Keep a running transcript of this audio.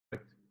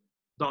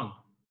Done.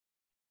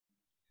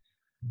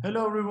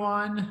 Hello,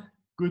 everyone.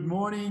 Good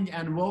morning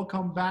and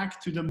welcome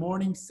back to the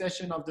morning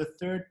session of the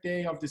third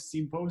day of the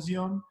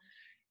symposium.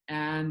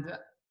 And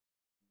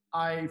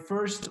I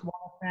first want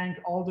to thank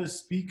all the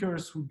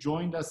speakers who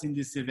joined us in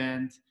this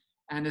event.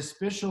 And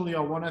especially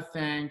I want to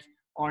thank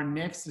our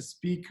next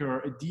speaker,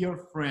 a dear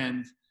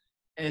friend,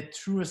 a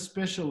true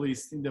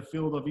specialist in the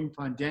field of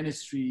implant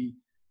dentistry.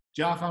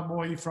 Jaafar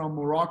Mouhyi from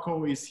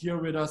Morocco is here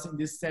with us in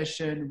this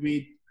session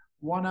with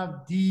one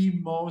of the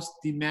most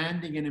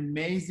demanding and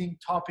amazing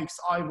topics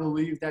I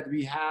believe that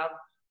we have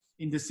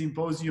in the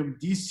symposium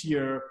this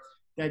year,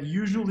 that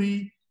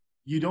usually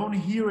you don't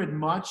hear it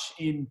much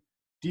in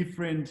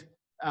different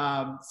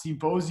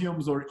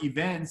symposiums or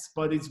events,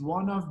 but it's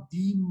one of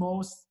the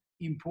most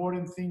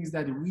important things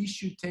that we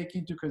should take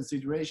into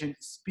consideration.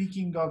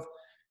 Speaking of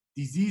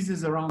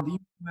diseases around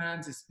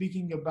implants,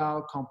 speaking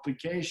about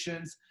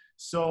complications.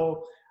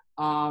 So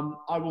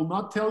I will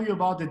not tell you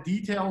about the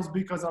details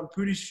because I'm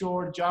pretty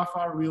sure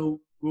Jaafar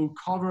will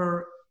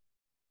cover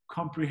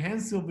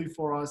comprehensively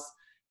for us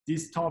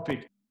this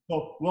topic.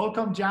 So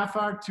welcome,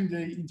 Jaafar, to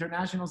the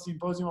International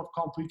Symposium of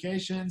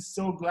Complications.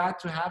 So glad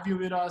to have you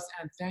with us,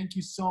 and thank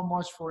you so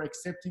much for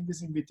accepting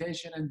this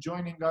invitation and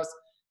joining us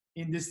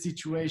in this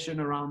situation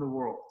around the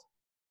world.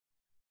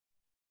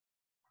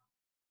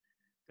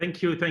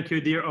 Thank you,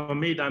 dear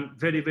Omid. I'm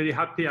very, very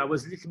happy. I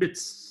was a little bit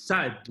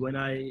sad when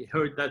I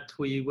heard that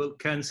we will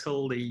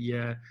cancel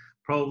the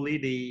probably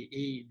the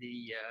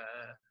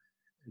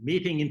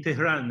meeting in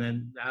Tehran,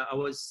 and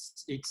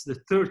it's the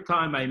third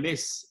time I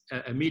miss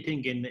a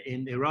meeting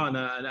in Iran,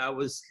 and I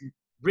was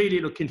really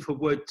looking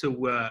forward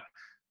to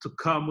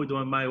come with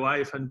my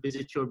wife and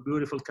visit your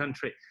beautiful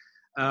country.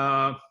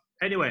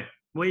 Anyway,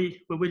 we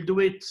will do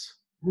it.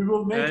 We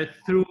will make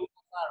through.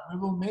 We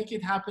will make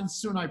it happen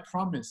soon. I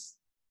promise.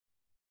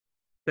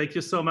 Thank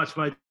you so much,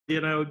 my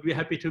dear. I would be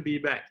happy to be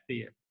back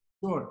here.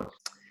 Sure.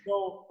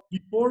 So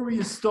before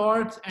we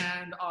start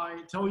and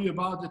I tell you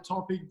about the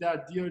topic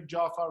that dear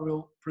Jaafar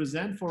will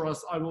present for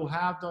us, I will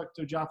have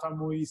Dr. Jaafar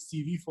Mouhyi's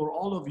CV for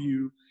all of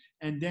you.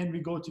 And then we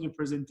go to the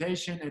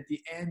presentation. At the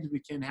end,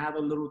 we can have a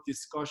little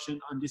discussion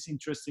on this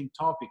interesting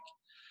topic.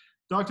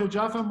 Dr.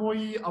 Jaafar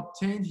Mouhyi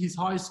obtained his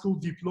high school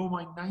diploma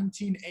in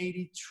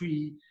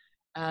 1983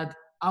 at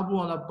Abu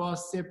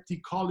al-Abbas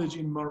Septi College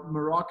in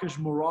Marrakesh,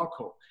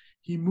 Morocco.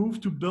 He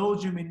moved to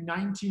Belgium in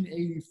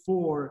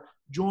 1984,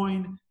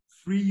 joined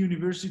Free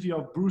University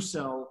of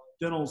Brussels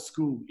Dental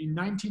School. In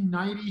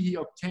 1990, he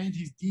obtained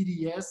his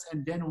DDS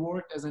and then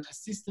worked as an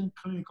assistant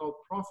clinical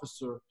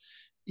professor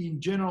in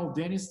general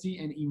dentistry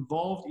and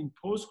involved in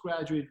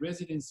postgraduate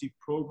residency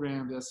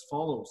programs as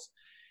follows.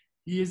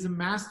 He is a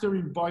master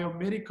in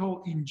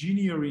biomedical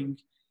engineering,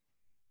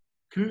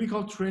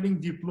 clinical training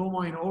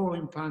diploma in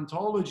oral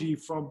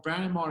implantology from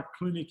Brannemark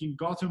Clinic in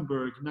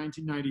Gothenburg,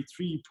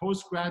 1993,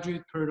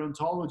 postgraduate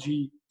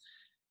periodontology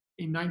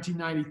in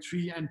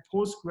 1993, and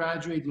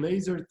postgraduate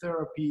laser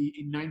therapy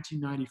in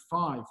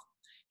 1995.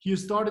 He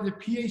started a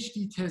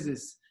PhD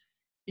thesis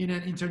in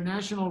an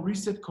international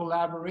research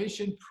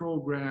collaboration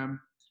program,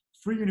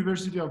 Free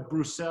University of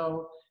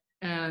Brussels,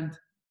 and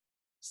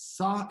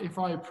if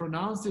I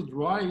pronounce it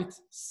right,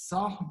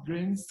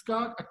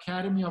 Sahlgrenska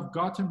Academy of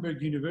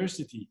Gothenburg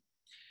University.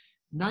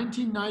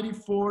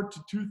 1994 to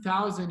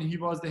 2000, he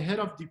was the head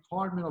of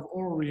Department of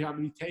Oral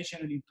Rehabilitation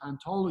and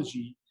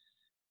Implantology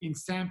in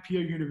Saint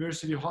Pierre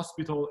University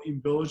Hospital in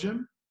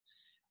Belgium,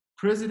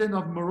 president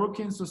of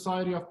Moroccan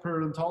Society of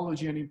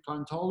Periodontology and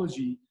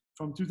Implantology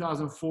from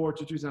 2004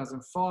 to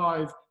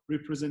 2005,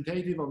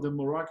 representative of the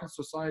Moroccan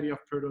Society of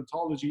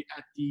Periodontology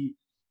at the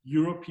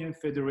European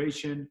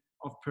Federation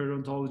of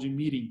Periodontology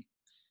meeting.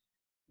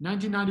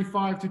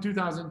 1995 to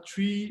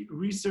 2003,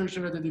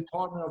 researcher at the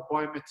Department of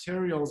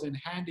Biomaterials and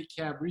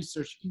Handicap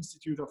Research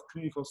Institute of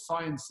Clinical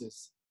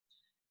Sciences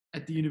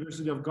at the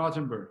University of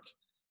Gothenburg.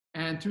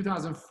 And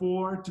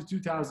 2004 to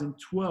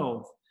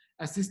 2012,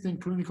 assistant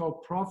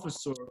clinical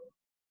professor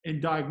in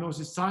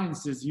diagnosis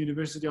sciences,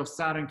 University of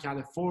Southern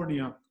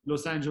California,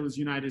 Los Angeles,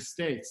 United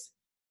States.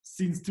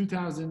 Since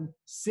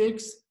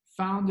 2006,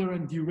 founder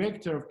and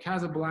director of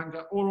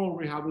Casablanca Oral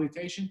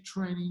Rehabilitation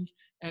Training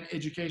and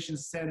Education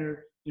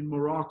Center in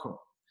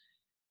Morocco.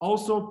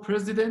 Also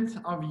president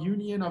of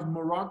Union of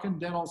Moroccan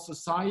Dental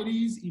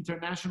Societies,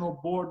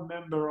 international board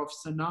member of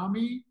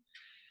SANAMI,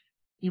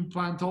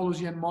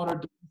 Implantology and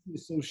Modern Dentistry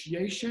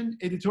Association,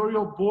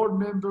 editorial board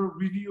member,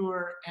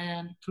 reviewer,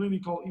 and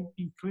clinical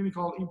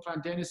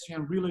implant dentistry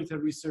and related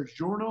research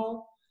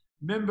journal,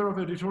 member of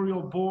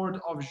editorial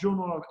board of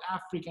Journal of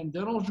African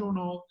Dental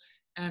Journal,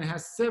 and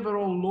has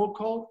several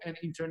local and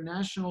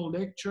international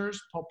lectures,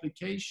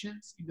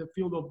 publications in the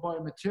field of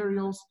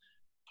biomaterials,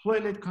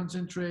 platelet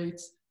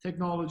concentrates,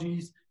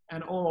 technologies,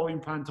 and oral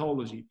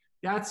implantology.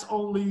 That's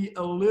only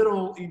a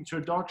little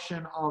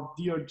introduction of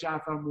dear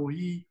Jaafar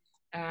Mouhyi,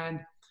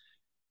 and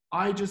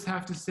I just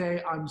have to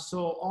say I'm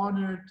so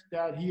honored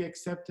that he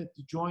accepted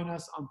to join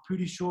us. I'm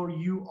pretty sure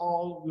you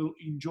all will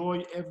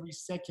enjoy every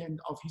second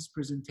of his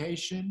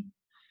presentation.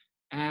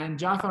 And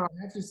Jaafar,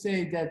 I have to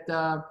say that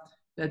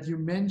that you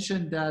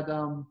mentioned that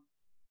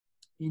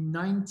In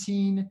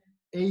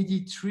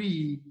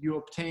 1983, you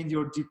obtained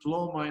your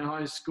diploma in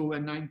high school,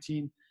 and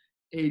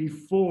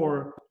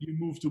 1984, you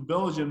moved to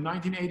Belgium.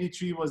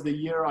 1983 was the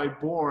year I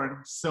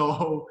born,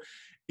 so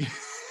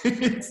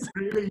it's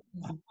really,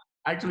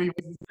 actually it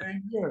was the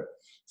same year.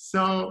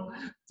 So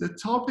the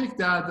topic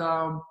that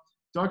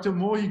Dr.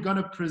 Mouhyi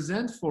gonna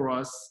present for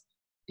us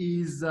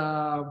is,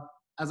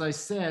 as I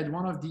said,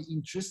 one of the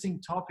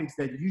interesting topics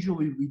that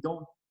usually we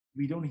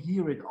don't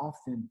hear it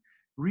often.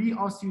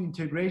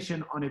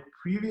 Reosseointegration on a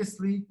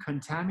previously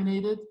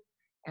contaminated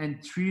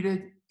and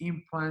treated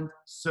implant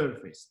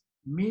surface.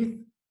 Myth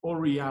or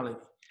reality?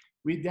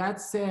 With that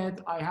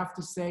said, I have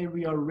to say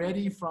we are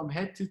ready from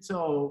head to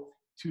toe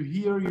to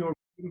hear your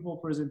beautiful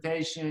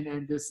presentation,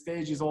 and the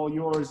stage is all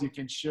yours. You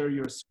can share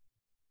your screen.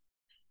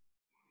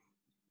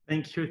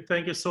 Thank you.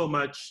 Thank you so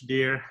much,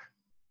 dear.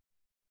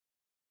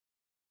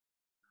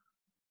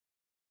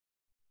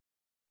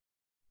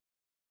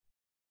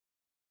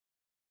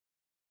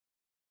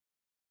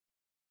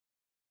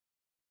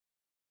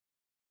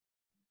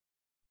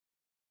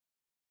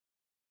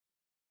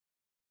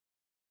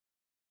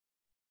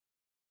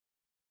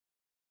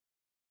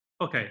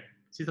 Okay,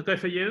 is it okay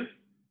for you?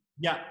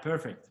 Yeah,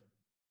 perfect.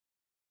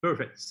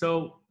 Perfect.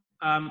 So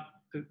I'm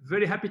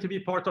very happy to be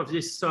part of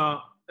this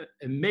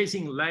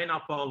amazing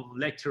lineup of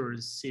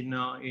lectures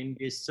in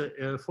this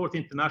fourth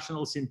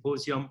international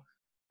symposium,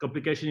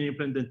 Complication in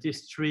Implant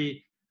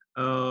Dentistry,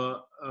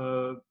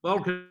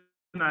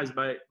 organized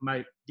by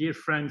my dear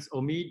friends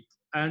Omid.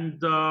 And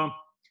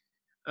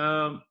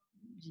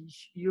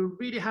you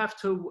really have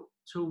to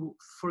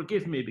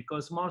forgive me,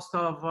 because most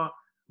of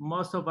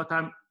what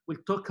I will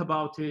talk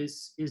about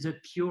is a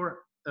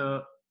pure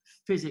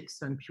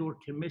physics and pure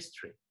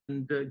chemistry,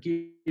 and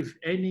give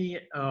any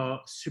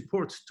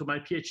support to my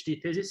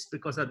PhD thesis,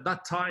 because at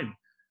that time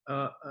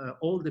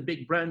all the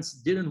big brands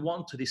didn't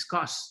want to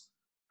discuss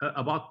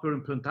about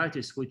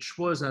periimplantitis, which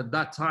was at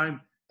that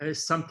time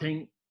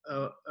something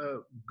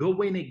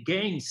going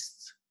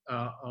against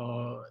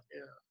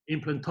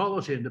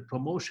implantology and the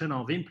promotion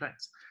of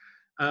implants.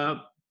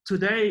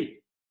 Today,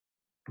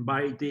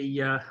 by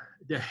the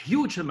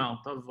huge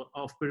amount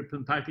of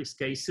periimplantitis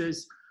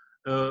cases,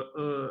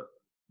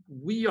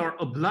 we are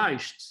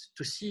obliged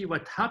to see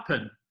what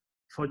happened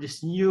for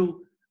this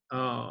new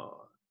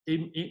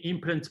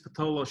implant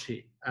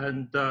pathology,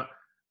 and the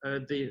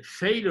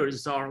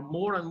failures are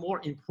more and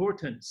more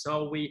important.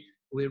 So we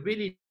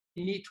really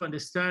need to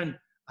understand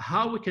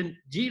how we can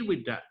deal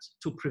with that,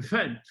 to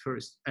prevent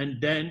first, and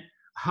then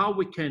how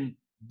we can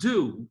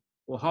do,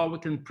 or how we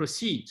can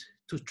proceed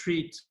to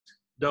treat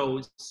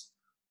those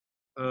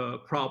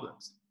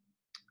problems.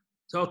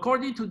 So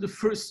according to the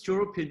first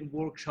European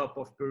workshop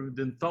of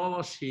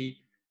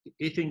periodontology,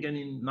 Ettingen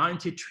in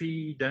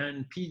 '93,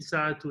 then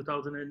Pisa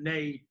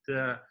 2008,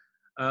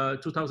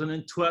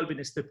 2012 in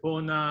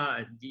Estepona,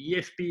 and the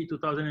EFP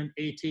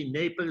 2018,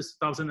 Naples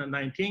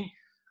 2019,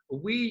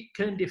 we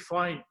can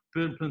define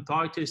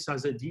periimplantitis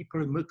as a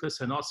deeper mucus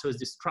and osseous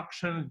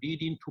destruction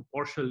leading to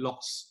partial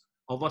loss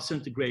of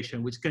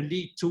osseointegration, which can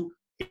lead to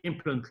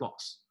implant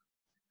loss.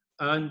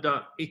 And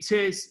it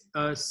is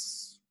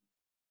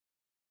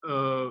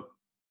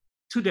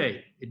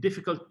today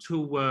difficult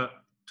to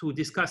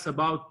discuss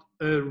about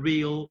a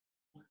real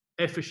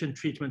efficient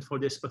treatment for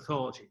this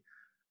pathology.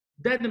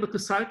 Then the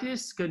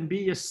mucositis can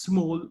be a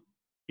small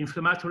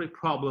inflammatory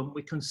problem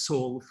we can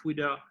solve with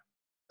a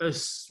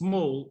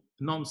small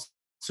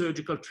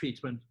non-surgical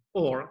treatment,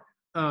 or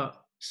a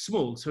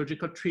small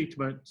surgical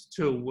treatment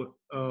to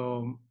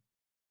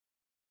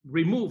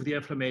remove the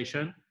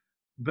inflammation,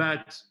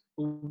 but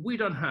we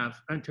don't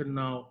have until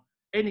now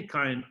any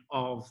kind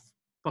of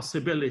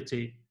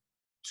possibility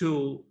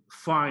to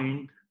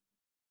find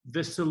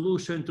the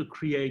solution to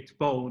create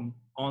bone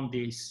on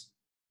this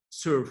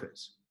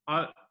surface.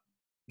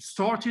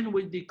 Starting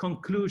with the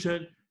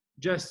conclusion,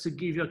 just to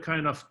give you a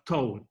kind of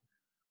tone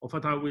of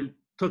what I will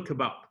talk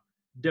about.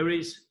 There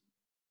is,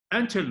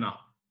 until now,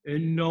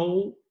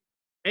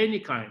 any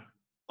kind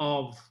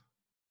of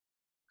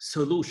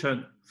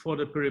solution for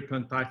the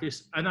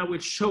periimplantitis, and I will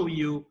show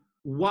you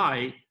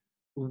why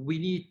we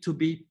need to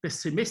be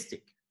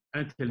pessimistic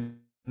until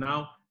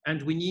now,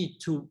 and we need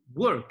to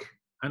work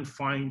and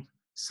find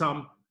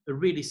some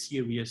really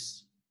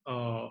serious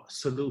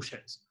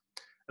solutions.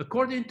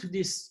 According to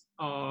this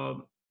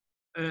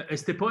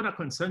Estepona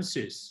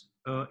consensus,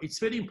 it's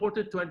very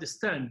important to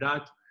understand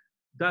that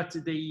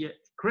the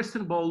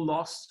crescent bone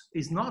loss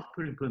is not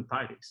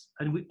periimplantitis,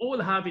 and we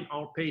all have in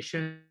our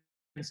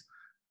patients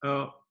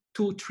 2,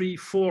 3,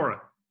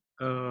 4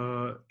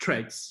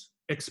 threads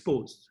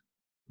exposed,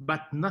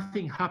 but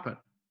nothing happened.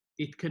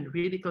 It can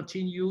really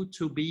continue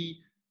to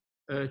be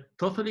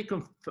totally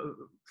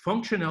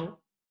functional,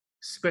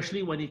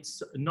 especially when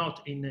it's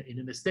not in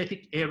an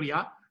aesthetic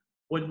area.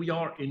 When we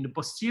are in the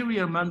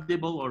posterior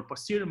mandible or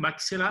posterior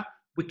maxilla,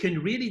 we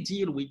can really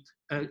deal with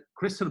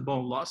crescent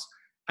bone loss.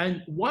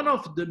 And one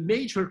of the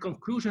major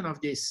conclusions of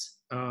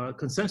this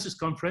consensus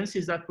conference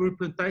is that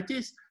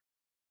periimplantitis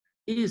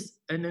is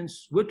an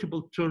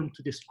unsuitable term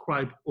to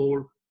describe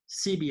all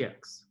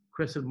CBX,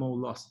 crescent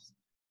bone losses.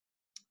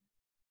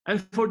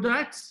 And for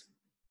that,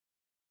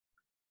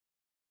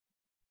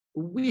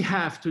 we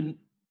have to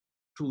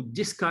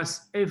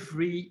discuss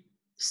every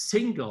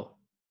single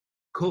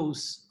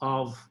cause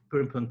of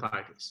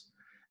periimplantitis.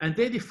 And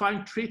they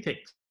define three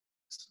things.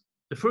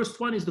 The first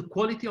one is the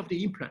quality of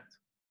the implant,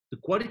 the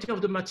quality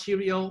of the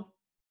material,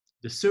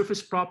 the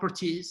surface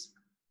properties,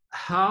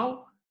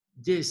 how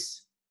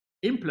this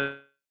implant,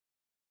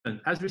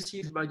 as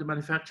received by the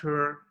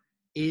manufacturer,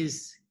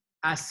 is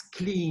as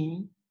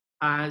clean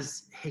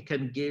as he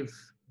can give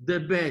the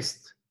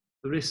best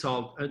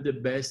result and the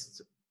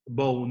best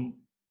bone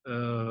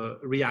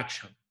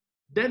reaction.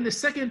 Then the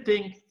second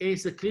thing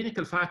is the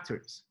clinical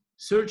factors,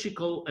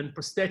 surgical and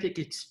prosthetic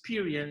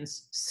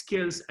experience,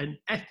 skills, and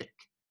ethic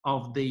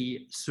of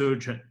the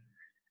surgeon.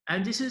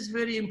 And this is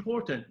very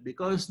important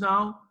because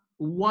now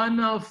one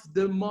of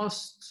the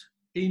most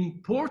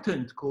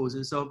important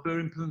causes of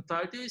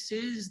periimplantitis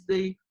is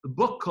the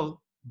buccal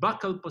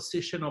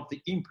position of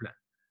the implant.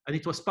 And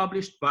it was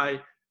published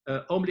by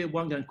Omid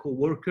Moghaddas and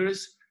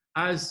co-workers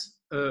as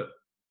the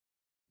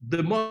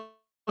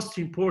most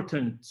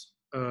important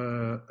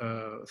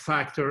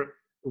factor,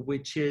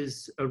 which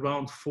is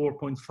around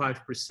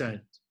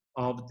 4.5%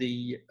 of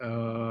the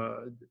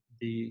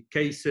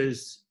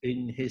cases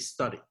in his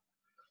study.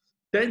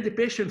 Then the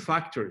patient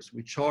factors,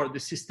 which are the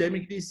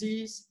systemic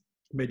disease,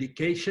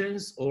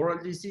 medications,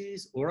 oral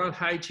disease, oral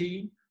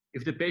hygiene,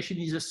 if the patient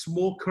is a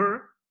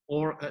smoker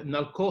or an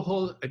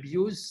alcohol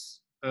abuse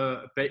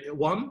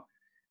one,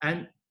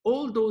 and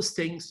all those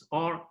things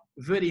are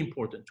very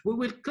important. We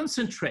will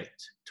concentrate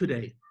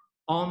today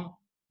on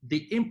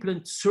the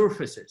implant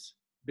surfaces,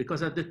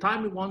 because at the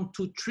time we want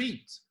to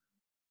treat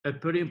a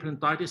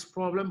periimplantitis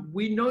problem,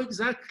 we know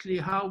exactly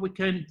how we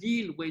can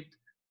deal with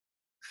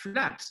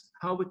flaps,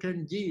 how we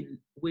can deal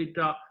with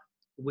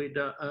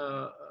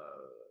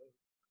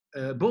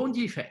bone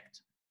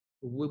defect.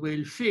 We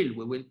will fill,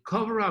 we will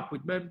cover up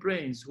with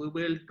membranes, we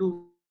will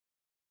do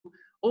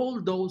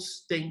all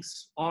those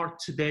things are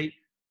today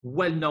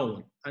well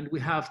known, and we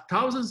have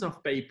thousands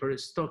of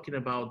papers talking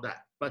about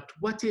that. But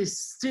what is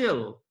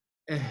still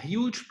a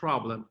huge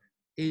problem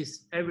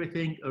is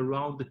everything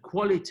around the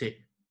quality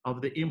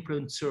of the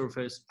implant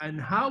surface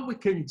and how we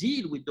can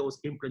deal with those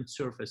implant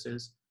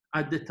surfaces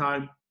at the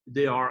time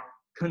they are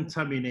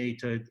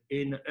contaminated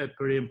in a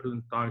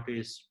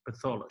periimplantitis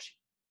pathology.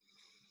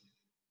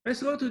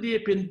 Let's go to the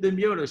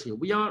epidemiology.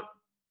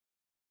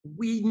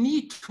 We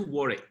need to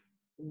worry.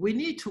 We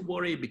need to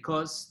worry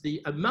because the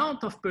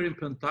amount of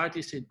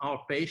periimplantitis in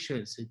our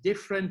patients, a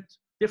different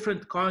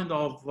kind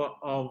of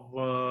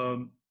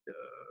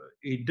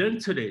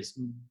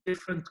edentism,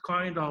 different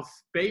kind of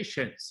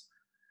patients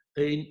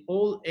in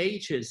all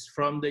ages,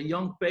 from the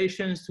young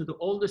patients to the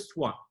oldest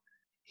one.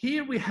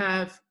 Here we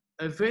have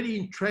a very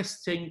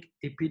interesting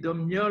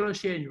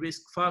epidemiology and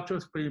risk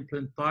factors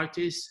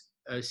periimplantitis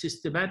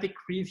systematic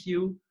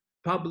review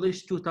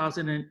published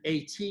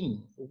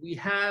 2018. We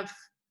have,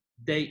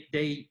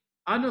 they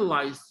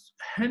analyzed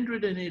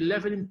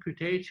 111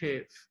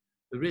 putative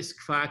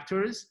risk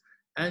factors,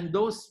 and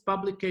those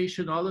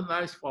publications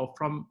analyzed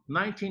from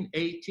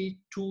 1980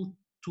 to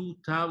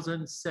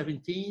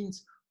 2017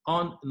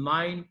 on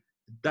 9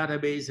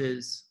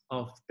 databases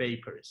of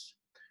papers.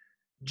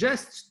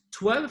 Just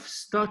 12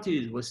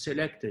 studies were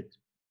selected.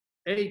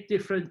 8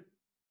 different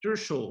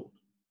thresholds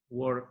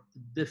were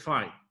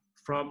defined,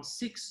 from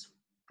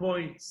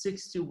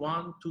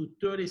 6.61 to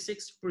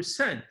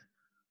 36%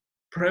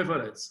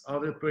 prevalence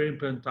of the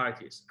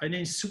periimplantitis. And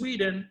in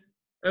Sweden,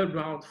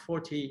 around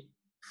 45%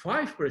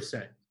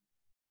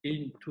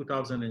 in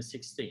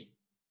 2016.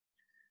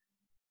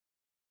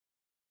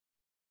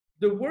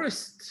 The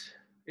worst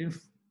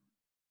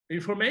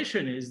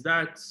information is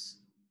that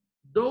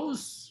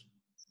those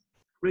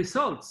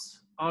results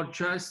are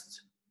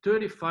just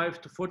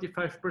 35 to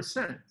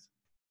 45%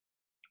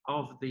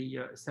 of the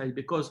study,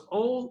 because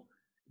all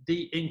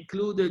the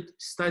included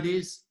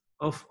studies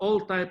of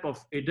all type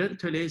of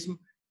edentism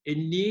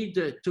need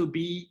to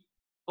be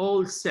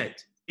all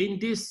set. In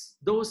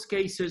those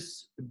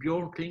cases,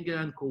 Bjorn Klinger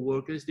and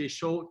co-workers, they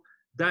showed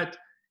that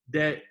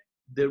the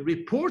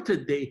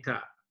reported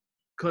data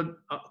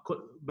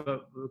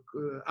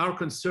are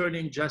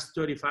concerning just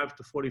 35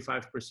 to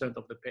 45%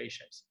 of the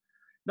patients.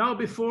 Now,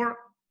 before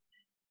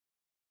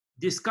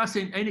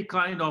discussing any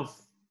kind of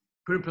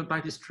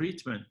periimplantitis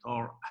treatment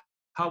or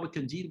how we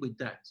can deal with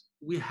that,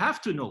 we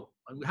have to know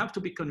and we have to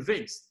be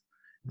convinced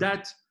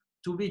that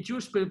to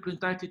reduce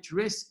periimplantitis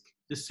risk,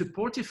 the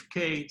supportive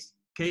care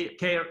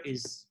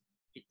is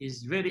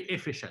very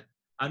efficient.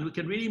 And we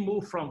can really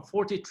move from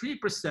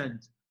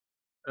 43%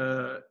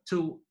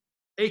 to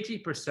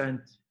 80%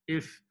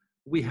 if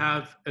we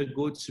have a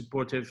good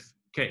supportive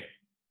care.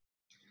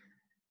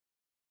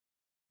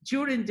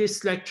 During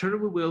this lecture,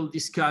 we will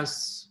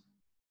discuss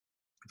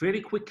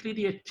very quickly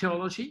the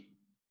etiology.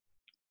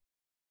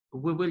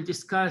 We will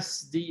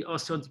discuss the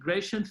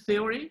osseointegration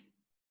theory,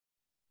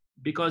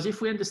 because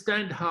if we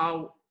understand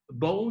how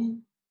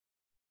bone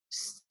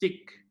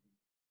stick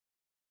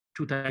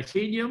to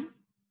titanium,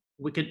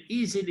 we can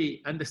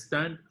easily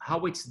understand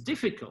how it's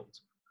difficult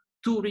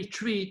to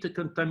retreat the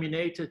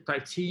contaminated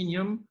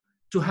titanium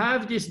to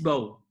have this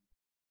bone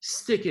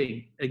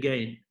sticking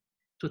again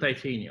to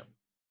titanium.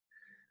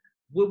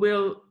 We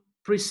will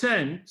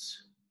present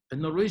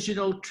an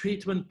original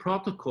treatment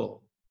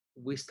protocol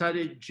we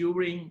studied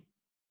during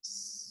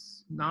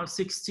now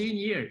 16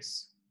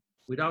 years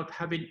without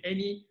having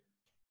any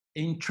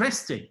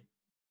interesting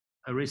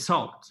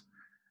result.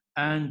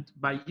 And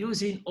by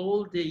using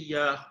all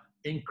the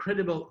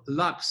incredible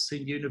labs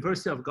in the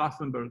University of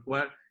Gothenburg,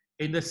 where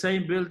in the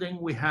same building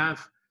we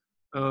have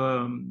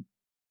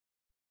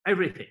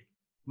everything: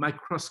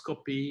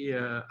 microscopy,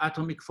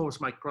 atomic force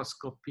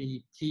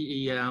microscopy,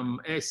 TEM,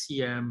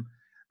 SEM,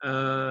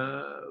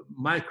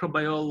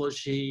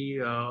 microbiology,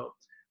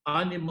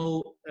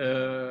 animal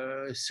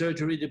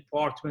surgery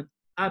department,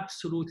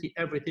 absolutely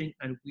everything,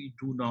 and we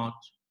do not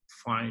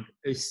find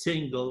a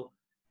single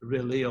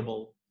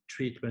reliable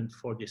treatment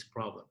for this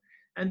problem.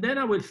 And then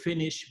I will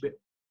finish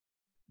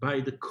by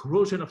the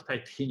corrosion of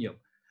titanium.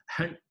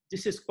 And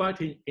this is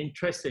quite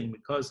interesting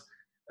because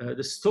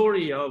the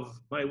story of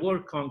my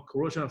work on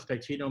corrosion of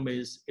titanium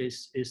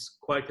is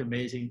quite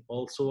amazing.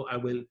 Also, I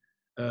will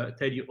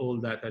tell you all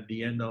that at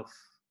the end of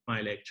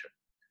my lecture.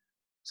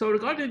 So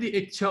regarding the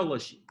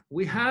etiology,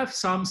 we have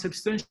some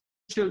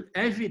substantial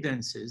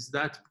evidences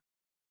that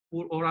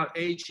poor oral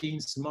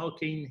aging,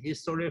 smoking,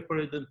 history of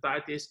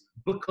periodontitis,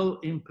 buccal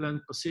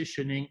implant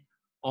positioning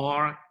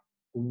are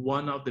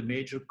one of the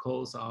major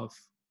causes of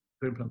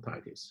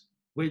periodontitis.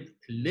 With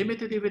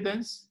limited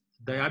evidence,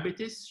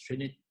 diabetes,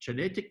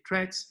 genetic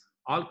traits,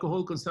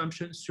 alcohol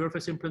consumption,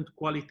 surface implant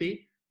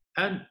quality,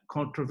 and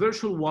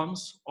controversial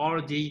ones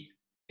are the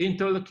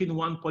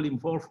interleukin-1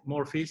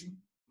 polymorphism,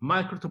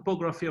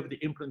 microtopography of the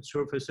implant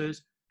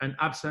surfaces, and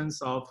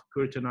absence of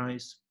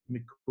keratinized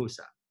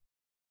mucosa.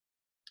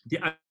 The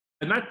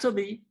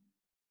anatomy,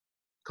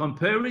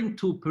 comparing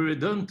to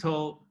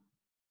periodontal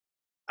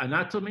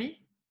anatomy,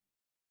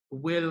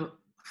 will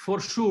for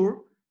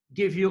sure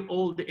give you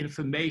all the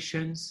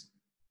informations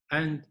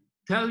and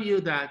tell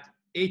you that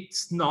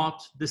it's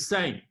not the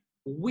same.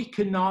 We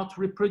cannot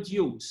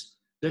reproduce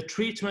the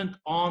treatment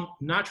on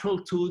natural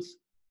tooth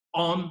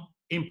on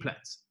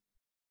implants.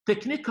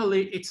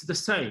 Technically, it's the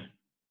same,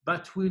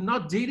 but we're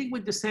not dealing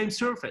with the same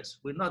surface.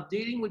 We're not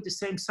dealing with the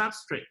same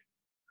substrate.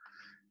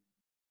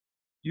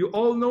 You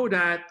all know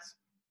that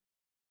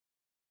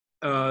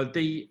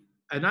the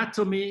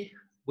anatomy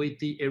with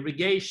the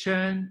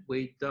irrigation,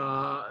 with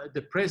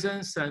the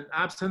presence and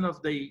absence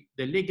of the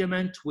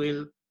ligament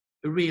will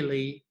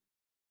really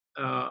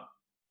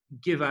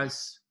give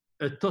us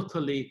a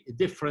totally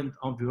different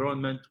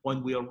environment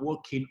when we are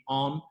working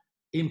on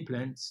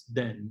implants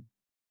than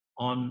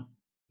on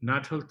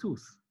natural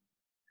tooth.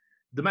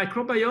 The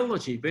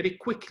microbiology, very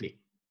quickly.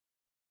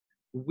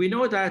 We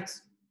know that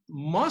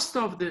most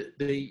of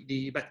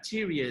the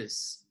bacteria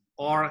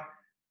are,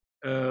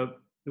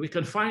 we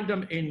can find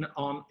them in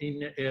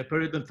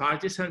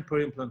periodontitis and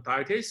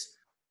periimplantitis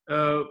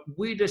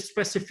with a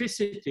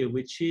specificity,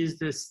 which is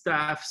the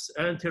staph,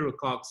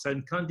 enterococcus,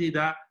 and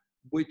candida,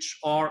 which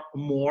are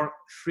more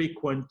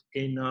frequent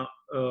in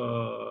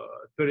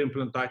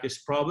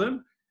periimplantitis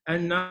problem.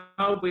 And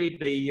now with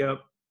the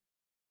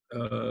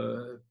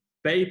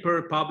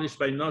paper published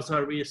by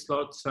Nazari,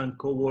 Slots and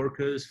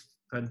co-workers,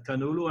 and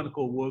Canulu and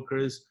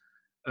co-workers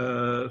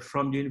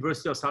from the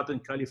University of Southern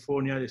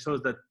California, it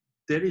shows that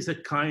there is a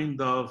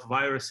kind of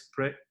virus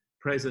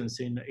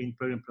presence in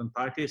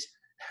periimplantitis.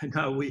 And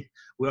now we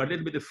are a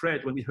little bit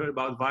afraid when we hear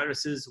about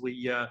viruses.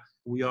 We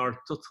are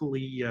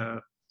totally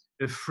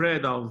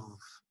afraid of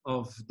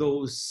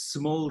those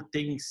small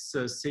things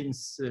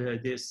since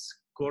this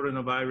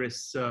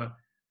coronavirus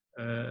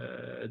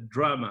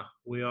drama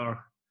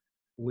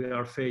we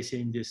are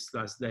facing these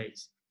last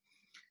days.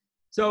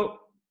 So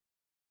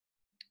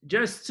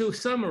just to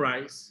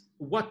summarize,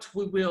 what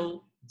we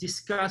will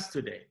discuss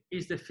today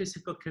is the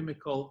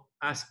physical-chemical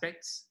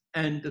aspects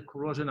and the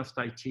corrosion of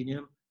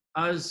titanium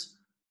as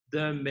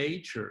the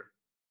major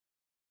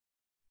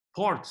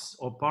parts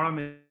or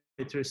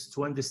parameters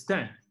to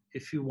understand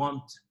if you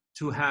want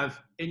to have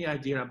any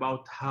idea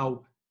about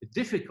how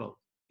difficult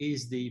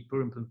is the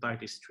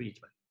periimplantitis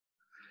treatment.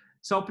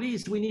 So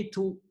please, we need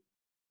to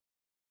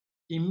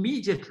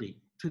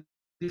immediately to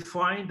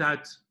define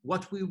that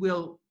what we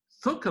will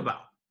talk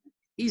about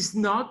is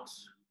not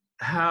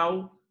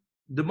how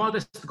the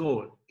modest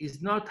goal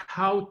is not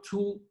how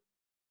to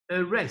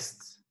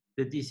arrest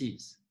the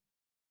disease,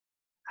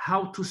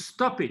 how to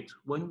stop it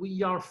when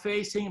we are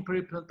facing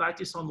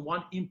periimplantitis on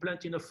one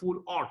implant in a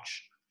full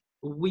arch.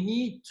 We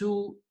need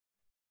to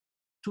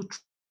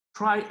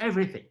try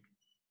everything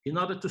in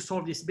order to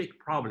solve this big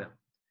problem.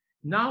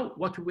 Now,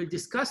 what we will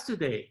discuss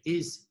today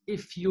is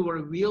if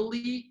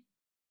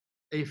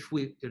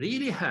we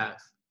really have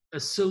a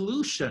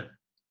solution,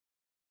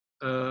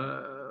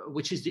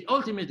 which is the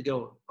ultimate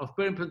goal of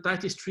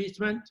periimplantitis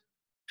treatment,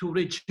 to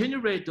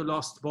regenerate the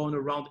lost bone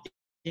around the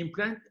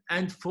implant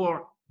and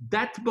for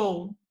that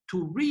bone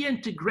to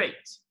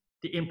reintegrate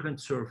the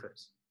implant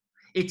surface.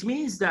 It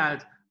means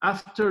that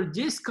after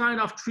this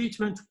kind of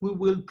treatment we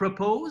will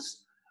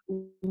propose,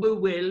 we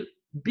will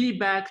be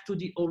back to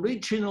the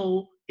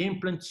original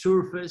implant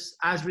surface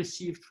as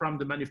received from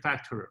the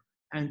manufacturer.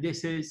 And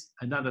this is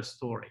another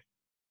story.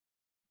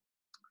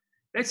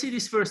 Let's see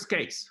this first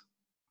case.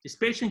 This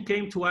patient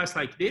came to us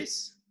like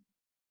this.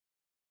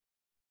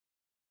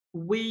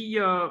 We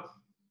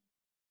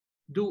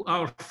do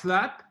our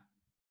flap.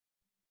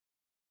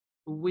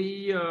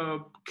 We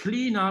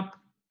clean up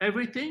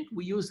everything.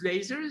 We use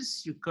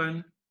lasers. You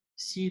can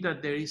see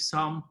that there is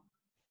some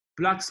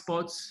black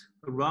spots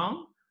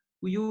around.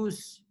 We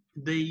use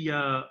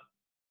the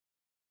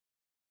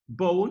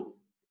bone,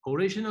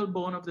 original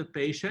bone of the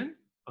patient,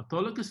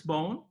 autologous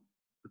bone,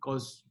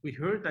 because we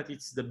heard that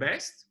it's the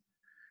best.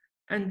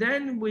 And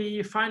then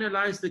we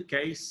finalize the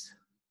case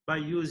by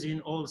using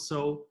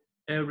also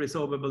a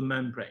resorbable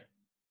membrane.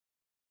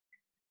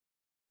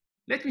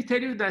 Let me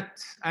tell you that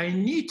I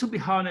need to be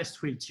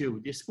honest with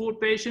you. This poor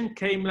patient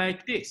came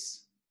like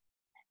this.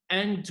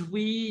 And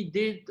we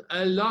did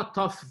a lot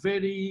of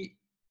very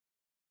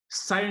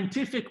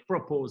scientific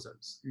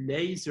proposals,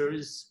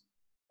 lasers,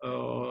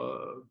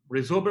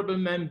 resorbable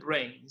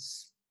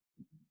membranes,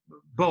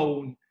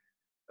 bone.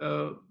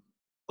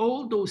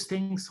 All those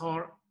things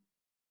are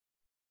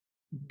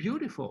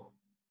beautiful.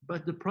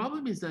 But the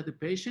problem is that the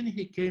patient,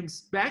 he came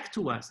back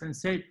to us and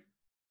said,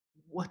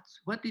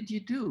 what did you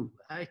do?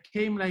 I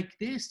came like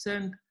this,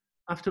 and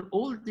after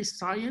all this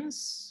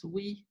science,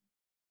 we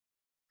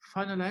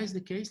finalized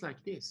the case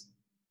like this.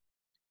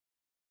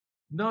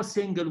 No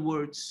single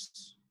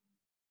words,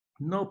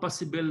 no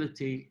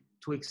possibility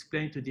to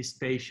explain to this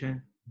patient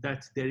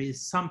that there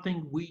is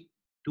something we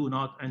do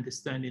not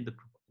understand in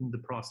the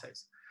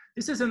process.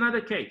 This is another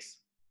case.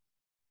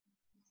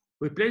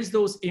 We place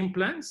those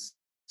implants,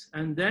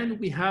 and then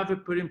we have a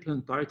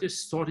peri-implantitis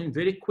starting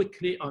very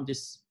quickly on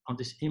this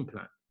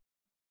implant.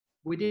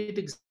 We did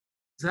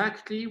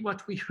exactly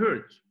what we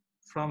heard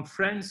from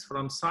friends,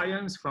 from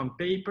science, from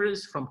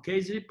papers, from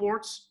case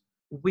reports.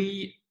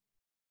 We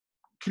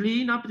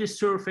clean up the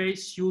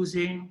surface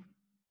using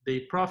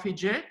the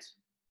ProfiJet.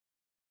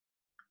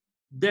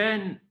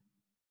 Then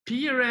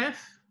PRF,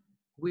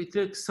 we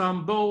took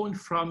some bone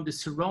from the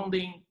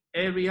surrounding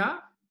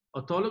area,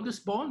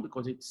 autologous bone,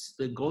 because it's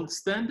the gold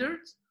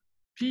standard.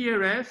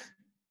 PRF,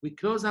 we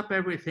close up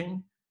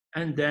everything,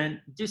 and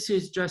then this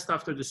is just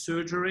after the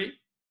surgery,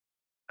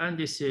 and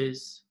this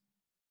is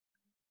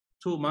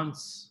 2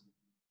 months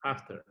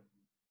after.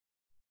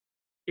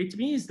 It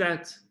means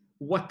that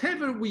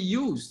whatever we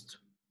used,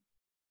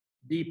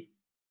 the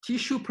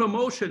tissue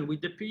promotion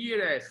with the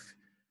PRF,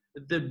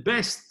 the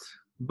best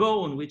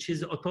bone, which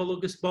is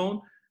autologous bone,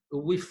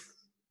 we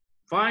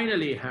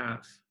finally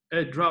have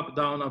a drop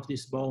down of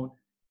this bone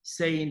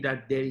saying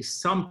that there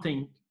is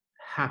something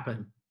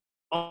happened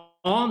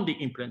on the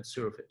implant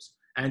surface.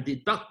 And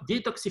the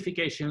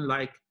detoxification,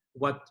 like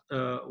what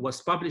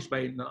was published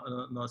by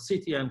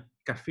City and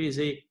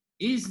Cafese,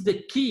 is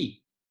the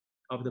key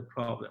of the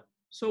problem.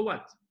 So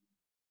what?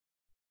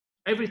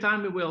 Every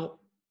time we will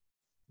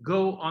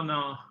go on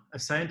a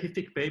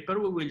scientific paper,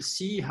 we will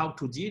see how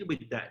to deal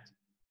with that.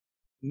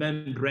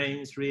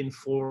 Membranes,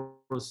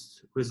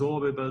 reinforced,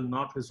 resorbable,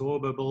 not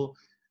resorbable,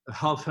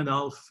 half and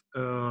half,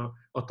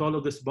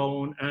 autologous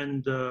bone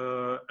and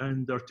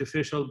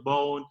artificial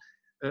bone,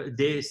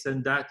 this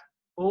and that.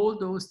 All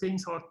those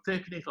things are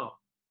technical.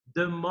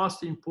 The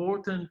most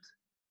important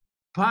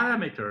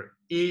parameter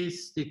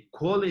is the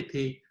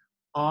quality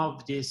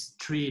of this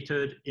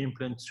treated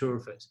implant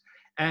surface.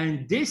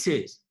 And this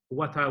is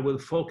what I will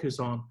focus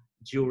on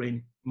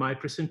during my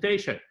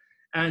presentation.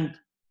 And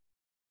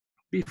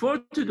before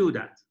to do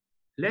that,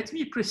 let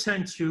me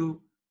present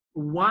you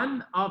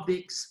one of the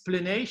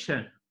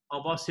explanation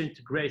of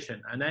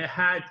osseointegration. And I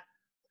had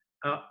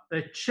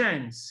a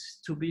chance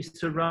to be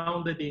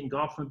surrounded in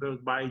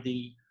Gothenburg by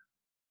the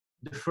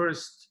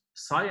first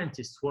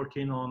scientists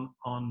working on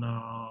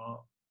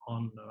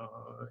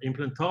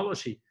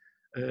implantology,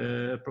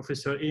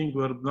 Professor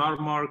Ingvar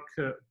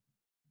Narmark,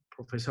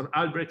 Professor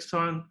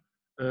Albrechtsson,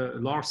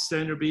 Lars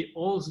Senerby,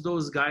 all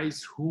those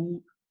guys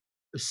who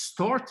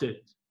started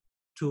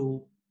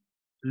to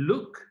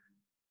look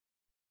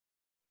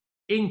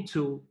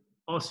into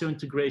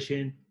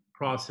osseointegration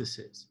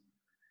processes.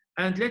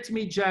 And let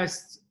me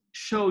just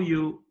show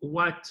you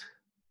what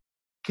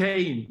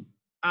came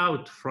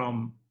out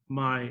from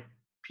my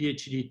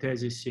PhD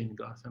thesis in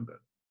Gothenburg.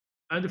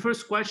 And the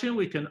first question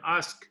we can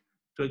ask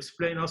to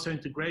explain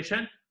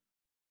osseointegration.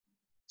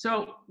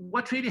 So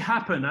what really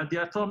happened at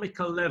the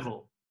atomical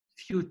level,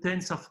 few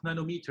tenths of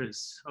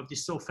nanometers of the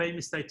so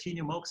famous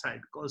titanium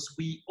oxide? Because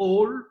we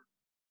all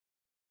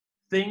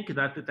think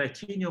that the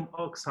titanium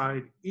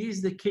oxide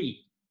is the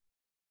key.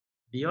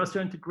 The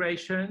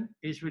osseointegration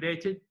is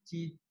related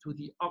to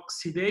the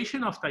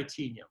oxidation of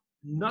titanium,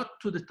 not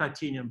to the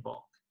titanium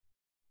bulk.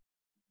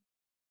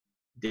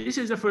 This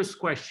is the first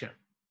question.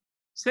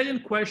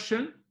 Second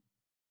question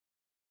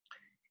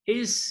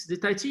is the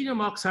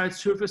titanium oxide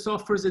surface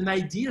offers an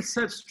ideal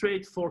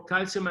substrate for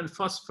calcium and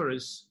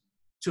phosphorus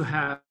to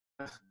have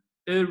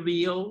a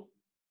real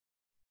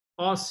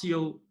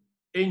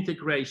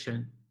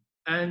osseointegration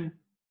and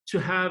to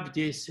have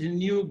this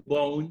new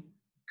bone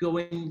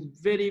going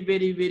very,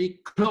 very, very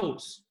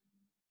close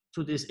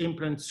to this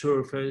implant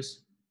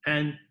surface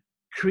and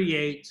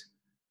create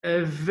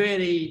a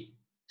very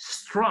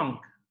strong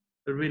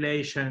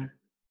relation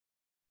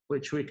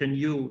which we can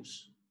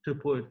use to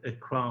put a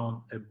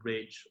crown, a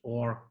bridge,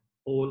 or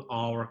all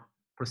our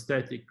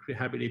prosthetic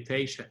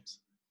rehabilitations.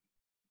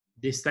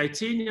 This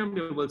titanium,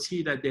 you will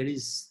see that there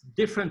is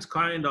different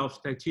kind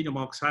of titanium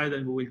oxide,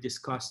 and we will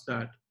discuss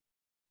that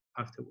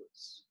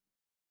afterwards.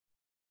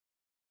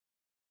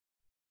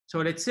 So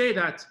let's say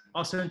that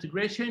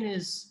osseointegration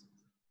is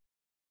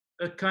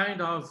a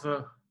kind of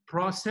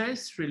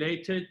process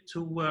related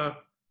to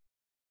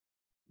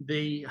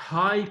the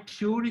high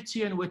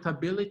purity and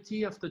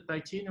wettability of the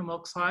titanium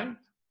oxide.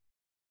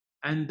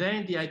 And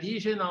then the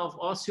adhesion of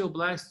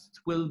osteoblasts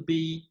will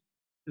be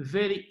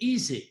very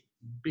easy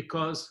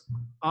because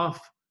of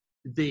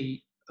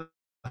the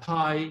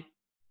high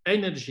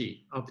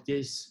energy of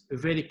this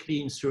very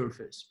clean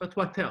surface. But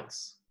what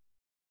else?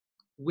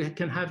 We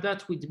can have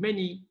that with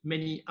many,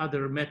 many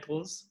other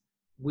metals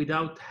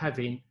without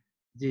having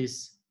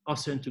these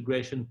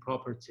osseointegration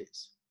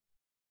properties.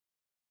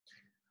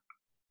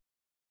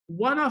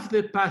 One of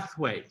the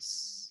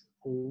pathways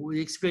or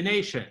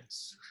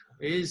explanations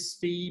is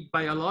the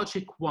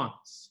biologic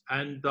ones.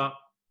 And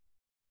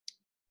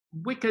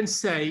we can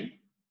say,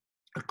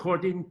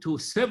 according to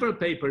several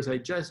papers, I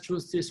just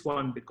choose this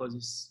one because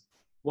it's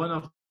one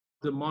of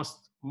the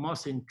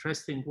most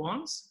interesting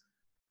ones.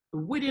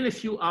 Within a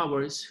few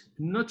hours,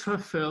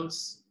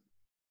 neutrophils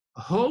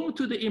home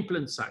to the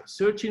implant site,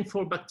 searching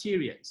for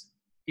bacteria.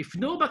 If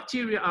no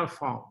bacteria are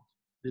found,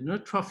 the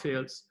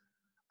neutrophils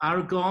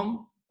are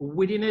gone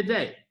within a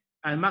day,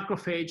 and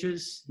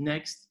macrophages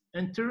next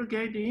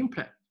interrogate the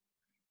implant.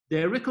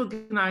 They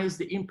recognize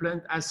the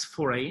implant as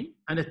foreign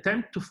and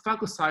attempt to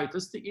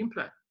phagocytose the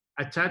implant,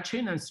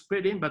 attaching and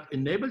spreading, but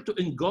unable to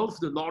engulf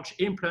the large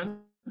implant.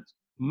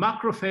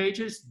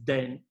 Macrophages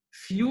then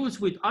fuse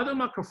with other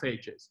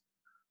macrophages,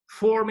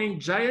 forming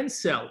giant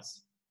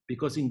cells,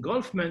 because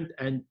engulfment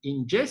and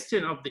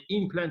ingestion of the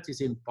implant is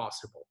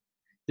impossible.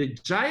 The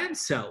giant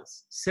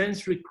cells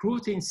sense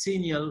recruiting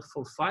signal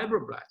for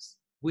fibroblasts,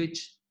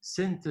 which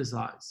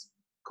synthesize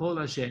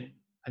collagen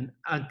and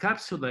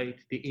encapsulate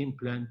the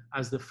implant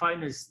as the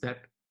final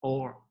step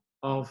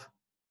of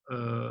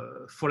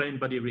foreign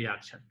body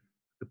reaction.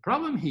 The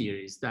problem here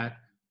is that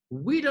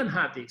we don't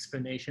have the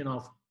explanation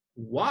of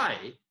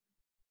why,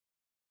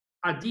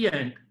 at the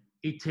end,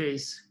 it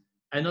is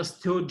an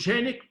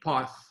osteogenic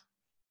path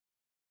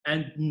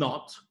and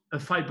not a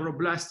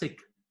fibroblastic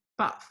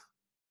path.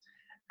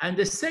 And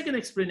the second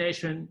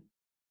explanation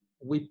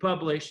we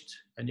published,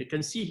 and you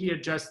can see here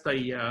just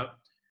a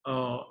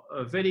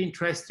very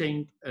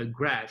interesting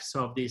graphs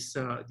of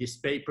these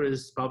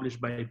papers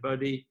published by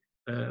Buddy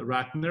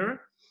Ratner,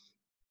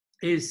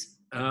 is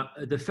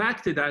the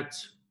fact that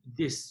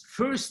this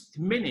first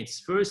minutes,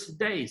 first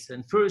days,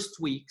 and first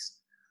weeks,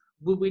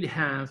 we will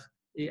have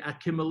the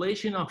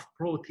accumulation of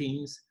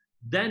proteins,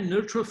 then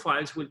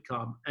neutrophils will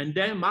come, and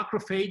then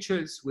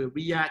macrophages will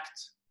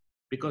react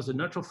because the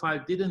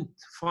neutrophile didn't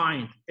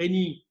find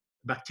any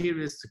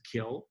bacteria to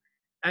kill,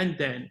 and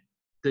then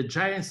the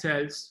giant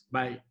cells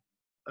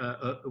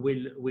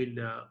will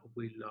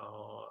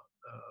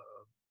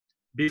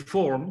be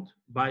formed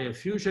by a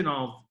fusion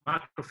of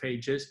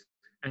macrophages,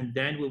 and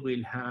then we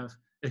will have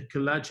a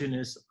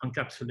collagenous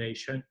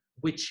encapsulation,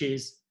 which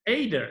is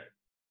either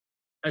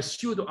a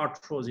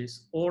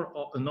pseudoarthrosis or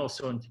an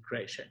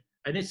osseointegration.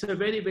 And it's a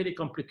very, very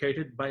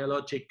complicated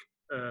biologic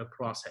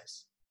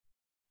process.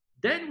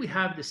 Then we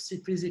have the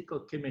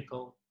physical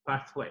chemical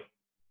pathway.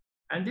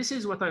 And this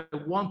is what I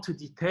want to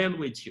detail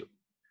with you.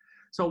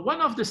 So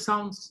one of the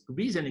sound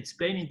reasons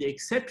explaining the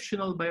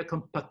exceptional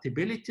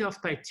biocompatibility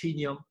of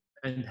titanium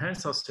and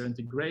hence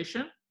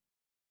osseointegration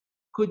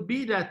could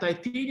be that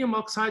titanium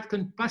oxide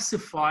can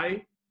pacify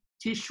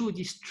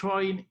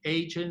tissue-destroying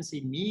agents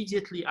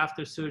immediately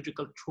after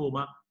surgical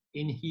trauma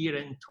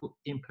inherent to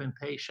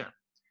implantation.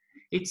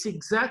 It's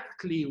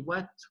exactly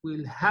what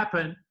will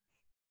happen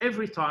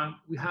every time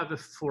we have a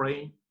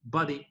foreign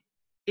body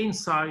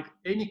inside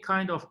any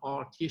kind of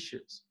our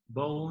tissues,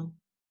 bone,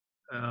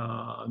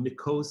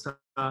 mucosa,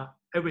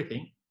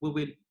 everything. We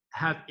will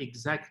have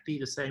exactly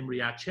the same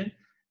reaction.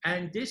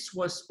 And this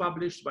was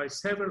published by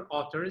several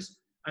authors,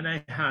 and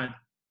I had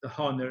the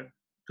honor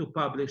to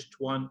publish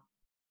one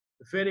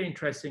very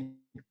interesting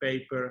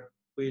paper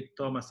with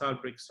Thomas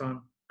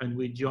Albrechtson and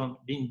with John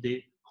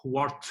Linde, who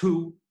are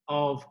two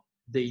of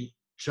the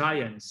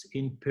giants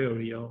in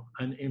perio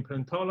and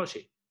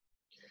implantology.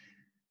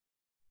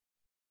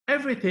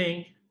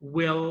 Everything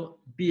will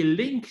be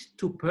linked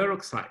to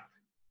peroxide.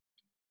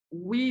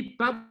 We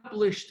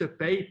published a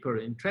paper,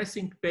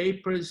 interesting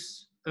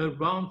papers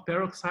around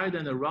peroxide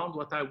and around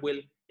what I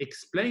will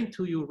explain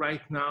to you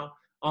right now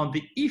on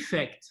the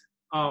effect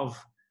of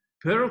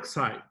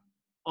peroxide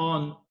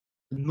on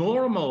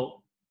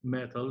normal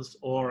metals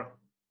or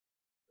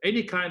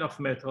any kind of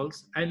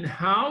metals, and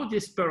how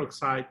this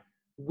peroxide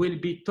will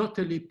be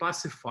totally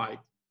pacified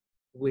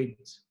with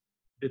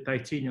the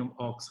titanium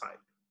oxide.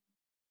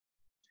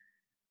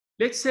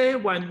 Let's say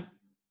when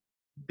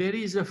there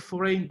is a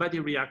foreign body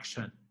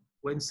reaction,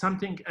 when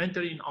something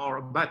enters in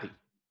our body,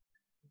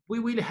 we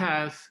will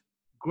have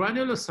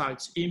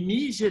granulocytes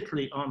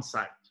immediately on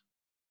site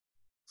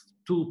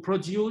to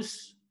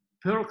produce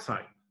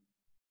peroxide.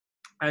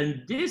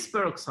 And this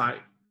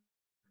peroxide,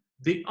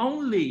 the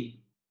only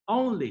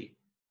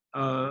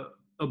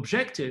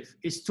objective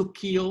is to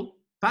kill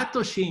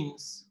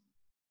pathogens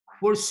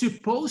who are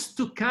supposed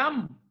to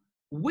come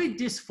with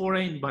this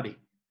foreign body.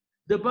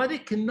 The body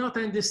cannot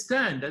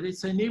understand that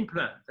it's an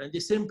implant, and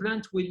this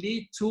implant will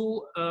lead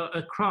to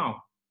a crown.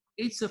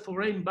 It's a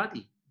foreign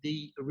body.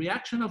 The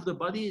reaction of the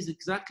body is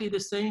exactly the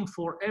same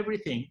for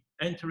everything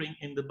entering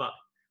in the body.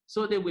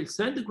 So they will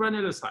send the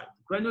granulocyte.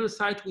 The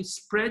granulocyte will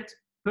spread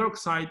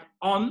peroxide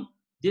on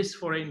this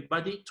foreign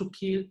body to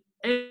kill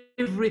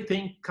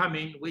everything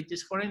coming with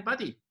this foreign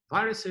body,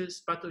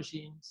 viruses,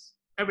 pathogens,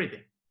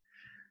 everything.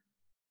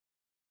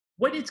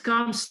 When it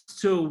comes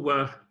to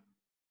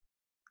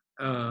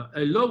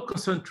a low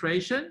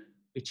concentration,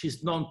 which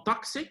is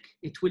non-toxic,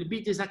 it will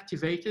be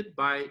deactivated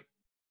by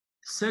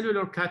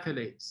cellular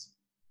catalase.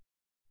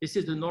 This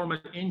is the normal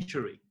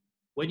injury.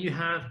 When you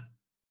have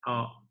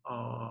a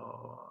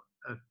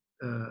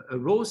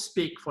rose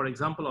peak, for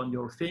example, on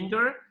your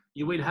finger,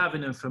 you will have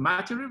an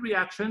inflammatory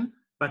reaction,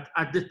 but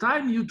at the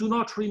time you do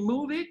not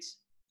remove it,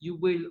 you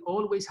will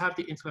always have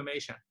the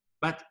inflammation.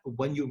 But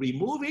when you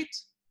remove it,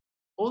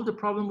 all the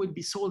problem will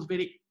be solved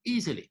very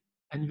easily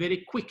and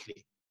very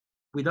quickly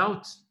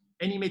without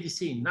any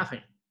medicine,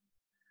 nothing.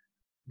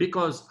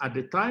 Because at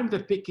the time the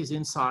peak is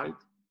inside,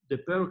 the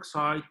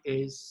peroxide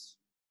is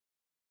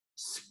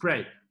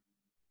spread,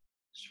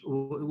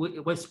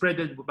 was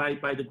spread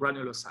by the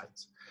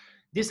granulocytes.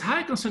 This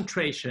high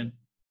concentration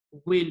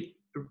will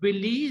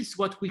release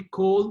what we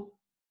call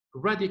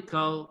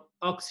radical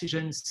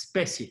oxygen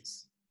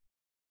species.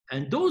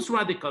 And those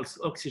radical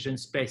oxygen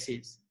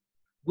species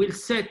will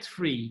set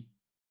free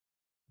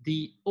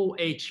the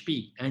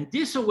OHP. And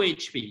this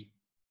OHP,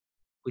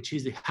 which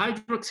is the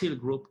hydroxyl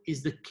group,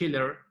 is the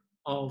killer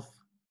of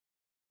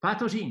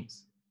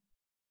pathogens.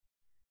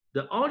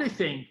 The only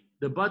thing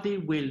the body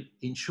will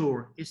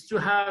ensure is to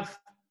have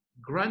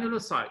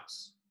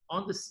granulocytes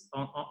on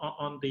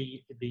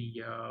the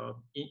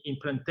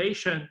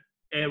implantation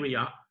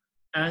area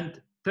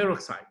and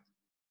peroxide.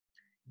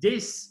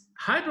 This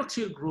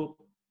hydroxyl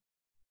group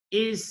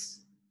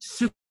is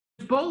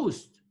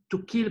supposed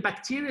to kill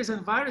bacteria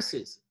and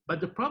viruses,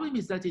 but the problem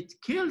is that it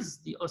kills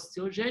the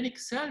osteogenic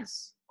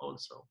cells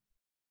also.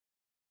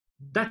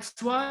 That's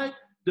why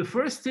the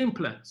first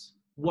implant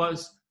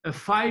was a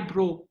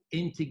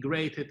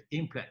fibro-integrated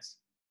implant,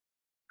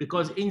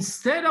 because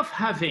instead of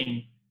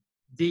having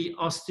the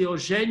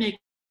osteogenic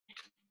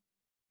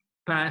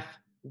path,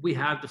 we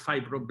have the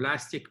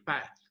fibroblastic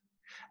path.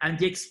 And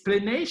the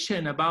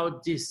explanation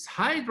about this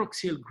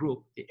hydroxyl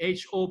group, the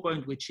HO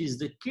point, which is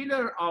the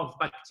killer of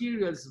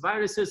bacteria,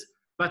 viruses,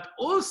 but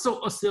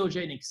also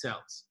osteogenic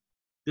cells.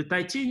 The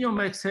titanium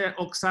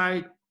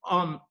oxide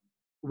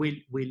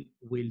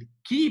will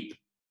keep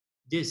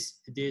this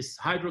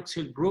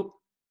hydroxyl group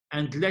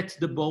and let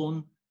the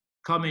bone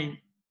come in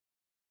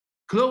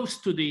close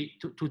to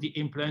the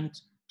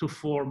implant to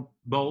form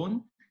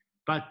bone.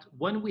 But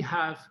when we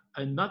have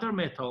another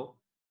metal,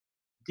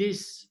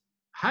 this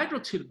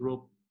hydroxyl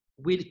group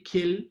will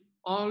kill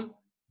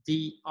all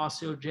the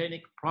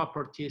osteogenic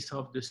properties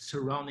of the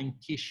surrounding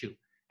tissue.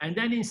 And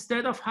then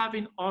instead of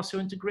having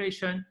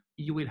osseointegration,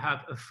 you will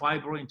have a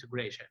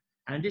fibrointegration.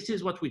 And this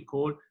is what we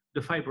call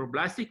the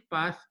fibroblastic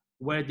path,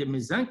 where the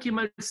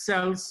mesenchymal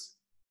cells,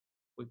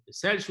 with the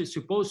cells which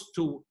are supposed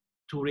to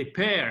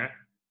repair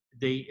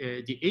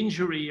the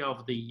injury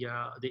of the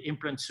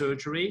implant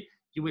surgery,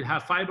 you will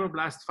have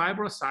fibroblast,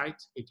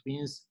 fibrocyte, it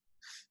means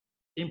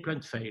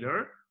implant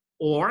failure,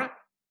 or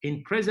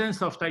in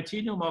presence of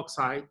titanium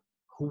oxide,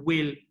 who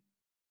will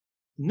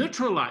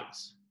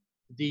neutralize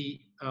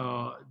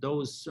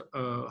those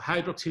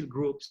hydroxyl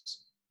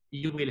groups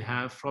you will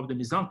have from the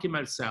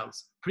mesenchymal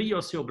cells,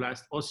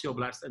 pre-osteoblast,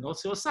 osteoblast, and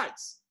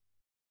osteocytes.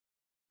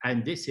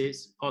 And this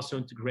is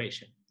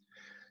osseointegration.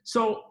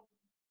 So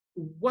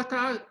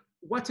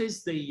what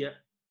is the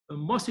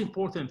most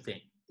important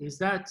thing is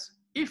that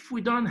if we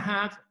don't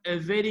have a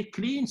very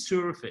clean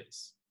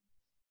surface,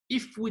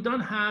 if we don't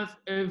have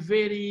a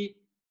very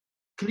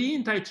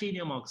clean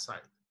titanium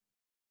oxide,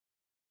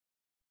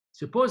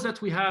 suppose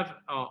that we have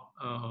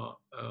a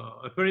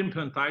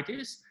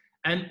periimplantitis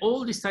and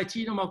all this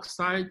titanium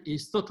oxide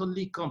is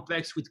totally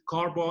complex with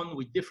carbon,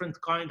 with different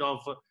kind of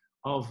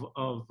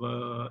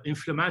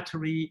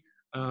inflammatory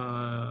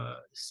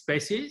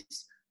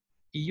species,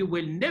 you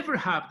will never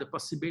have the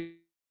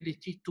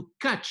possibility to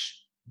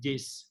catch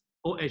this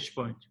OH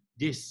point,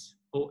 this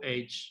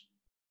OH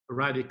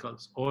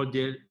radicals, or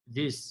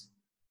this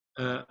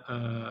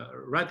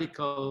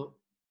radical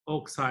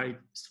oxide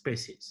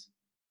species.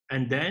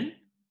 And then,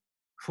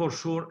 for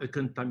sure, a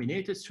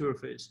contaminated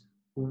surface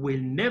will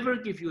never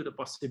give you the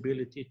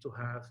possibility to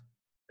have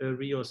a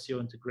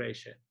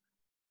reosseointegration.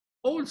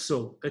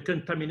 Also, a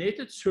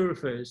contaminated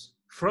surface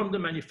from the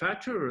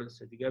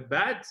manufacturers, a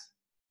bad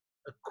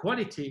a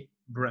quality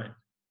brand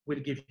will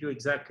give you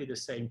exactly the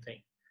same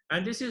thing.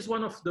 And this is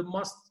one of the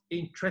most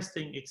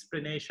interesting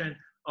explanation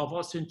of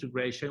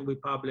osseointegration we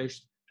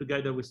published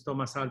together with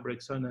Thomas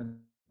Albrechtson and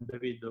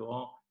David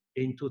Dohan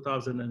in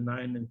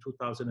 2009 and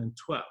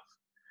 2012.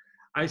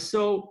 I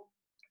saw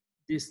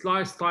these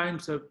last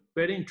times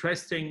very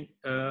interesting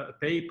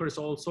papers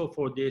also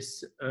for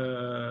this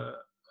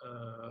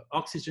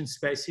oxygen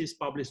species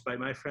published by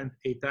my friend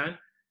Eitan.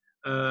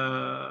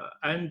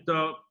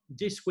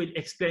 This will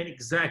explain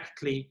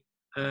exactly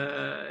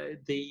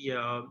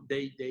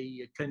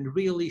they can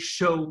really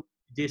show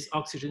these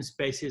oxygen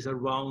spaces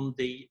around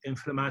the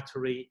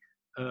inflammatory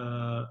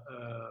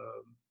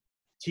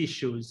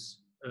tissues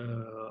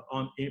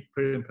on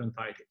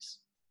periimplantitis.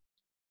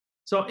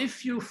 So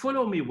if you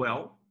follow me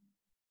well,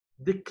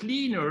 the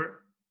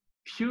cleaner,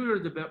 purer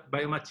the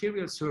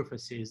biomaterial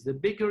surface is, the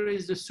bigger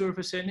is the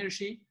surface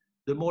energy,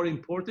 the more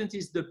important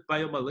is the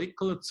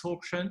biomolecular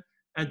absorption,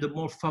 and the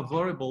more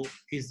favorable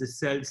is the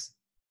cell's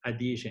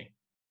adhesion.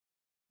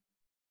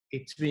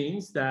 It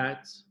means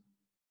that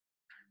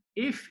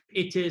if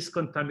it is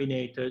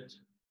contaminated,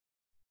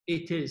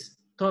 it is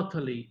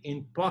totally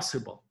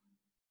impossible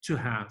to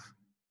have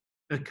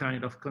a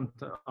kind of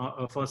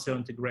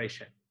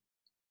osseointegration.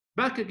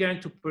 Back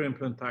again to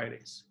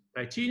periimplantitis.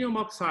 Titanium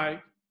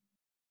oxide,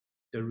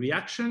 the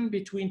reaction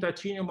between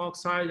titanium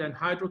oxide and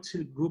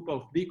hydroxyl group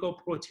of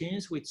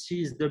glycoproteins, which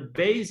is the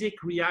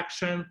basic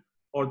reaction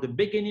or the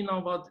beginning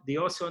of the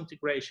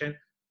osseointegration.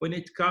 When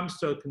it comes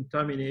to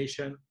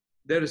contamination,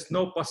 there is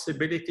no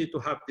possibility to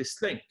have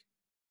this link.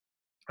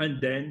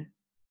 And then,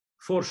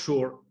 for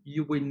sure,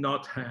 you will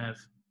not have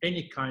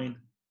any kind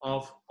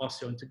of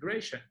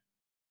osseointegration.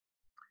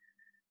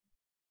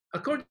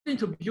 According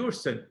to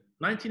Bjorsen,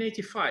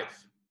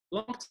 1985,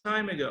 long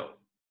time ago,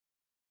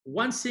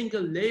 one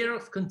single layer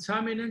of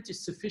contaminant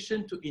is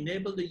sufficient to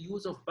enable the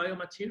use of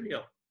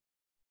biomaterial.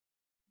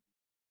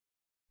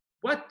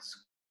 What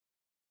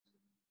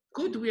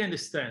could we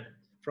understand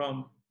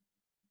from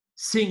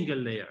single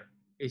layer?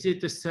 Is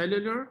it a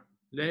cellular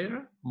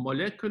layer,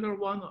 molecular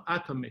one, or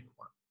atomic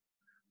one?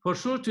 For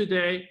sure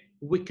today,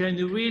 we can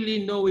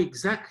really know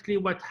exactly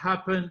what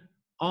happened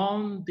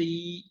on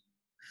the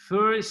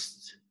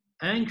first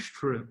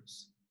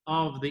angstroms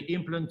of the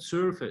implant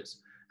surface.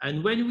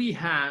 And when we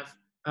have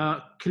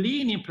a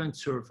clean implant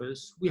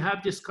surface, we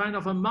have this kind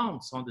of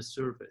amounts on the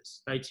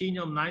surface.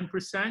 Titanium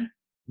 9%,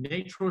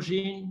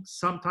 nitrogen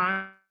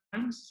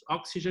sometimes,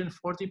 oxygen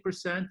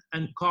 40%,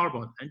 and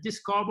carbon. And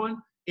this carbon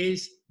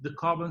is the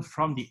carbon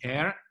from the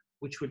air,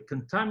 which will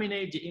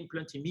contaminate the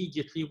implant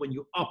immediately when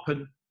you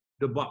open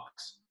the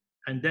box.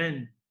 And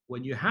then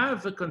when you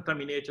have a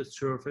contaminated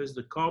surface,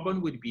 the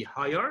carbon will be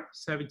higher,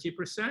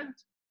 70%,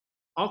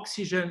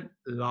 oxygen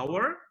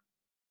lower,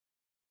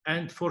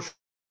 and for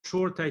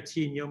sure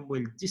titanium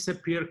will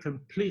disappear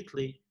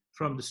completely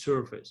from the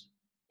surface.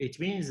 It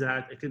means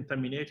that a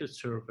contaminated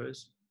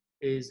surface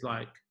is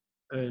like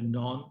a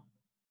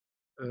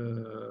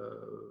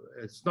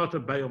it's not a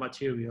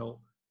biomaterial,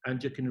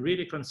 and you can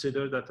really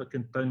consider that a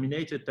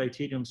contaminated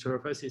titanium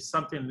surface is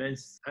something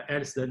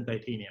else than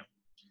titanium.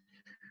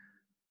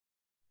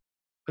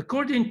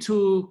 According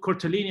to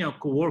Cortellini and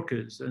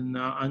co-workers and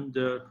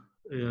the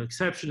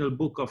exceptional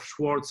book of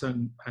Schwartz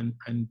and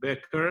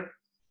Becker,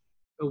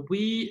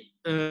 we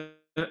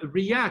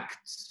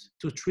react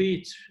to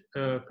treat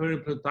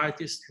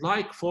periimplantitis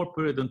like for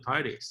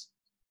periodontitis,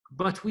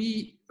 but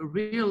we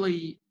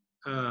really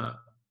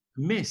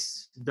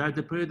miss that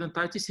the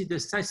periodontitis is a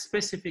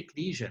site-specific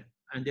lesion,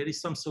 and there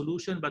is some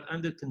solution, but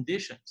under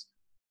conditions.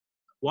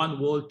 1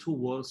 wall, 2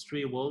 walls,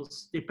 3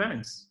 walls,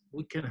 depends.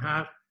 We can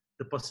have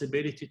the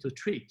possibility to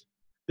treat.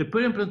 The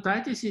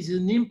periimplantitis is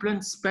an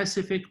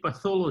implant-specific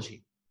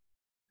pathology,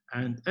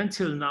 and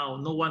until now,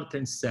 no one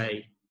can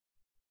say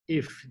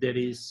if there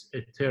is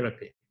a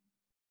therapy.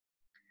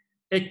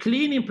 A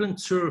clean implant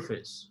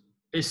surface,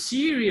 a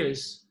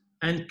serious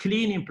and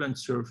clean implant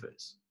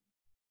surface,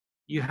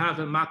 you have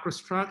a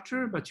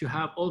macrostructure, but you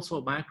have also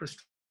a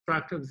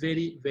microstructure,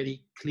 very,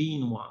 very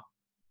clean one,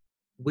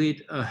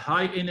 with a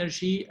high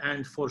energy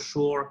and for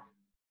sure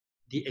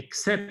the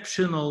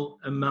exceptional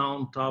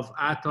amount of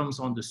atoms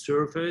on the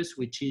surface,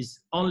 which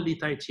is only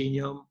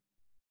titanium,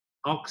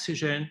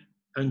 oxygen,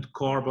 and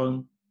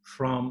carbon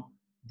from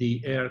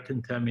the air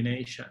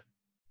contamination.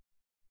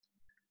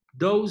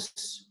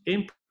 Those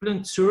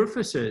implant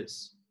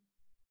surfaces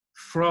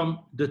from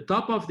the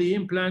top of the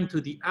implant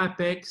to the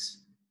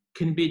apex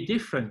can be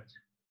different,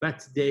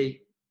 but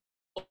they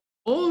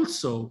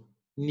also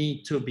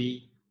need to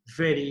be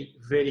very,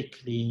 very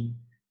clean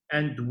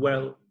and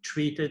well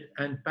treated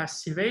and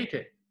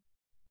passivated.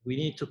 We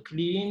need to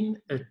clean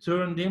a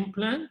turned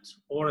implant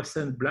or a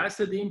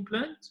sandblasted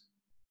implant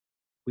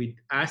with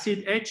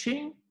acid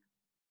etching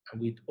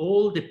and with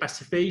all the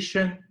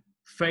passivation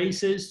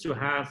phases to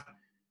have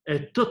a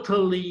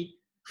totally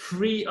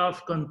free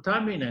of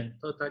contaminant,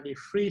 totally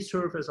free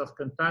surface of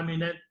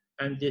contaminant.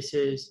 And this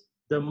is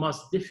the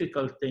most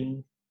difficult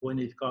thing when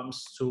it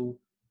comes to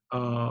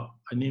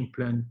an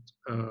implant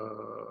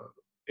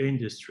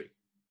industry.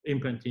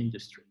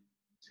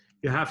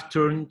 you have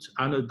turned,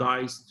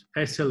 anodized,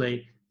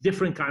 SLA,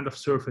 different kind of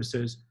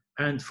surfaces.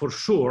 And for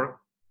sure,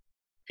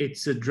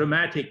 it's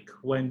dramatic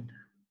when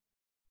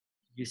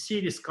you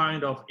see this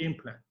kind of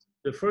implant.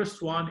 The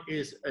first one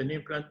is an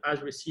implant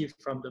as received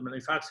from the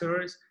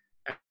manufacturers,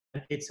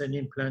 and it's an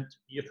implant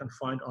you can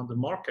find on the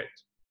market.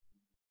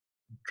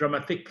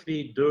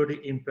 Dramatically dirty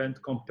implant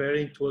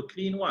comparing to a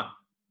clean one.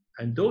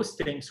 And those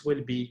things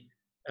will be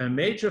a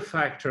major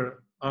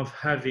factor of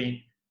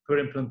having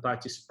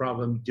periimplantitis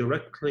problem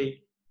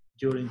directly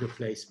during the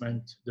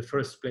placement, the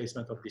first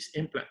placement of this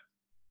implant.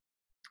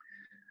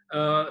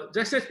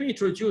 Just let me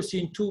introduce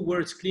in 2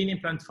 words clean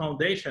implant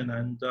foundation,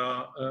 and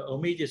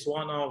Omid is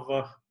one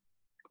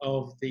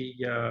of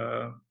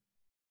the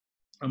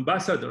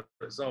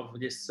ambassadors of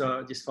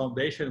this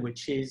foundation,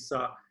 which is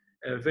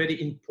a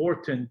very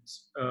important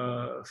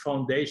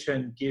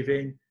foundation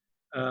giving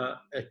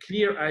a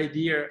clear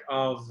idea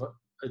of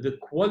the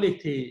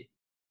quality,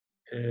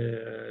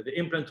 the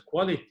implant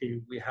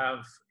quality we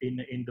have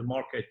in the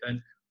market.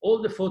 And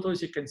all the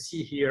photos you can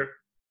see here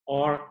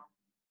are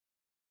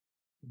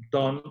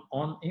done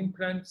on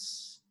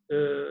implants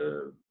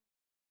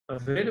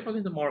available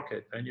in the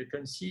market. And you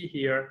can see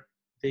here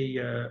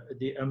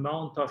the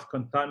amount of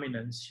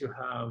contaminants you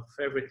have,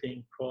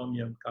 everything,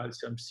 chromium,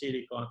 calcium,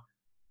 silicon,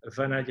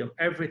 vanadium,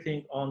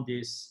 everything on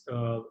this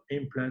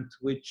implant,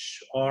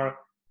 which are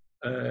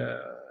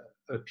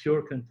a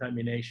pure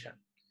contamination.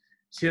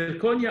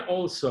 Zirconia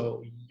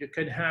also, you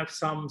can have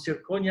some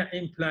zirconia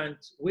implant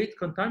with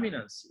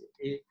contaminants.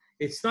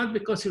 It's not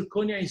because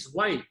zirconia is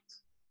white.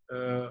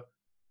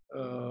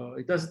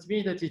 It doesn't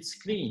mean that it's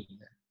clean.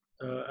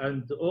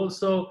 And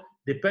also,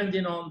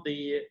 depending on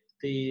the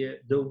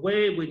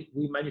way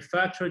we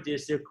manufacture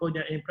this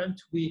zirconia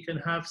implant, we can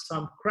have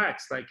some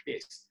cracks like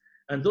this.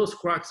 And those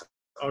cracks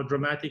are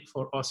dramatic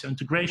for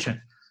osseointegration.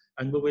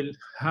 And we will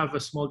have a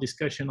small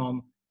discussion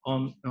on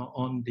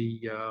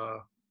the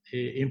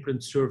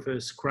implant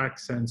surface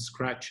cracks and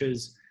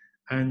scratches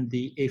and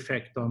the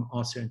effect on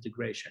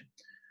osseointegration.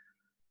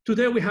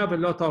 Today we have a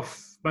lot of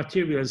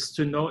materials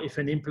to know if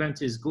an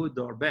implant is good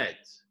or bad,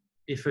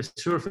 if a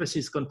surface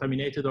is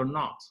contaminated or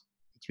not.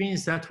 It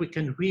means that we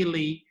can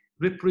really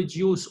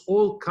reproduce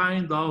all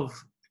kind of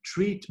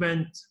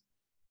treatment,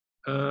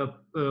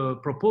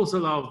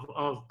 proposal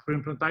of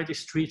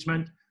periimplantitis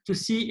treatment to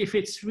see if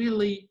it's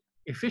really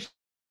efficient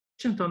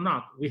or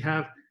not. We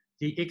have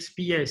the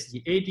XPS,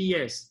 the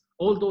ADS,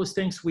 all those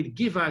things will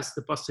give us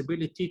the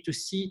possibility to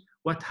see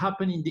what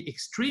happened in the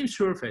extreme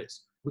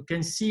surface. We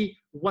can see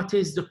what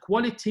is the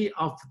quality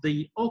of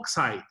the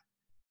oxide,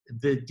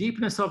 the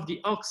deepness of the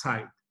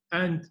oxide,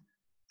 and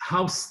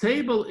how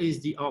stable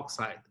is the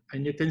oxide.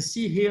 And you can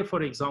see here,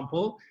 for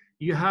example,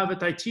 you have a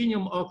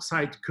titanium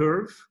oxide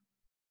curve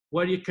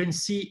where you can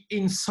see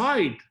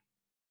inside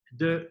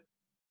the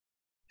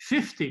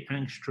 50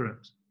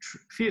 angstroms,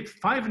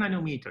 5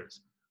 nanometers.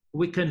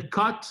 We can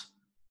cut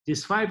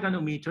these 5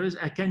 nanometers.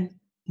 I can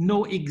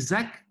know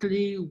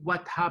exactly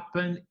what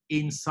happened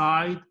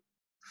inside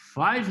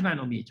 5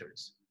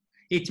 nanometers.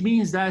 It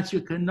means that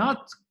you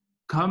cannot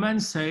come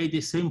and say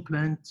this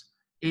implant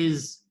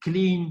is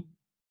clean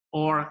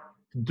or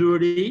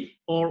dirty,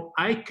 or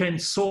I can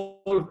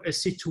solve a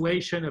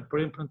situation, a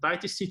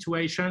periimplantitis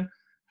situation,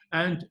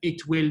 and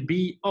it will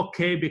be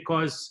okay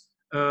because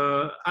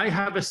I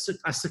have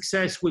a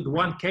success with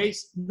one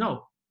case.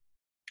 No.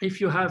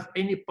 If you have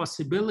any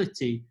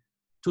possibility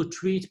to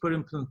treat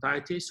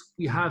periimplantitis,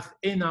 we have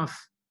enough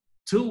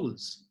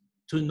tools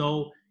to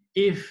know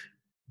if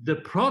the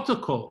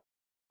protocol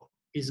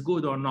is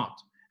good or not.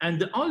 And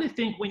the only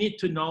thing we need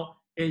to know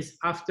is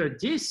after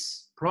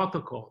this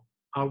protocol,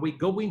 are we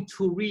going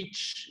to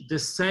reach the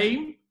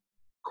same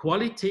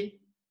quality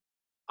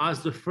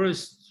as the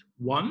first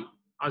one,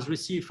 as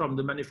received from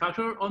the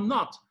manufacturer or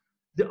not?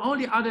 The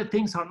only other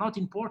things are not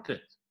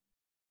important.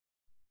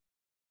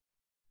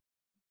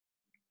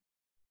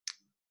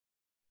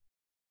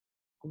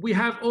 We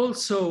have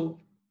also,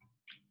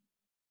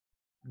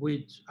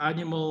 with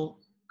animal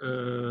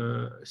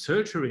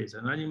surgeries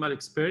and animal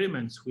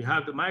experiments, we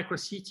have the micro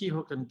CT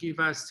who can give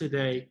us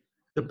today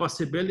the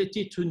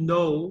possibility to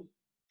know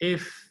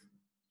if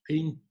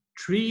in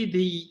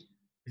 3D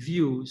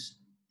views,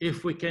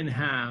 if we can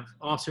have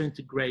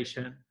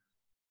osseointegration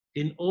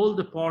in all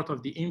the part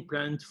of the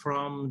implant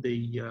from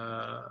the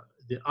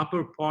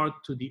upper part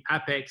to the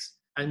apex,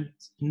 and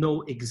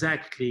know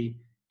exactly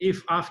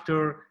if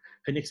after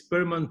an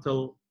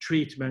experimental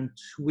treatment,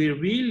 we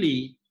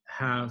really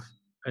have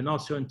an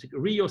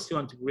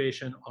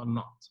reosseointegration or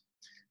not.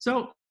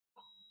 So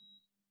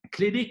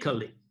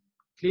clinically,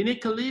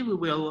 we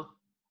will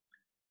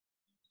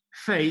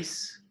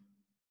face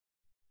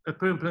a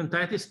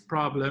periimplantitis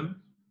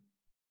problem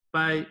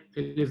by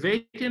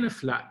elevating a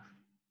flap,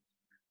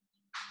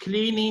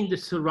 cleaning the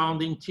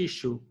surrounding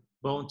tissue,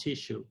 bone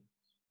tissue,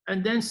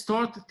 and then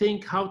start to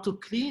think how to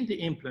clean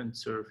the implant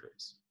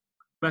surface.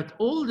 But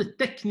all the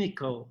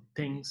technical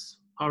things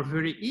are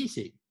very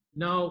easy.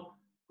 Now,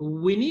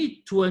 we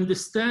need to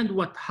understand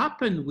what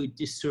happened with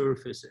these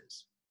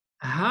surfaces.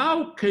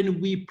 How can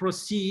we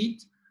proceed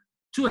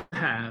to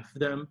have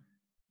them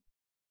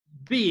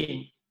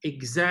being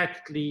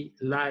exactly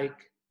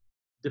like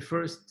the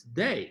first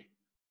day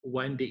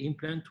when the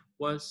implant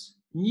was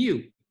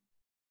new.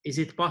 Is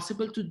it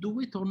possible to do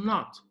it or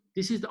not?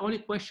 This is the only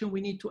question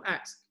we need to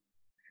ask.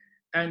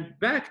 And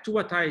back to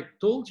what I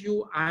told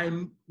you, I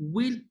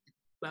will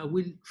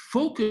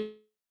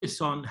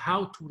focus on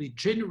how to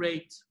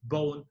regenerate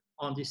bone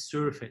on this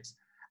surface.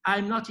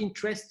 I'm not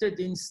interested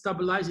in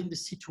stabilizing the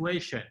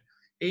situation.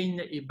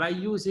 By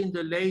using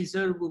the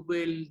laser, we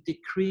will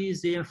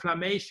decrease the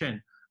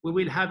inflammation. We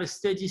will have a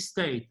steady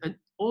state. And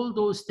all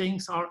those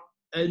things are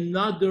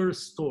another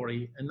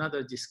story,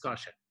 another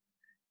discussion.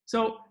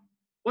 So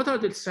what are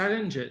the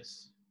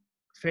challenges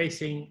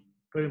facing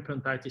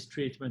periimplantitis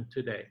treatment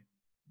today?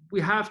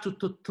 We have to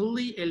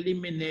totally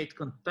eliminate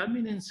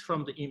contaminants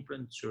from the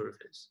implant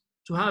surface,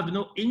 to have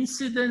no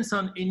incidence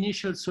on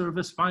initial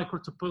surface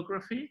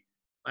microtopography,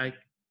 like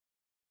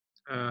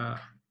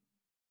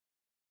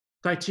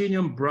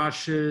titanium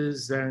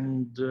brushes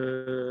and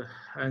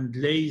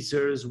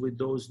lasers with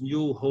those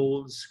new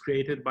holes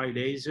created by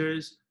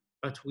lasers.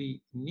 But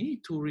we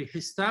need to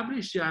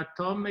reestablish the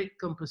atomic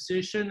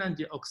composition and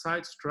the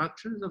oxide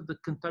structures of the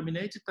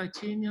contaminated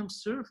titanium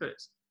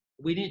surface.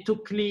 We need to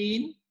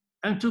clean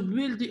and to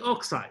build the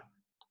oxide.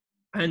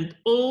 And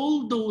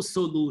all those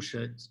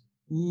solutions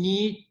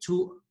need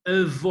to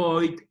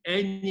avoid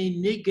any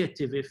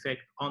negative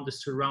effect on the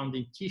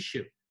surrounding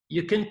tissue.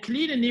 You can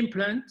clean an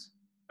implant,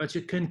 but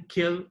you can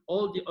kill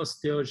all the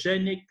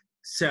osteogenic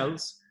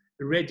cells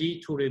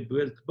ready to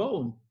rebuild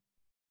bone.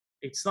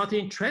 It's not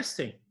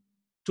interesting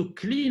to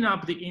clean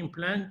up the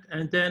implant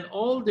and then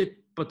all the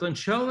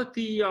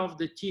potentiality of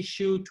the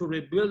tissue to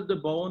rebuild the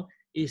bone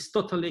is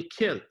totally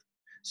killed.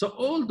 So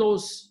all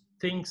those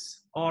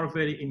things are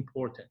very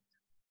important.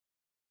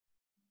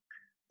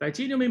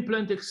 Titanium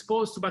implant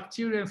exposed to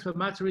bacterial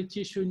inflammatory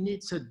tissue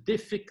needs a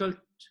difficult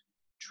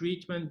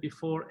treatment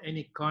before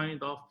any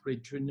kind of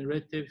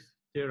regenerative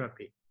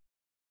therapy.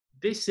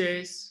 This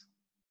is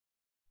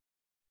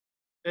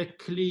a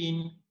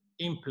clean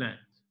implant.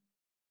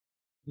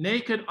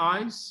 Naked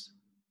eyes,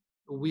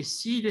 we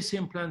see this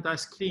implant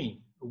as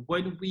clean.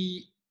 When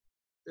we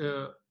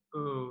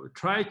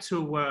try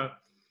to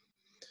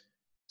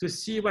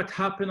see what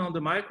happened on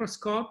the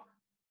microscope,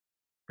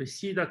 we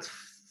see that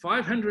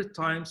 500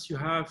 times you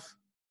have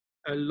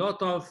a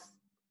lot of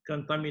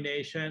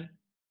contamination,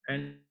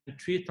 and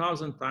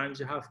 3,000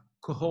 times you have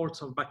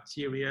cohorts of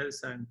bacteria.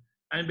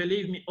 And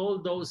believe me, all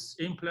those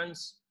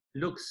implants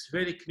looks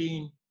very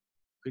clean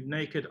with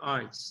naked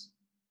eyes.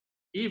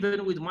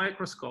 Even with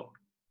microscope,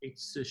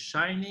 it's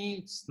shiny,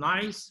 it's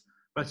nice,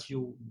 but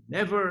you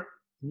never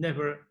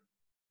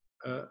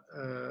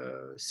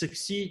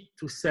succeed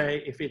to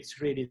say if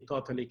it's really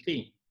totally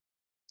clean.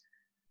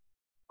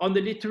 On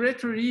the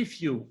literature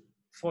review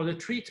for the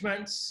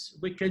treatments,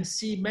 we can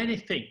see many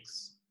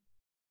things,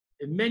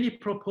 many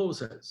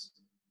proposals: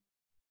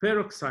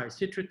 peroxide,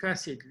 citric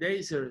acid,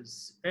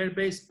 lasers,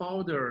 air-based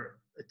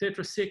powder,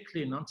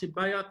 tetracycline,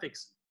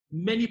 antibiotics,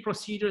 many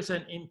procedures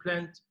and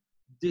implant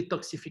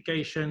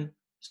detoxification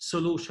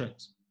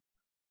solutions.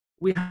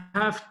 We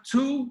have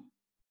two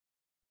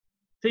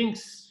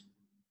things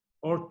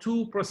or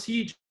two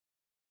procedures.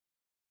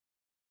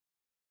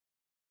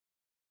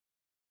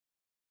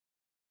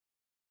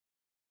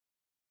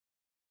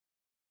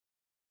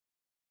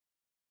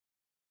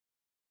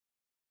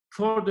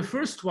 For the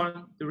first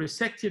one, the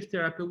resective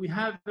therapy, we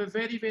have a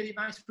very, very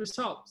nice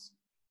results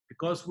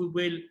because we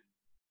will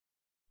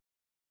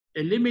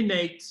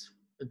eliminate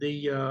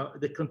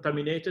the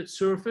contaminated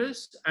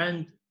surface,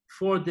 and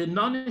for the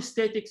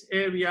non-aesthetics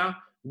area,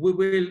 we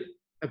will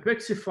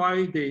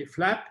epexify the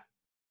flap,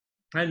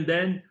 and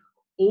then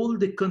all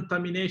the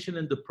contamination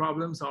and the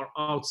problems are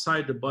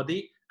outside the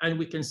body, and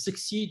we can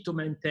succeed to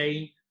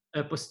maintain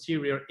a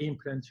posterior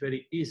implant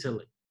very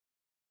easily.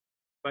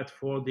 But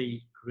for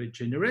the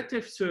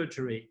regenerative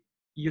surgery,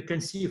 you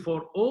can see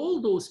for all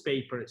those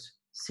papers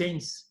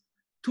since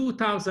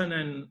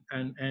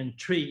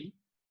 2003,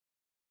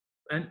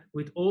 and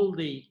with all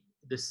the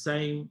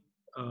same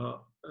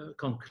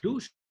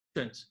conclusions,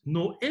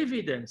 no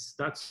evidence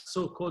that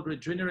so-called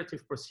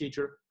regenerative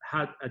procedure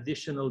had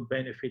additional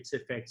benefits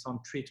effects on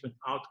treatment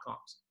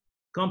outcomes.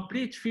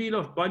 Complete field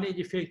of bony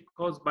defect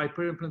caused by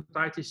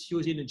periimplantitis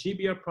using a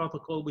GBR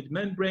protocol with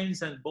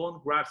membranes and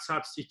bone graft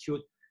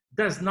substitute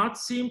does not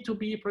seem to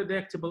be a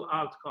predictable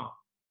outcome.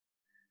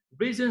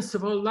 Reasons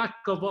for lack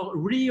of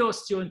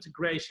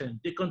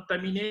reosseointegration,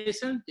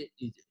 decontamination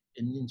is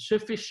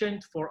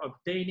insufficient for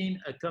obtaining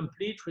a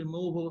complete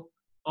removal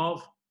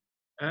of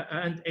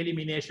and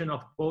elimination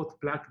of both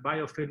plaque,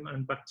 biofilm,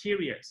 and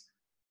bacteria.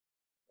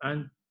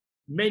 And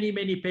many,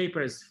 many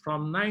papers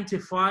from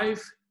 95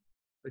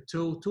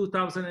 to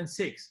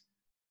 2006.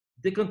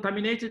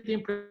 Decontaminated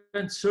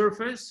implant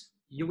surface,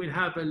 you will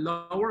have a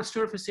lower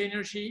surface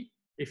energy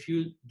if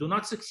you do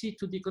not succeed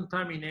to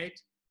decontaminate,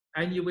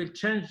 and you will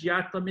change the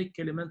atomic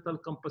elemental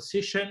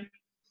composition,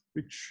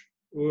 which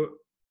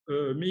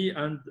me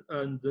and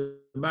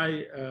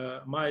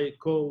my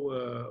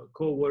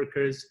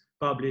co-workers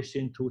published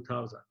in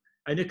 2000.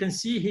 And you can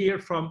see here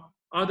from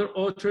other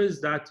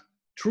authors that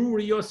true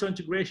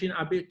reosseointegration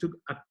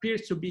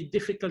appears to be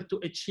difficult to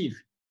achieve.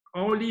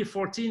 Only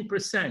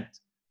 14%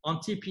 on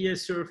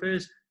TPS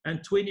surface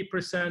and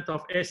 20%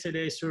 of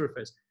SLA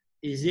surface.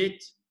 Is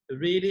it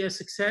really a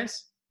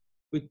success?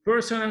 With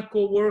person and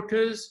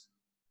co-workers,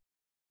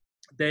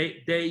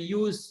 they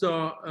used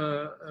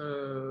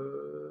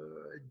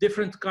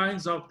different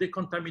kinds of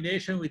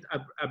decontamination with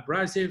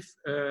abrasive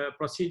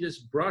procedures,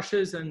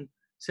 brushes, and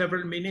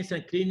several minutes,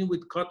 and cleaning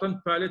with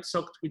cotton pellets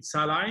soaked with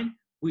saline,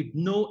 with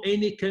no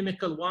any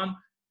chemical one,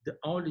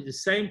 only the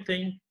same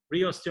thing,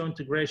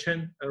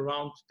 reosseointegration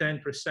around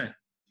 10%.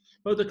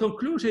 But the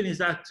conclusion is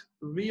that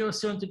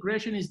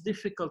reosseointegration is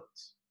difficult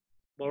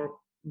or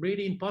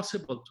really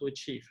impossible to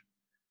achieve,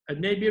 and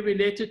may be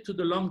related to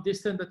the long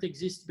distance that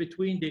exists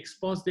between the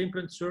exposed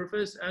implant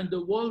surface and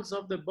the walls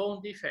of the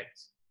bone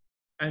defects.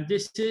 And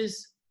this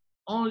is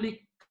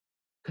only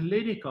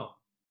clinical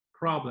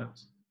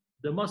problems.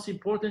 The most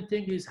important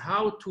thing is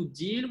how to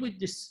deal with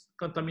this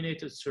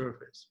contaminated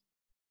surface.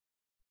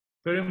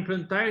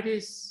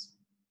 Periimplantitis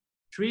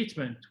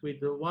treatment,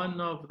 with one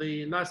of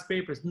the last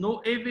papers, no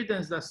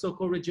evidence that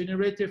so-called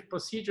regenerative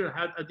procedure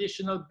had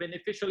additional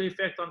beneficial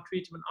effect on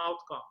treatment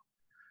outcome.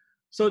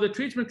 So the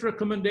treatment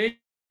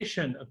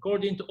recommendation,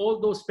 according to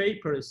all those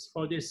papers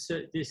for this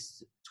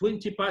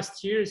 20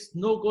 past years,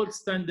 no gold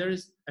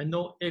standards and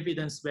no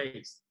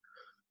evidence-based.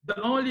 The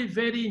only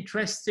very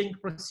interesting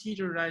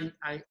procedure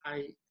I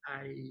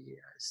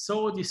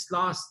saw this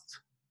last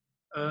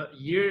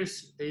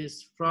years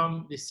is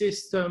from the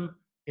system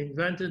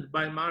invented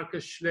by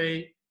Marcus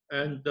Schley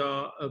and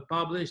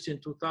published in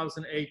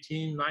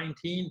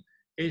 2018-19,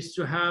 is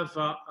to have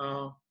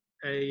a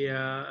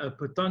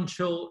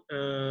potential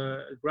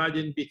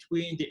gradient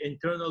between the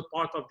internal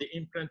part of the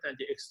implant and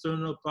the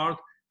external part.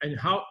 And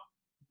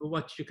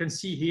what you can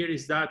see here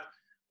is that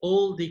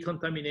all the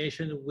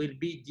contamination will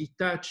be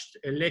detached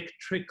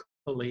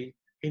electrically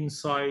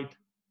inside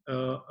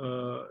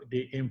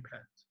the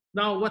implant.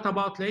 Now, what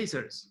about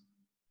lasers?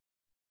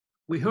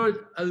 We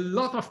heard a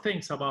lot of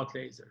things about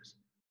lasers,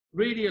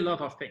 really a lot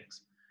of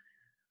things.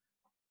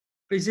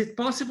 Is it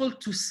possible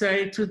to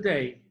say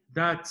today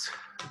that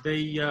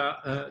the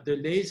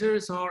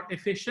lasers are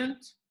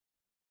efficient?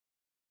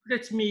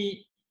 Let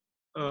me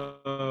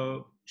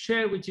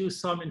share with you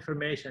some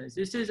information.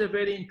 This is a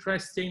very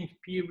interesting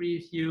peer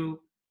review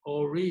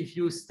or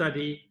review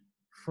study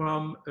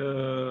from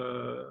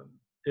a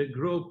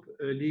group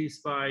led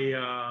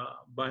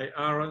by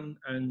Aaron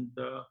and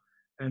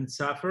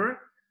Jaafar.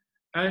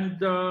 And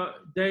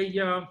they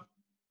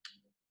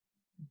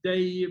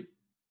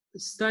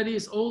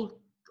studies all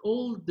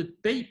the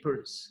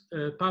papers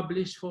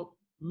published for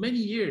many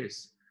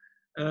years.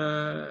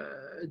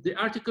 The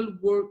article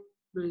were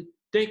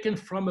taken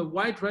from a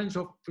wide range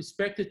of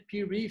respected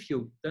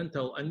peer-reviewed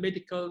dental and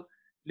medical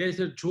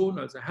laser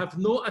journals. Have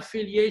no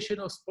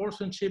affiliation or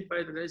sponsorship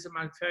by the laser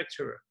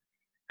manufacturer.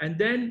 And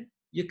then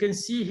you can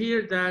see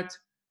here that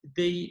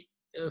they,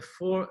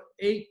 for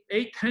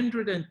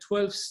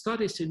 812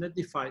 studies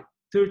identified,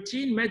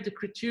 13 met the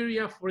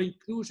criteria for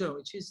inclusion,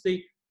 which is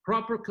the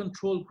proper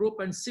control group,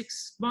 and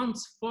 6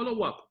 months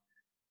follow-up.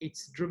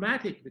 It's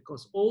dramatic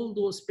because all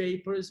those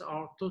papers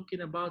are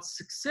talking about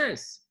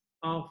success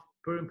of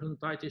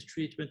periimplantitis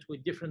treatment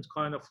with different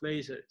kind of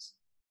lasers.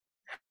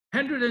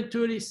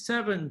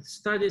 137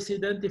 studies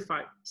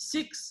identified,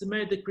 6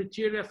 met the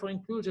criteria for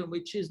inclusion,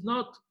 which is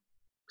not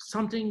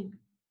something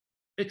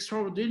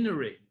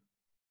extraordinary.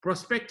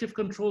 Prospective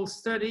control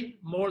study,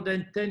 more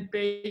than 10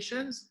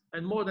 patients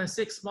and more than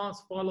 6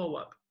 months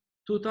follow-up.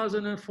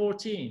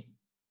 2014,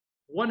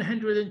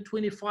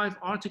 125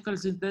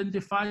 articles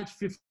identified,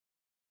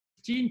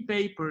 15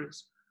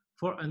 papers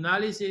for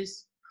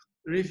analysis,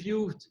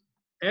 reviewed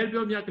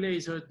ergonomic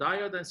laser,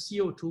 diode, and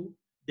CO2.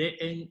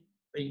 They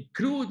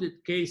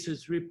included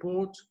cases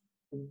report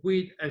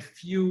with a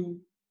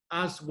few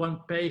as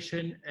one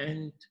patient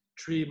and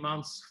 3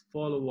 months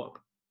follow-up,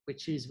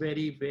 which is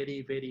very,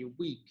 very, very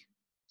weak.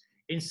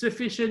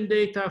 Insufficient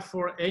data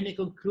for any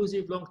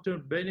conclusive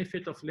long-term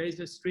benefit of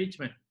laser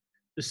treatment.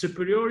 The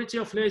superiority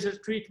of laser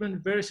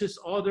treatment versus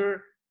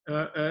other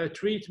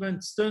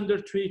treatment,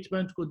 standard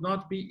treatment, could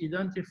not be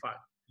identified.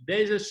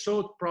 Lasers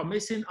showed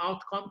promising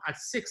outcome at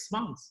 6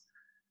 months.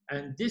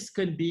 And this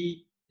can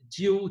be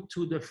due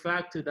to the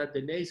fact that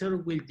the laser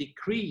will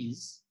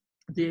decrease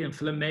the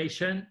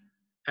inflammation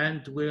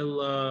and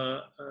will,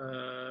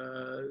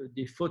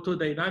 the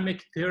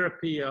photodynamic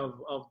therapy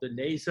of the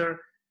laser,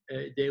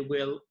 they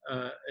will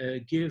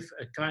give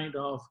a kind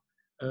of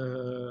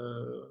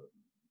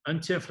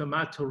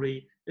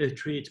anti-inflammatory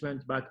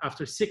treatment, but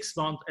after 6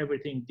 months,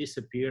 everything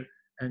disappears,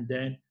 and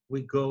then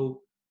we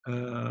go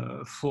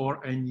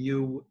for a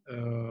new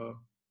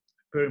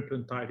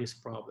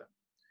periimplantitis problem.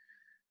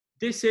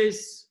 This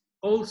is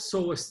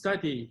also a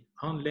study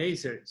on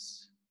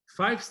lasers.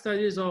 5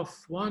 studies of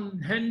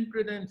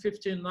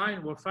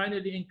 159 were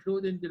finally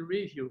included in the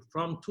review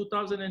from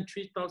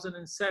 2003,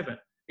 2007.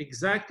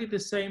 Exactly the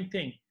same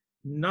thing.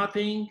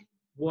 Nothing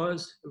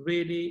was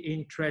really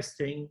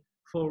interesting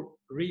for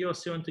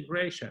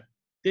reosseointegration.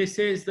 This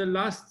is the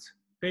last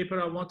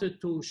paper I wanted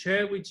to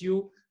share with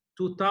you.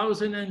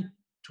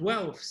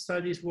 2012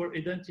 studies were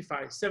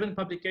identified. 7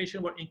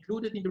 publications were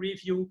included in the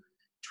review.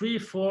 3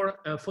 for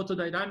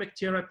photodynamic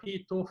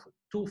therapy, 2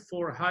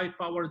 for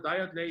high-power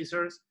diode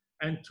lasers,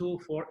 and 2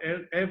 for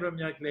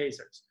abramiac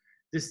lasers.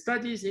 The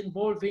studies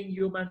involving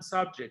human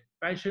subject,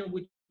 patients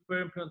with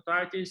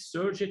periimplantitis,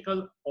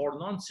 surgical or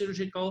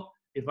non-surgical,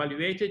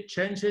 evaluated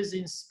changes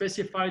in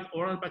specified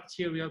oral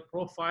bacterial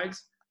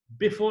profiles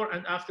before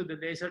and after the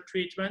laser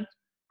treatment,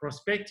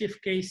 prospective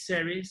case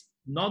series,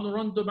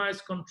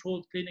 non-randomized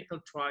controlled clinical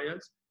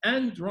trials,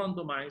 and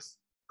randomized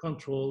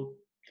controlled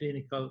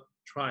clinical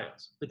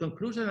trials. The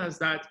conclusion is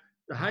that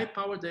the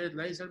high-power diode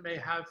laser may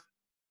have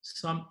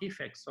some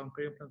effects on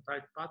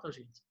periimplantitis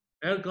pathogens.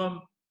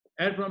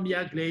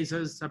 Abramiac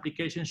lasers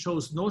application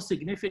shows no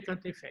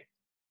significant effect,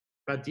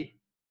 but the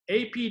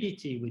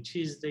APDT, which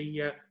is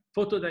the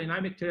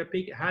photodynamic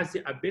therapy, has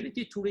the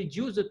ability to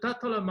reduce the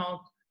total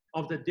amount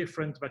of the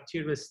different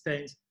bacterial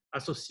stains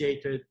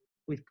associated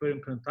with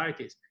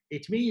periimplantitis.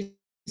 It means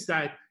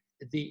that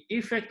the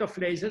effect of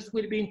lasers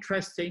will be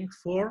interesting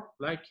for,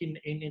 like in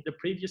the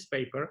previous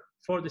paper,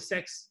 for the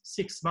 6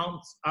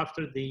 months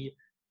after the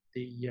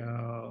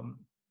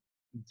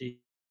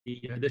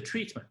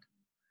treatment.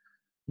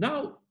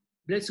 Now,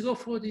 let's go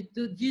for the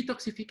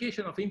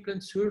detoxification of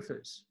implant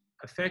surface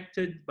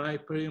affected by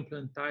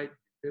periimplant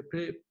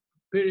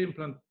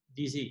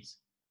disease.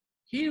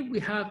 Here we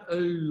have a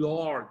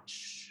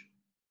large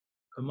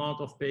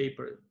amount of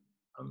paper,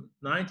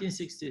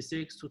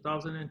 1966,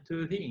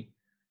 2013,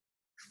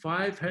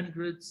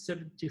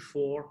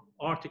 574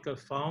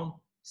 articles found,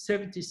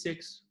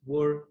 76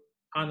 were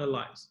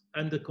analyzed.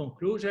 And the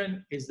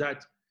conclusion is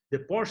that the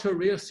partial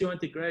REOSSEOINTEGRATION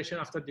integration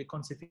after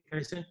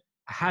decalcification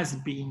has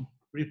been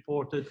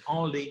reported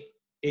only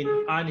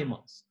in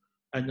animals.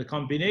 And the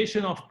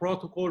combination of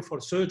protocol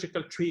for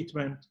surgical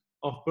treatment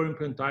of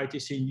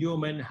periimplantitis in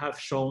humans have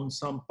shown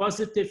some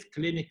positive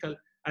clinical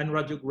and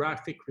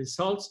radiographic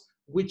results,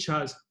 which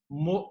has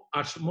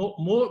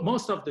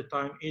most of the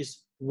time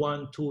is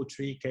 1, 2,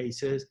 3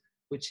 cases,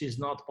 which is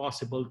not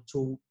possible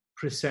to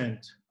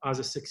present as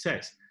a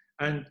success.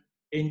 And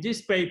in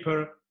this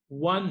paper,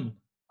 one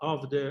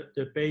of the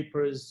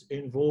papers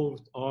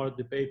involved are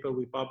the paper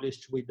we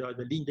published with the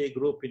Linde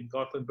group in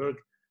Gothenburg,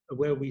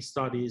 where we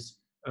studied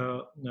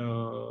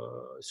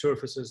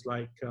surfaces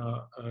like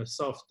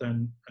soft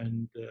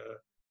and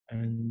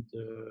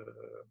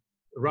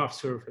rough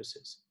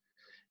surfaces.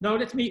 Now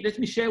let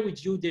me share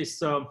with you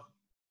this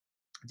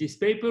this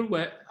paper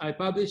where I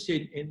published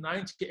in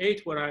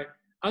 '98, where I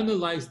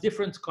analyzed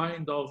different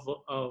kind of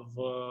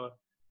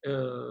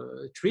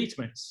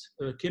treatments,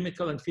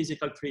 chemical and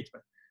physical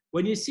treatment.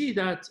 When you see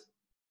that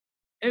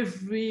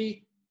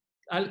every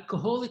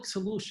alcoholic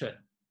solution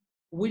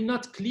will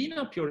not clean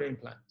up your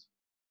implant,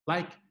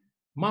 like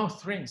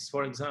mouth rinse,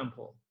 for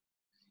example,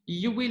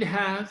 you will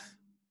have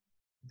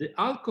the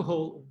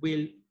alcohol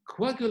will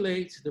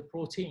coagulate the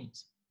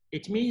proteins.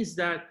 It means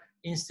that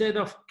instead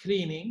of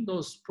cleaning,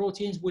 those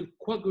proteins will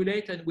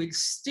coagulate and will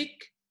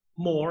stick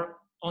more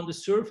on the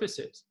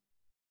surfaces.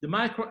 The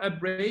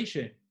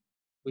microabrasion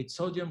with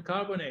sodium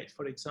carbonate,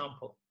 for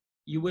example,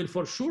 you will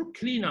for sure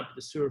clean up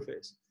the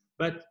surface.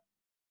 But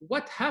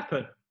what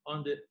happened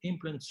on the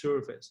implant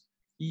surface?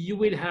 You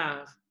will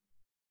have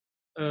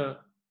a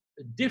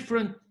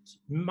different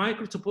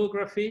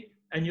microtopography,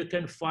 and you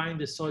can find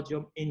the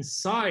sodium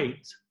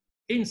inside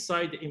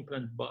the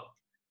implant bulk.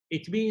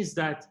 It means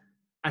that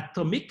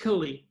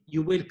atomically,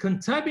 you will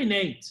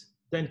contaminate,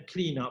 then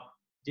clean up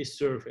this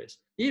surface.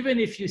 Even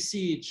if you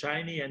see it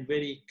shiny and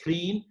very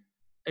clean,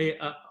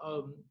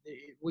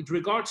 with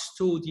regards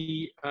to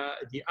the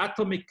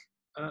atomic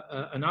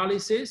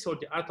analysis or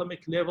the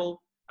atomic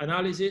level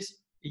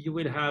analysis, you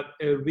will have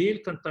a real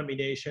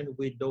contamination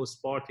with those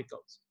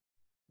particles.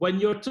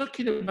 When you're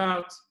talking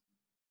about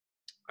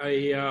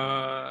a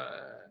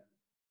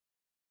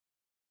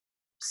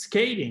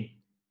scaling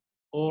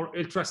or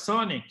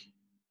ultrasonic,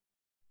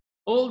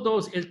 all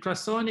those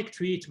ultrasonic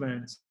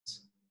treatments,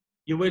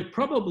 you will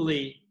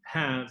probably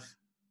have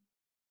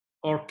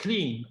or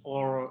clean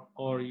or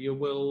you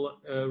will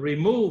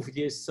remove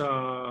these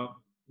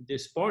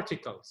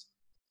particles,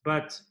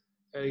 but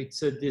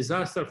it's a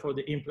disaster for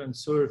the implant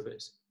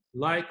surface.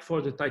 Like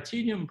for the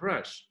titanium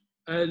brush,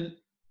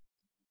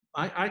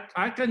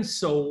 I can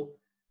saw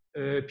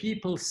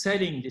people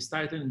selling these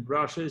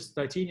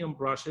titanium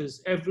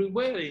brushes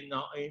everywhere in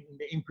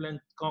the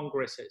implant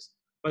congresses.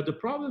 But the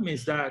problem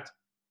is that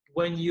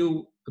when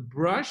you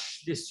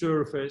brush the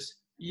surface,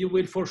 you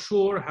will for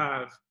sure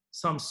have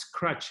some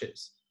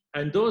scratches.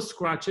 And those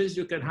scratches,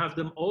 you can have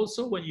them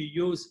also when you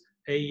use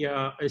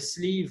a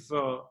sleeve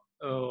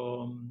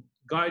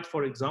guide,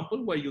 for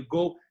example, where you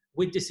go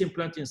with this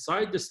implant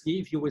inside the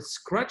sleeve, you will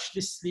scratch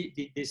this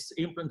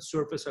implant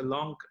surface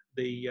along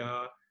the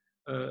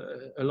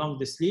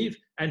sleeve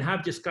and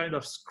have this kind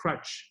of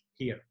scratch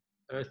here.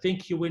 I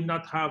think you will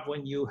not have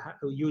when you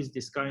use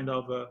this kind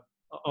of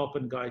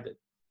open guided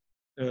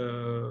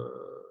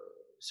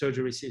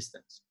surgery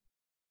systems.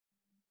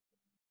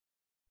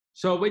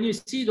 So when you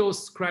see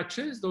those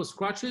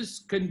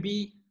scratches can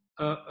be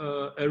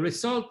a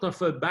result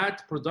of a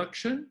bad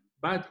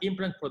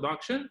implant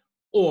production,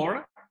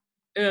 or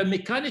a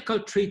mechanical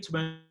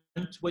treatment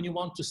when you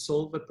want to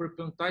solve a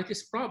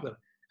periodontitis problem.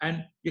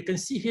 And you can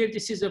see here,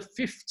 this is a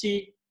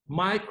 50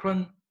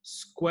 micron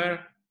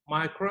square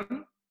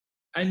micron.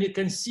 And you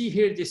can see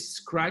here this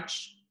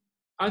scratch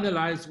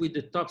analyzed with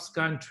the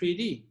TopScan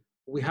 3D.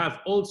 We have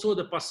also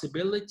the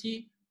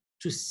possibility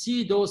to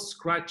see those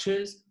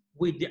scratches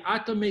with the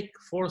atomic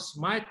force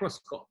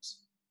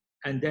microscopes.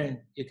 And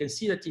then you can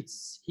see that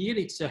it's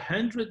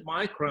 100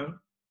 micron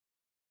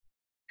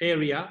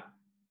area,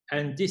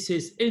 and this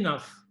is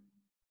enough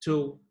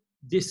to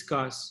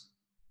discuss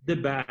the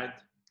bad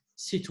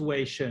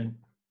situation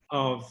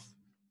of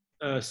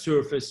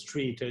surface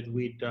treated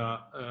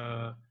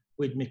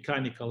with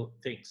mechanical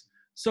things.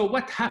 So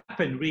what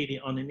happened really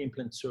on an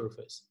implant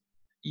surface?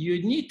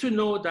 You need to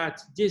know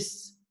that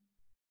this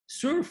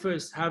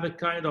surface have a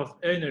kind of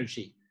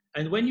energy.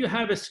 And when you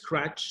have a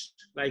scratch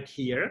like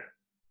here,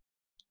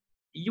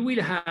 you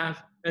will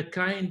have a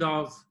kind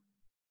of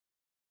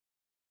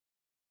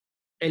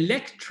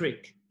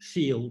electric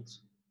field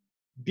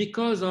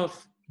because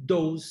of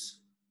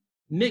those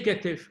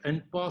negative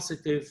and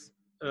positive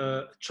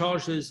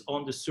charges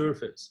on the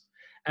surface.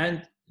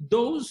 And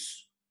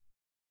those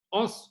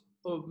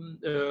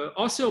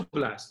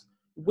osteoblasts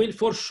will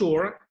for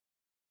sure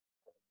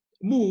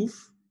move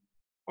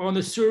on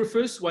the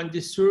surface when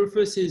the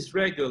surface is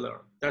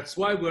regular. That's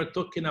why we're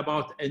talking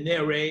about an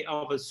array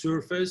of a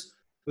surface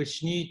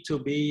which need to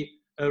be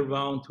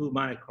around 2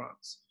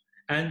 microns.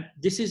 And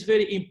this is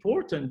very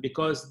important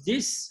because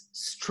this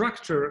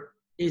structure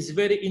is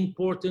very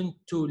important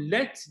to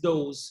let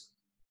those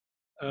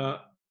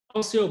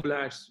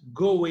osteoblasts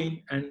go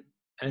in and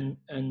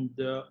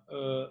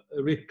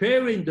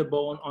repairing the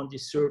bone on the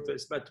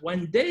surface. But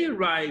when they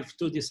arrive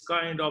to this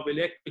kind of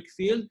electric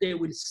field, they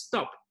will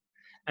stop.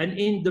 And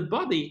in the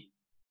body,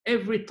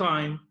 every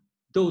time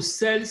those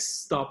cells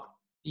stop,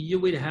 you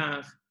will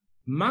have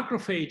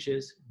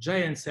macrophages,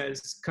 giant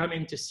cells,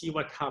 coming to see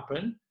what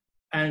happened.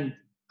 And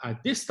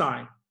at this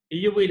time,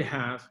 you will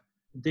have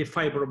the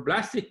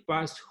fibroblastic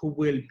past, who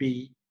will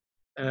be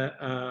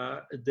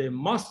the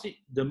most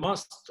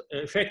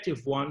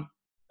effective one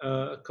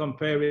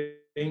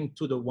comparing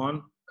to the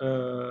one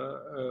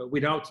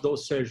without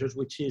those surgeries,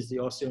 which is the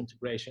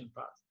osseointegration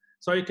path.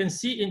 So you can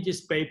see in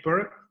this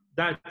paper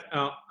that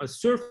a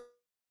surface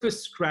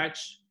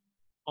scratch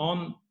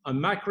on a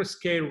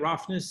microscale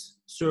roughness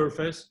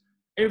surface,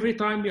 every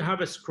time you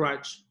have a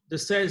scratch, the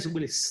cells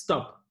will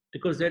stop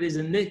because there is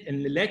an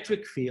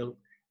electric field.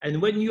 And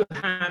when you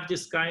have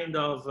this kind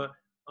of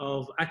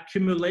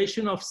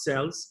accumulation of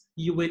cells,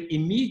 you will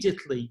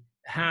immediately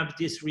have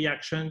this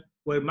reaction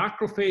where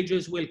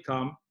macrophages will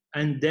come,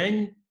 and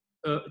then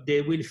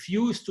they will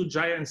fuse to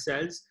giant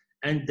cells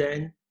and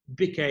then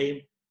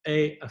became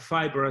a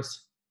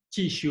fibrous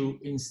tissue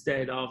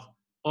instead of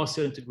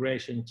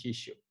osseointegration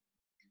tissue.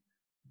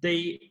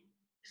 The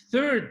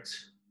third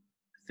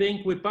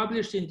thing we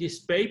published in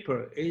this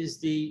paper is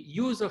the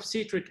use of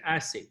citric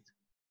acid.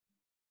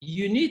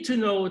 You need to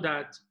know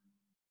that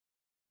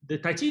the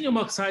titanium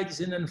oxide is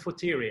an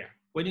amphoteria.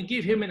 When you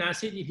give him an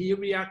acid, he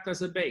reacts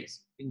as a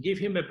base. And give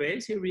him a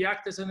base, he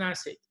reacts as an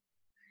acid.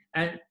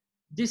 And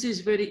this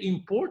is very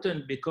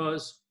important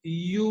because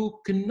you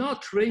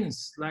cannot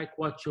rinse like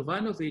what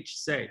Jovanovic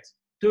said.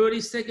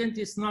 30 seconds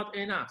is not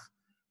enough.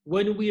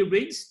 When we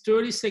rinse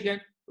 30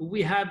 seconds,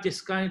 we have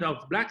this kind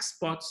of black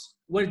spots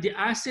where the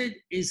acid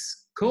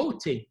is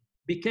coating,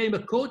 became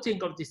a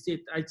coating of the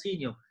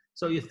titanium.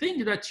 So you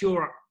think that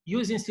you're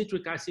using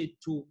citric acid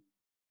to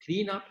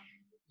clean up,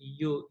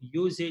 you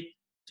use it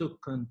to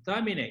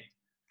contaminate.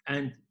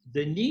 And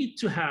the need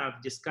to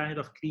have this kind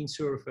of clean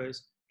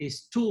surface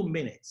is 2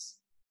 minutes.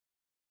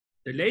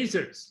 The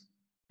lasers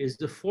is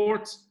the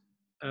fourth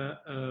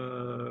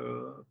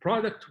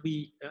product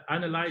we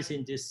analyze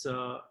in this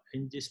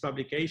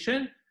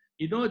publication.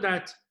 You know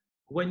that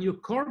when you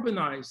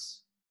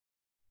carbonize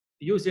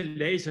using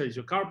lasers,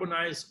 you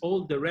carbonize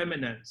all the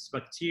remnants,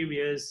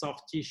 bacteria,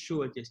 soft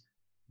tissue, and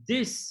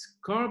this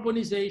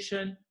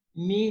carbonization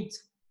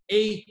needs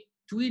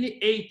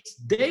 28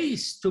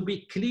 days to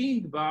be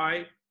cleaned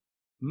by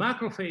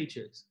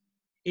macrophages.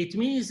 It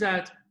means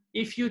that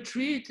if you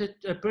treat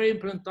a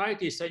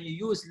periimplantitis and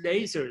you use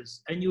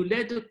lasers and you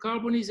let the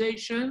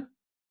carbonization,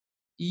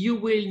 you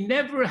will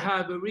never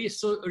have a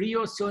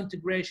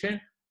reosseointegration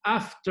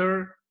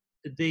after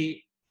the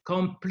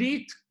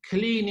complete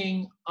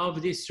cleaning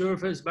of the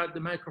surface by the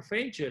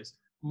macrophages.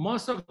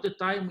 Most of the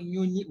time,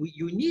 you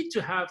need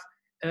to have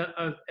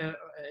an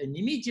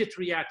immediate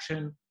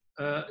reaction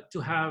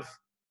to have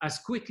as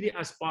quickly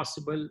as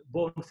possible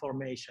bone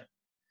formation.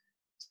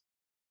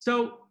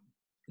 So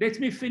let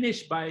me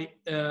finish by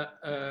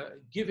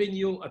giving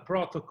you a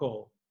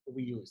protocol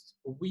we used.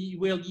 We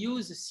will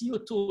use a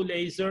CO2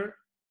 laser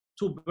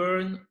to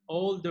burn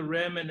all the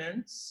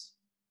remnants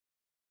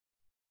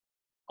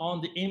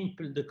on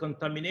the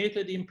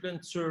contaminated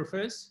implant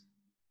surface.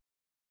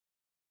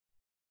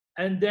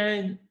 and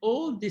then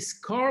all this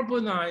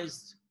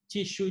carbonized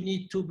tissue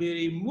need to be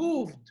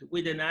removed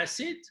with an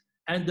acid,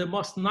 and the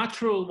most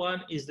natural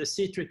one is the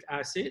citric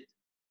acid.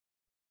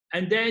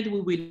 And then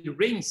we will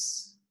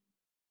rinse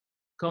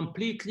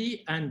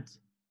completely and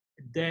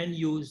then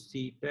use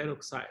the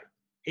peroxide,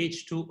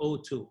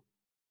 H2O2.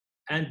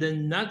 And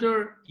another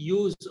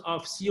use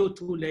of CO2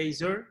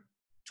 laser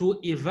to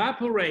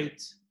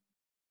evaporate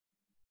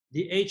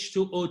the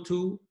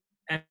H2O2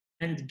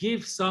 and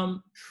give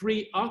some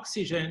free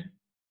oxygen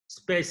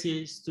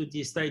spaces to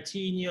this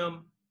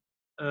titanium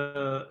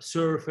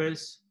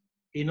surface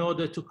in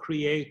order to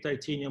create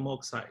titanium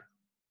oxide.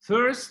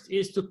 First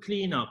is to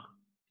clean up,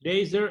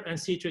 laser and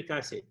citric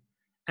acid.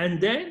 And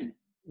then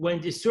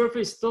when the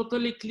surface is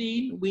totally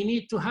clean, we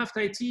need to have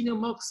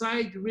titanium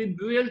oxide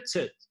rebuilt.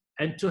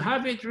 And to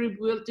have it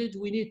rebuilt,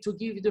 we need to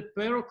give the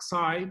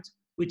peroxide,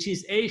 which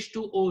is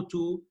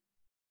H2O2,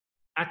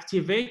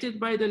 activated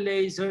by the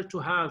laser to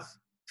have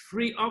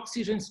free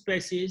oxygen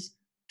spaces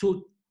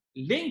to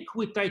link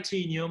with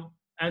titanium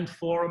and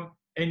form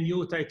a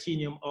new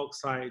titanium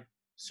oxide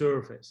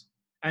surface.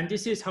 And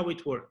this is how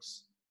it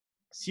works.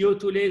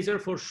 CO2 laser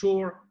for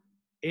sure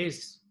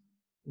is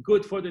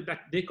good for the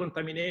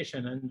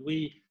decontamination, and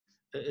the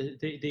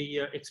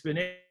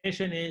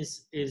explanation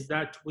is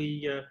that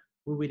we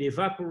will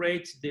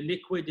evaporate the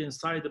liquid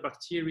inside the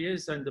bacteria,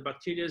 and the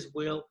bacteria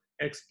will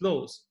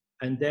explode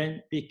and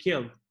then be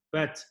killed.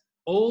 But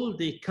all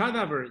the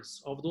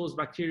cadavers of those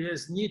bacteria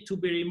need to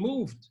be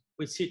removed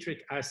with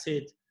citric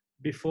acid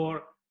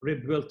before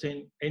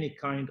rebuilding any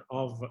kind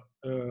of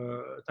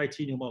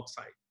titanium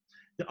oxide.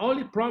 The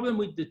only problem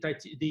with the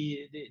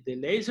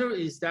laser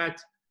is that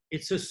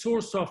it's a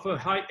source of a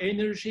high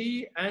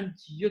energy, and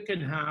you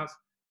can have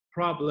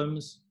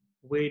problems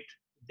with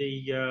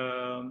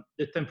the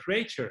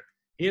temperature.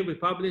 Here we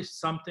published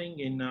something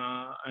in,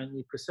 and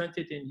we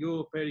presented in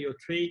Period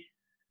 3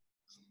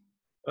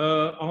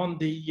 on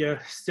the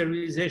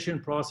sterilization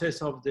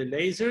process of the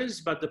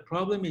lasers. But the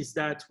problem is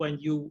that when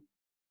you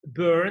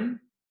burn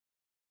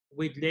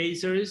with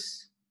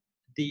lasers,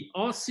 the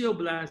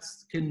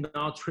osteoblasts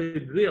cannot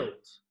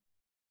rebuild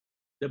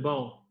the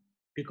bone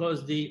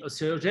because the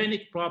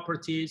osteogenic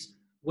properties,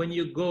 when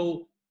you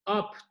go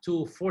up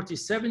to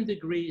 47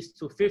 degrees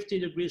to 50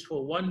 degrees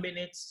for 1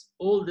 minute,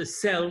 all the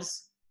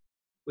cells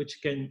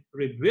which can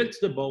rebuild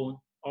the bone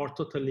are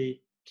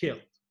totally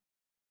killed.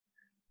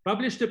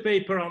 Published a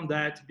paper on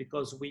that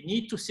because we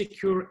need to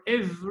secure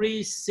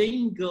every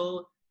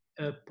single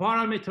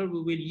parameter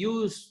we will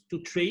use to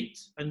treat,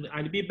 and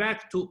I'll be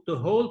back to the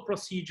whole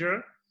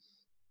procedure.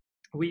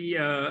 We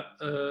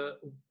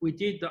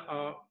did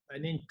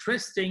an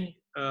interesting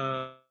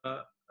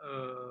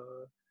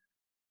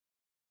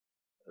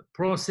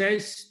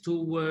process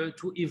to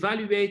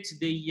evaluate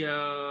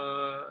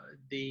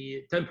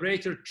the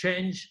temperature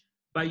change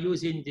by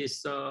using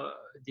this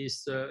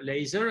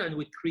laser, and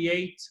we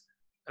create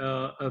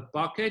a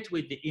pocket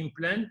with the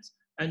implant,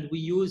 and we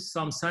use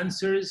some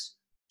sensors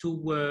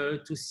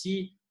to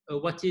see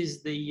what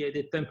is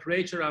the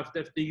temperature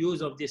after the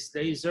use of this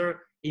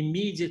laser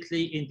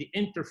immediately in the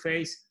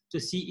interface to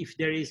see if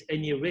there is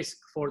any risk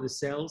for the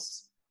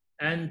cells.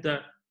 And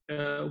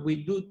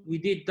we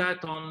did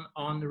that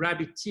on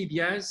rabbit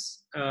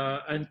tibias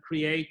and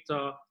create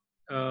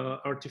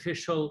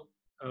artificial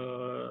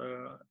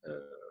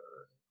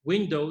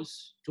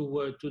windows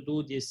to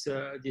do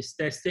this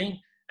testing.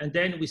 And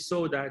then we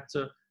saw that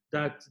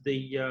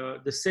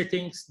the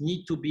settings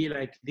need to be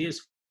like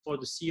this for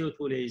the CO2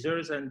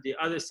 lasers, and the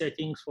other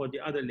settings for the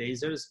other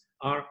lasers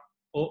are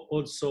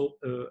also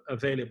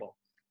available.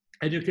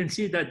 And you can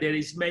see that there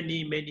is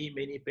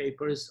many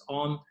papers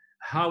on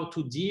how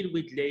to deal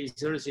with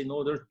lasers in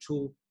order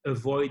to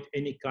avoid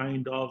any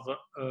kind of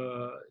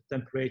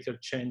temperature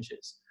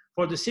changes.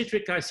 For the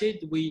citric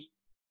acid, we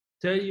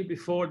tell you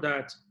before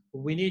that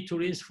we need to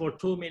rinse for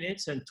 2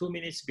 minutes, and 2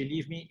 minutes,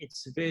 believe me,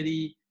 it's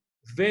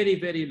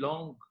very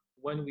long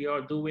when we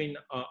are doing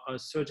a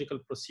surgical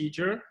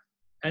procedure.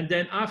 And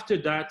then after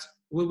that,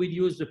 we will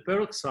use the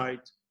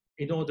peroxide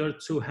in order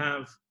to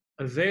have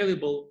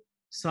available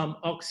some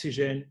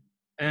oxygen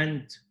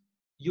and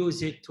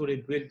use it to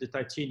rebuild the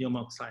titanium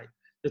oxide.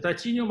 The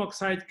titanium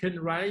oxide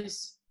can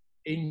rise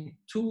in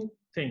 2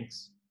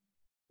 things: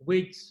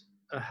 with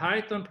a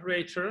high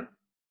temperature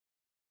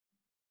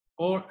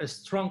or a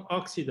strong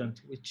oxidant,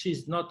 which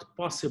is not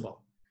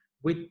possible.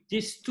 With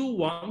these 2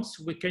 ones,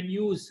 we can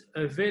use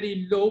a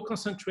very low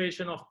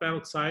concentration of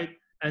peroxide,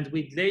 and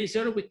with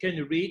laser, we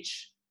can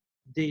reach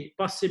the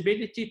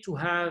possibility to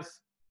have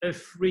a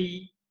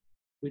free,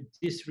 with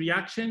this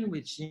reaction,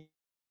 which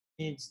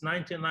needs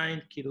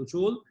 99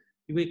 kilojoule,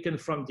 we can,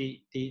 from the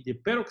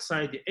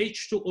peroxide, the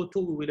H2O2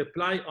 we will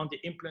apply on the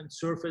implant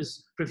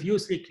surface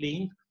previously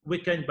cleaned, we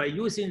can, by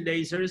using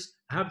lasers,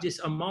 have this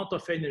amount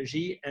of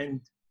energy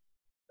and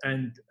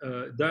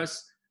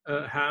thus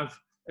have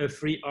a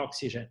free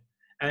oxygen.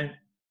 And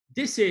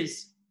this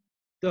is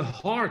the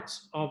heart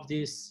of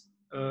this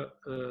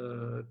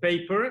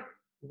paper,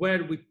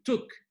 where we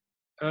took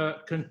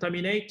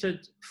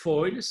contaminated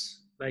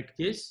foils like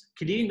this,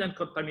 cleaned and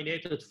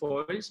contaminated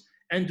foils,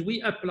 and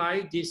we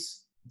apply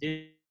this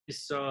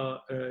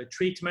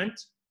treatment,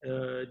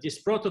 this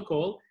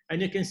protocol,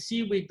 and you can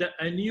see with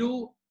a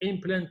new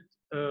implant,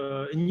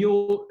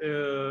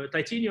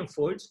 titanium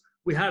foils,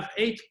 we have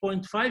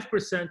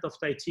 8.5% of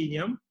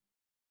titanium,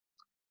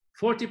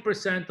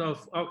 40%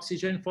 of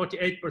oxygen,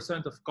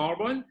 48% of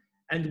carbon,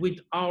 and with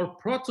our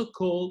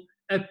protocol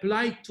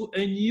applied to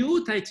a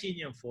new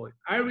titanium foil,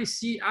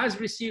 as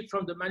received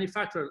from the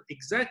manufacturer,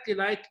 exactly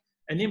like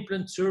an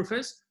implant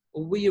surface.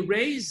 We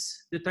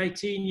raise the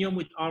titanium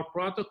with our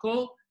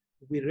protocol,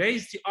 we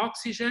raise the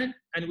oxygen,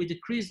 and we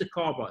decrease the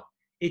carbon.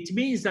 It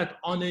means that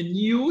on a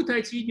new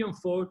titanium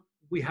foil,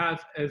 we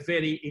have a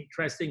very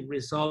interesting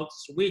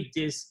results with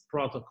this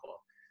protocol.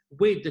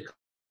 With the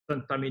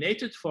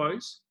contaminated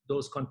foils,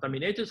 those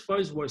contaminated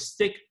foils were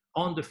stick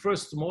on the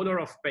first molar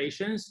of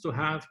patients to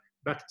have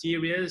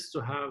bacteria,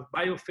 to have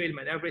biofilm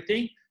and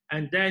everything,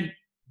 and then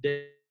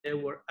they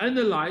were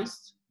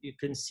analyzed. You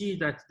can see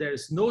that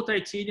there's no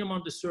titanium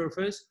on the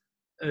surface,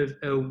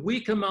 a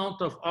weak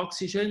amount of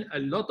oxygen, a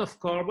lot of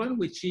carbon,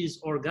 which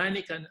is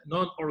organic and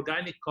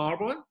non-organic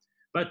carbon.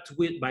 But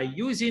by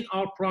using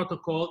our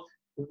protocol,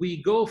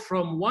 we go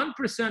from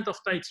 1% of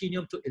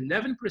titanium to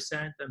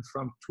 11%, and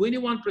from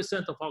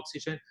 21% of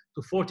oxygen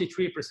to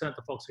 43%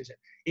 of oxygen.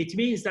 It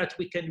means that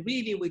we can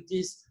really, with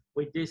this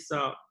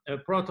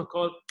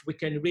protocol, we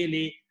can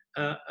really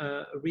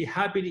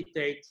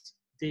rehabilitate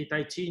the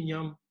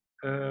titanium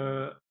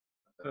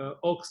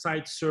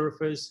oxide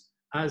surface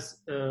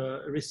as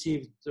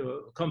received,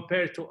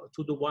 compared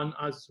to the one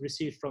as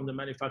received from the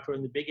manufacturer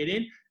in the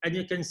beginning. And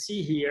you can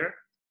see here,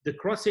 the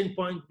crossing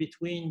point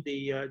between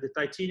the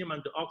titanium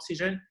and the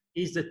oxygen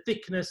is the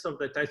thickness of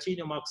the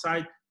titanium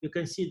oxide. You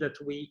can see that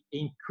we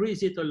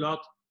increase it a lot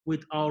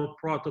with our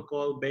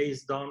protocol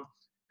based on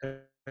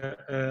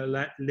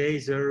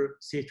laser,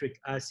 citric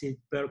acid,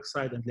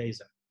 peroxide, and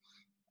laser.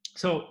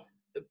 So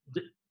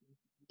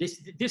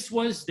this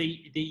was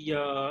the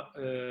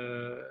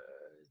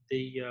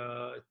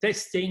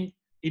testing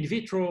in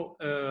vitro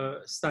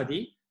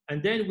study.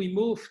 And then we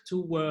moved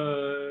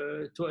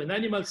to an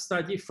animal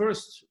study,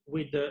 first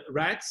with the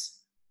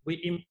rats.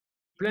 We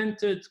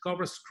implanted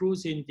cover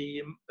screws in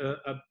the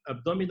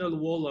abdominal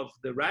wall of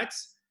the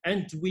rats,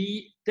 and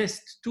we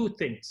test two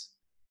things.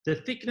 The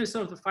thickness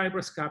of the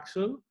fibrous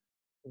capsule.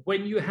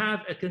 When you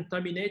have a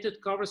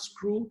contaminated cover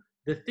screw,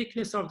 the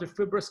thickness of the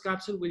fibrous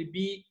capsule will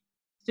be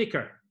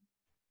thicker.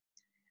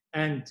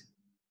 And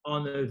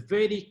on a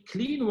very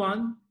clean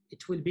one,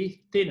 it will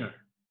be thinner.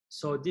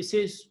 So this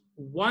is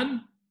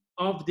one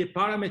of the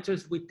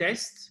parameters we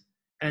test,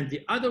 and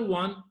the other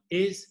one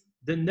is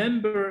the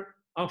number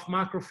of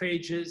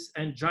macrophages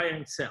and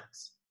giant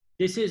cells.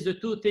 This is the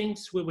two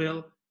things we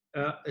will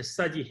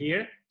study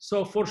here.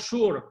 So for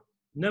sure,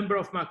 number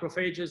of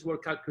macrophages were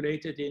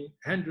calculated in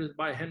 100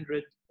 by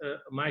 100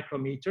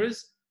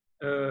 micrometers,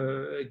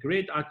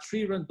 grid at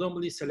 3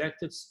 randomly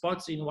selected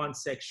spots in one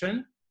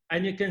section.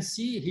 And you can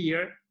see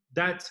here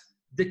that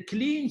the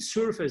clean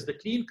surface, the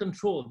clean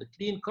control, the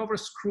clean cover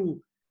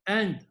screw,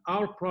 and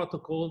our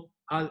protocol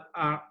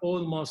are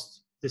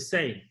almost the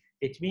same.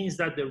 It means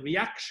that the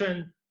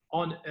reaction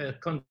on a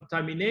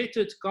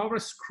contaminated cover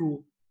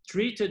screw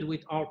treated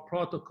with our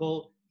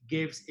protocol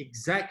gives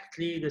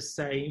exactly the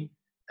same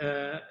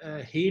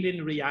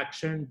healing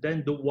reaction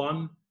than the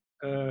one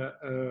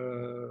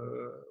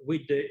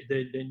with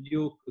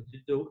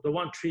the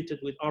one treated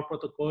with our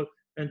protocol,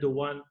 and the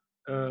one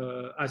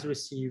as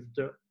received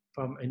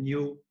from a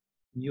new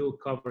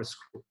cover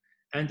screw.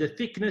 And the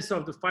thickness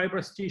of the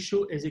fibrous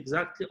tissue is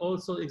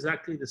also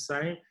exactly the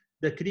same.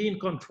 The clean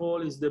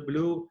control is the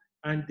blue,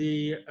 and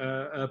the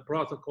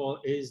protocol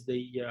is the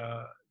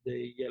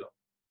yellow.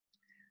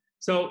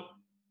 So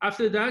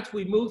after that,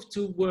 we moved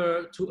to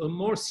a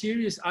more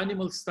serious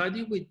animal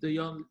study with the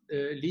young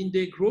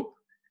Linde group,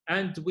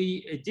 and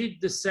we did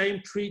the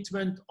same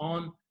treatment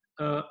on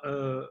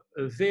a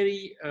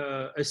very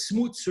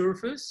smooth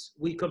surface.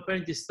 We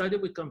compare this study,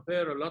 we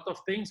compare a lot of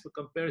things. We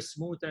compare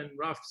smooth and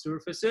rough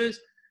surfaces,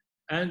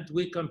 and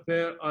we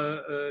compare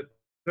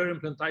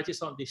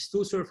periimplantitis on these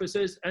two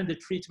surfaces and the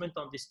treatment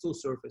on these two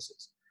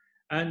surfaces.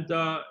 And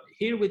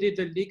here we did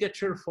the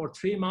ligature for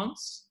 3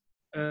 months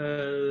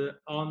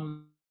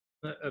on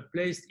a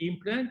placed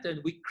implant,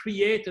 and we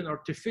create an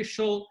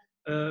artificial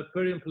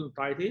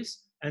periimplantitis.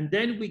 And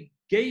then we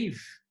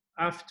gave,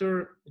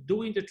 after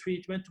doing the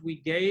treatment,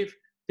 we gave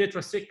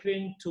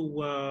tetracycline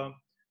to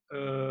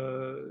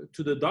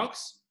the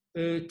dogs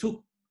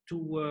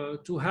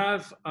to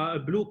have a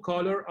blue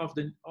color of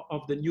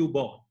the new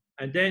bone.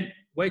 And then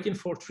waiting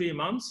for 3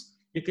 months,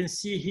 you can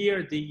see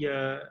here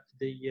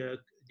the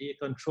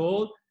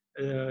control,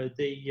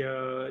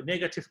 the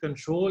negative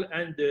control,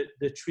 and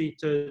the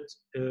treated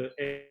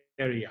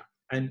area.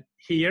 And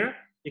here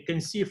you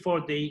can see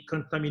for the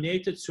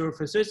contaminated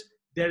surfaces,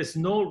 there is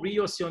no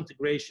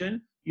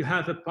reosseointegration. You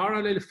have a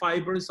parallel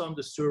fibers on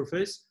the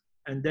surface,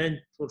 and then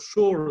for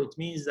sure it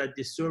means that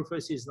the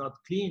surface is not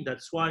clean.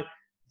 That's why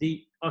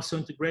the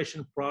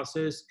osseointegration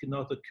process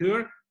cannot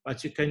occur.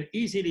 But you can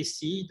easily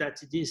see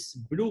that this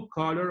blue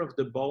color of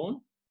the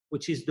bone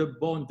which is the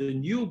bone, the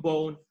new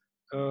bone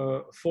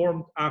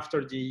formed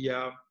after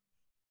the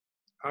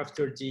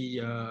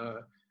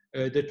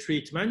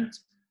treatment,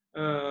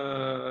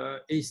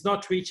 is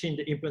not reaching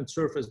the implant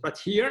surface. But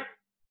here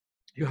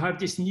you have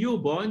this new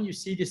bone. You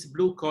see this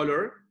blue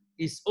color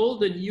is all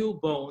the new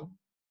bone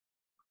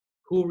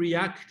who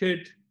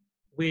reacted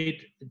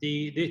with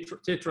the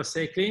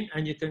tetracycline,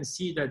 and you can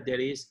see that there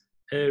is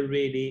a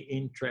really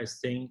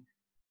interesting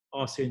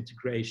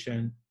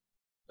osseointegration,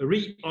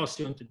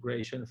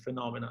 re-osseointegration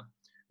phenomenon.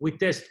 We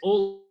test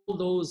all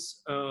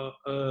those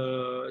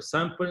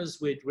samples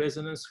with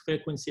resonance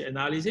frequency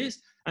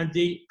analysis, and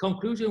the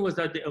conclusion was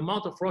that the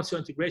amount of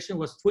osseointegration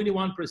was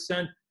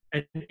 21%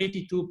 and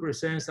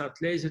 82%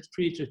 at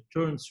laser-treated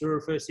turn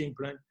surface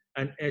implant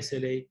and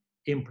SLA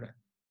implant.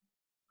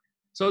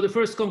 So the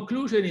first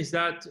conclusion is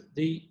that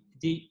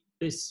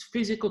this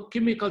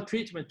physical-chemical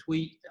treatment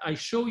I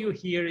show you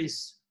here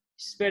is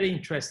very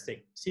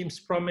interesting, seems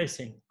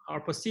promising. Our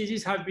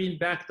prostheses have been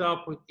backed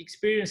up with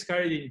experience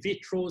carried in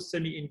vitro,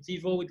 semi-in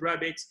vivo with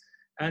rabbits,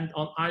 and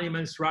on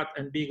animals, rat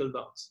and beagle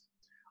dogs.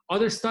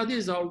 Other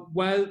studies are,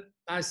 well,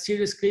 as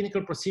serious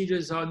clinical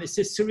procedures are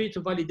necessary to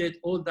validate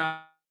all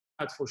that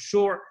for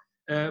sure,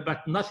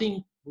 but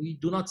nothing, we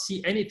do not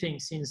see anything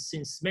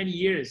since many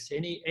years,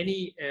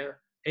 any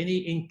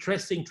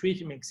interesting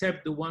treatment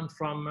except the one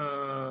from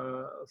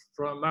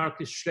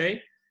Marcus Schley.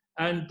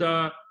 And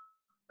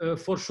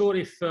for sure,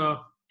 if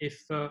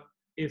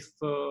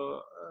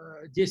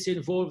this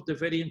involved the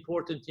very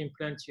important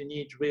implant, you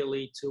need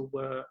really to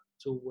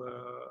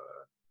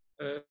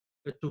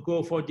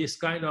go for this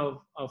kind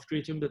of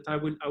treatment. That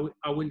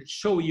I will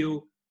show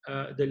you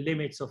the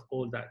limits of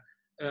all that.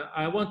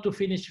 I want to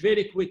finish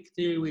very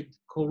quickly with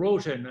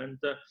corrosion. And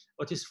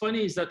what is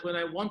funny is that when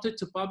I wanted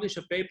to publish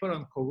a paper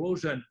on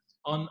corrosion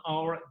on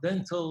our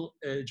dental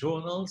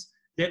journals,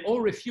 they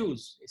all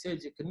refused. They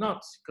said, you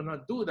cannot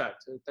do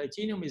that.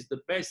 Titanium is the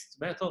best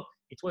metal.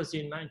 It was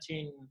in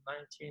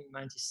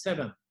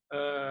 1997.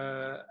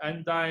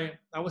 And I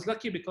was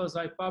lucky because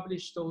I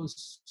published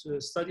those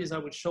studies I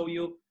will show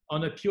you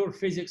on a pure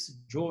physics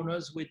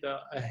journals with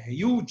a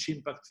huge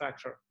impact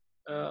factor,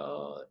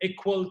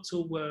 equal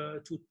to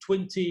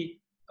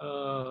 20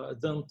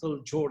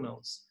 dental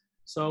journals.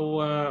 So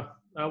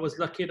I was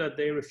lucky that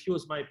they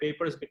refused my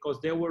papers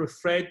because they were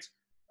afraid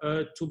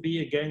to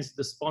be against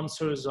the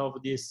sponsors of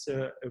these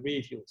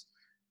reviews.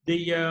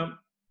 The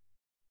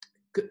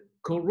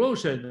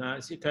corrosion,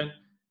 as you can,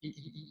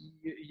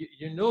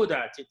 you know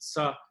that it's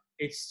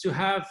to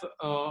have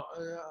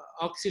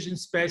oxygen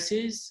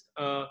species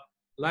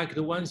like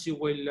the ones you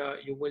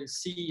will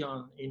see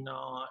in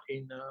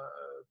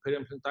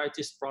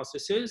periimplantitis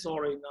processes,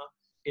 or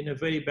in a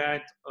very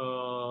bad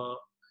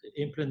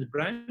implant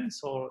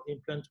brands or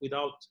implant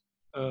without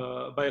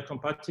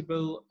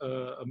biocompatible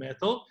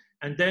metal.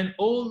 And then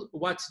all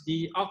what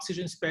the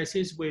oxygen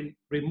species will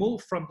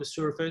remove from the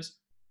surface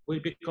will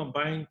be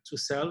combined to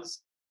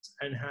cells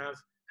and have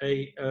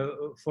a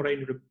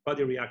foreign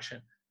body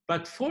reaction.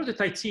 But for the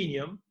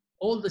titanium,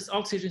 all this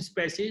oxygen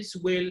species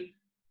will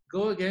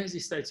go against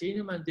this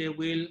titanium and they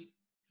will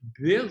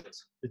build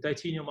the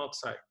titanium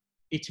oxide.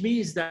 It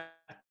means that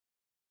it's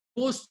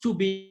supposed to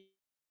be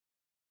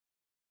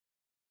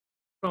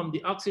from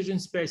the oxygen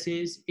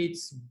species,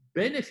 it's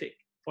benefic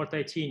for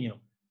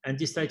titanium. And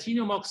this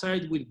titanium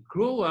oxide will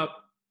grow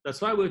up.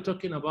 That's why we're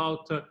talking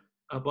about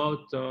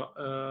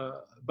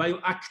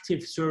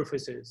bioactive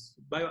surfaces.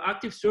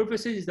 Bioactive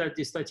surfaces is that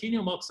this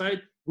titanium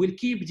oxide will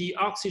keep the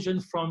oxygen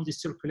from the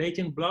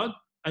circulating blood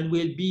and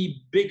will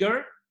be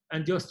bigger,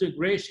 and the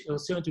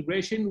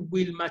osseointegration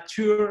will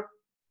mature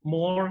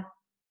more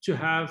to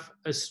have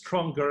a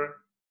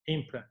stronger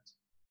implant.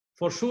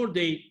 For sure,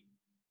 the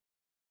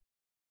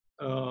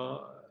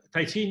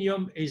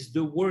titanium is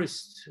the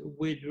worst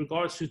with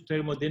regards to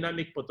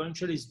thermodynamic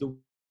potential, is the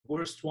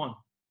worst one.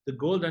 The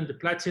gold and the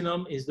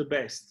platinum is the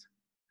best.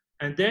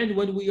 And then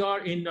when we are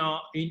in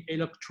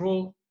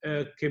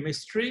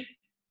electrochemistry,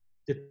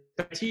 the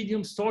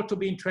titanium starts to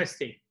be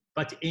interesting.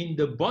 But in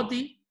the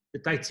body, the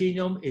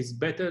titanium is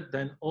better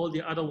than all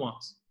the other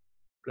ones.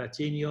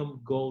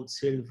 Platinum, gold,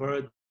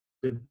 silver,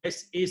 the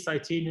best is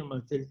titanium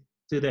until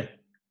today.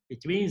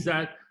 It means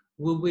that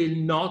we will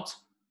not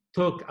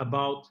talk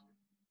about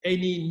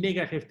any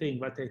negative thing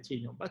about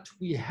titanium, but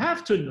we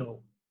have to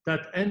know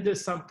that under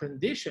some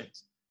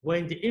conditions,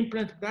 when the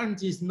implant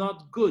plant is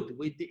not good,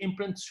 when the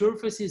implant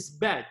surface is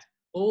bad,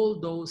 all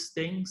those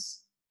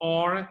things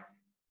are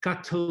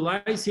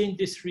catalyzing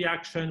this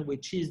reaction,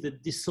 which is the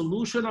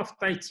dissolution of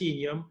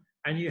titanium,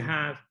 and you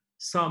have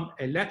some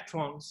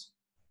electrons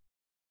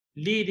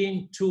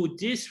leading to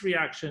this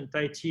reaction,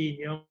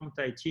 titanium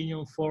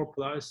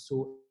 4+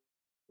 to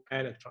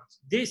electrons.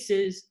 This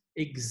is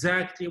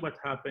exactly what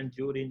happened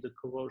during the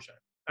corrosion.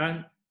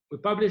 And we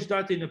published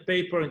that in a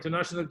paper,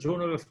 International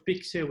Journal of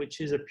Pixie,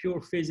 which is a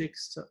pure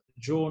physics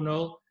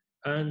journal.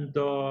 And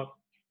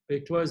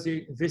it was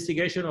the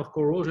investigation of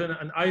corrosion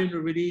and ion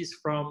release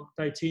from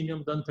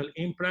titanium dental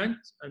implant.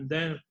 And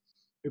then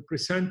we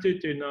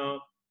presented in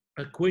a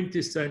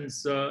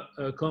quintessence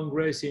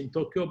Congress in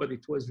Tokyo, but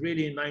it was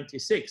really in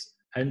 '96.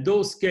 And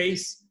those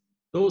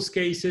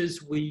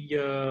cases we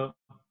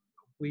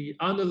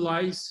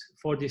analyze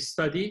for this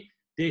study.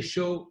 They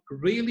show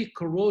really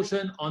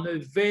corrosion on a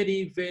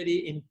very,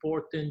 very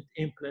important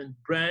implant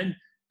brand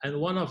and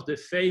one of the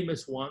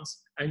famous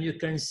ones. And you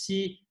can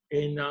see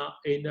in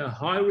a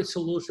high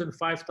resolution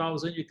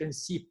 5000, you can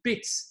see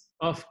pits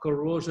of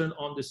corrosion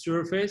on the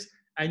surface,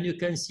 and you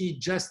can see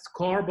just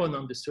carbon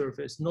on the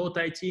surface, no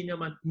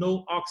titanium and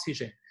no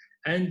oxygen.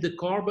 And the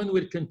carbon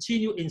will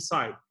continue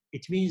inside.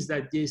 It means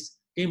that this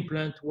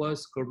implant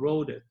was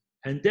corroded.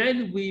 And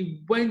then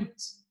we went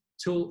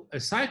to a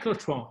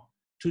cyclotron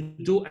to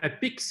do a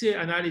PIXE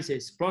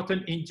analysis,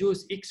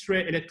 proton-induced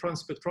X-ray electron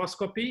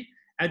spectroscopy,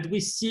 and we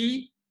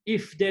see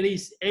if there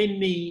is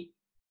any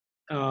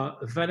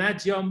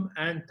vanadium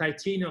and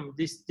titanium.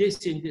 This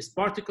in this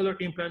particular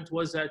implant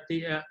was at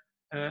the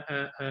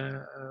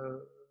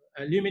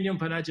aluminum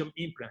vanadium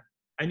implant.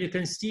 And you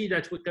can see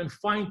that we can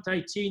find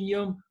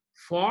titanium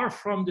far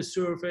from the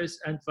surface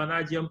and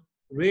vanadium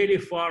really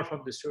far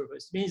from the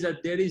surface. It means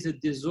that there is a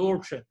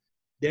desorption.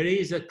 There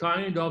is a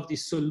kind of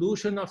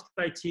dissolution of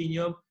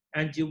titanium,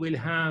 and you will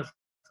have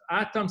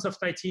atoms of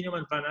titanium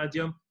and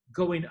vanadium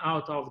going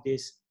out of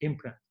this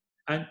implant.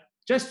 And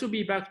just to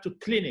be back to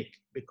clinic,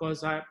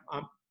 because I'm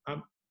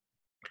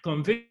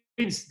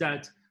convinced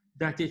that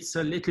it's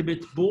a little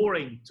bit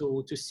boring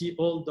to see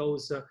all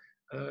those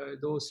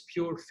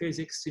pure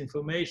physics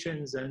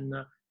informations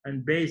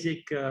and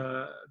basic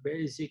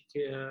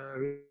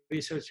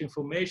research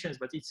informations,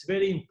 but it's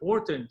very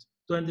important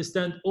to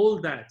understand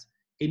all that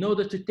in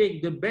order to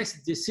take the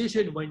best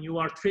decision when you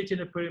are treating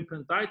a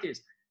peri-implantitis.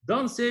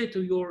 Don't say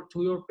to your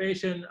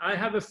patient, I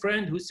have a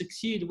friend who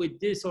succeeded with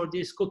this or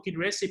this cooking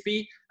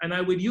recipe and I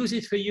will use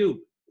it for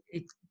you.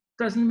 It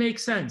doesn't make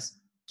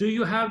sense. Do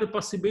you have the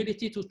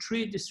possibility to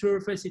treat the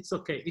surface? It's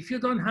okay. If you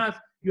don't have,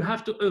 you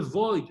have to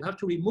avoid, you have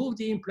to remove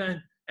the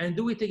implant and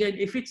do it again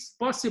if it's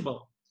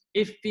possible.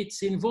 If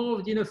it's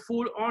involved in a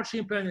full arch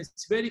implant,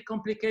 it's very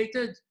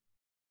complicated.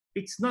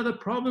 It's not a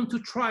problem to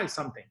try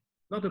something,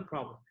 not a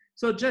problem.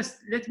 So just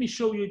let me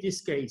show you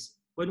this case.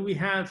 When we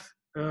have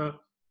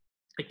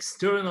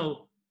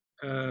external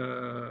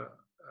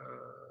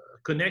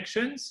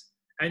connections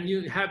and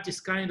you have this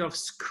kind of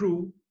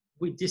screw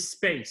with this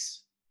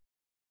space,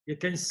 you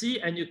can see,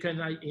 and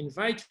I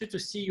invite you to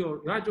see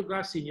your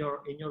radiographs in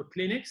your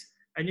clinics,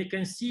 and you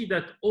can see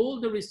that all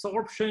the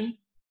resorption,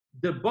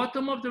 the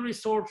bottom of the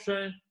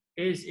resorption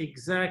is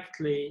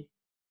exactly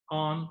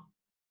on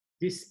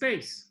this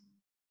space,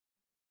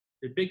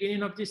 the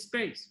beginning of this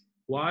space.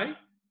 Why?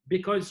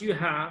 Because you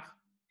have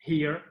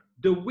here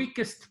the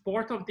weakest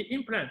part of the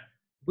implant,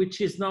 which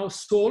is now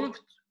solved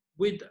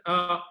with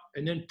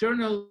an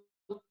internal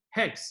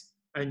hex,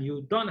 and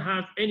you don't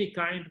have any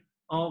kind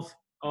of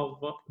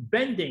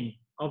bending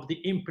of the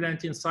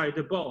implant inside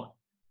the bone.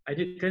 And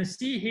you can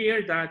see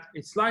here that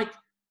it's like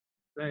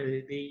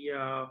we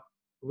are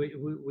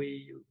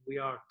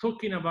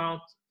talking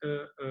about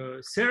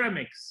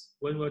ceramics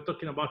when we're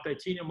talking about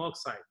titanium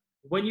oxide.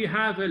 When you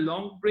have a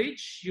long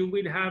bridge, you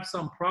will have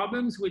some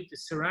problems with the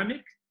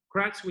ceramic,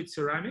 cracks with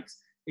ceramics.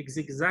 It's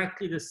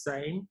exactly the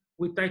same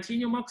with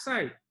titanium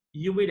oxide.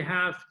 You will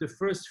have the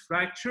first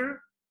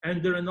fracture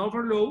under an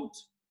overload,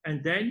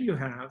 and then you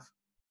have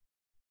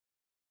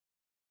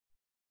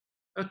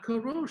a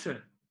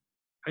corrosion.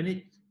 And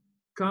it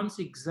comes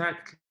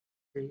exactly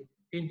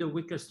in the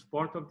weakest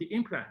part of the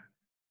implant.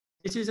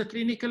 This is a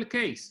clinical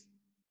case.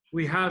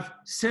 We have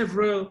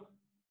several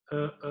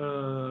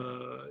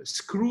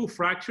screw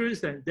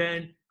fractures and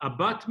then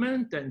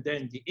abutment and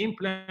then the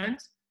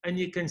implant. And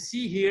you can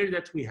see here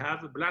that we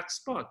have a black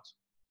spot.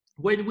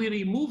 When we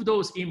remove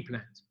those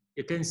implants,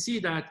 you can see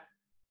that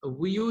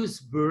we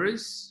use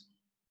burrs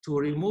to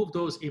remove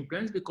those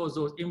implants because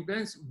those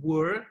implants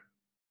were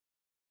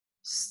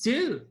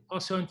still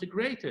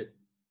osseointegrated.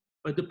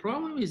 But the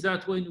problem is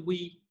that when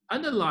we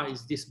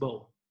analyze this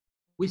bone,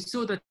 we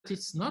saw that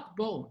it's not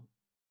bone.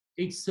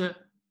 It's a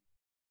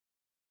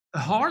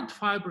hard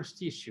fibrous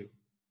tissue.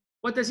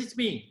 What does it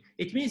mean?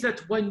 It means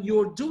that when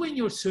you're doing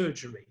your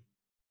surgery,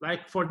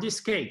 like for this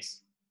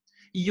case,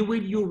 you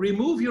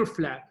remove your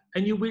flap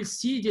and you will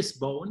see this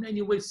bone and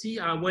you will see,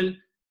 I will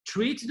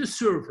treat the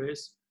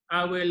surface,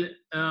 I will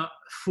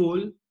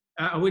fill,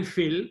 I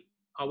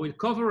will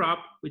cover up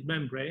with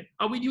membrane.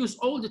 I will use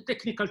all the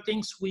technical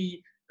things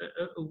we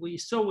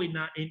saw in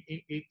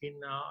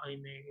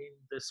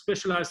the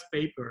specialized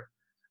paper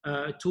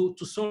to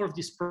solve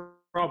this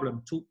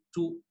problem,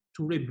 to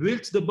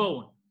rebuild the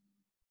bone.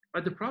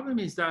 But the problem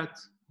is that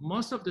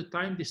most of the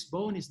time this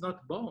bone is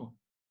not bone.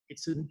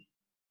 It's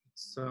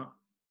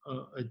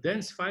a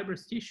dense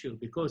fibrous tissue,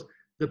 because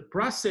the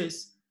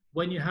process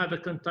when you have a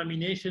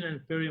contamination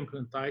and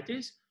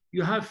peri-implantitis,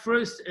 you have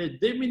first a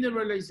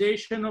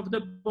demineralization of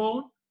the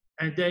bone,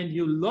 and then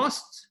you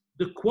lost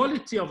the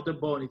quality of the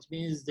bone. It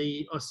means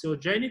the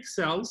osteogenic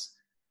cells,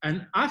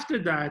 and after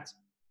that,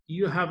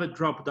 you have a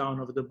drop down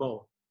of the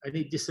bone and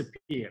it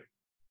disappears.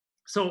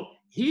 So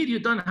here you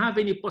don't have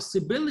any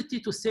possibility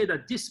to say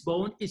that this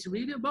bone is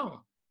really a bone.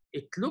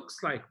 It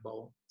looks like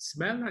bone,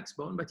 smells like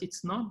bone, but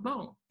it's not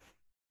bone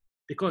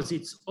because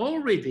it's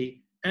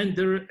already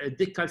under a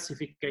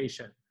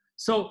decalcification.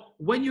 So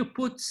when you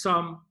put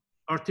some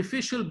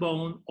artificial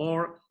bone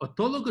or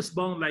autologous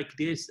bone like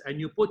this, and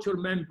you put your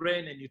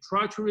membrane and you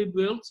try to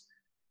rebuild,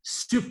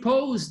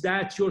 suppose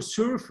that your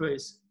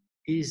surface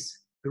is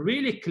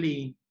really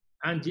clean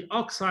and the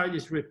oxide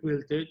is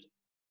rebuilt,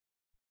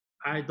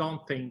 I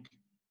don't think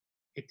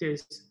it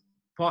is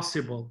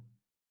possible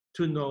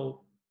to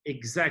know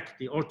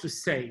exactly or to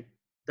say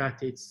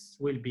that it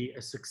will be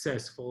a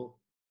successful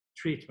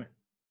treatment.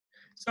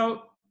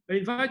 So I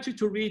invite you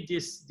to read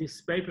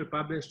this paper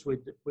published with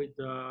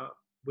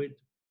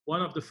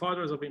one of the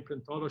fathers of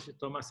implantology,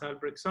 Thomas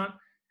Albrechtson,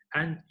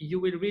 and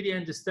you will really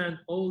understand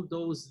all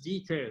those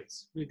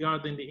details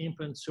regarding the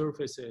implant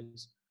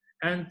surfaces.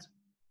 And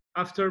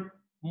after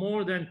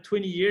more than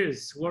 20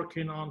 years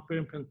working on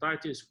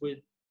peri-implantitis with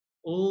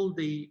all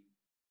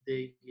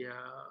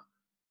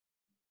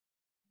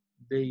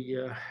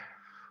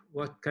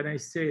what can I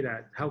say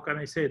that? How can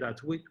I say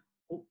that? With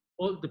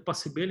all the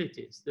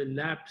possibilities, the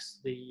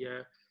labs,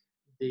 the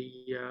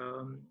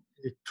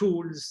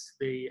tools,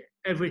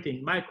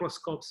 everything,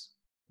 microscopes,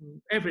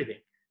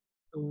 everything,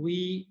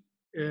 we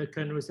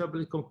can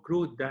reasonably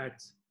conclude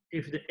that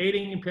if the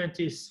alien implant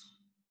is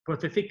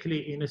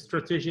prothetically in a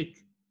strategic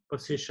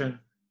position,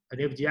 and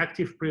if the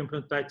active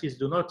peri-implantitis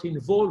do not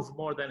involve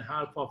more than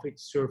half of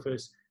its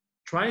surface,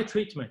 try a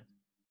treatment.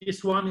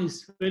 This one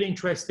is very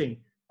interesting,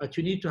 but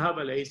you need to have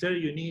a laser,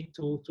 you need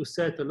to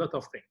set a lot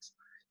of things.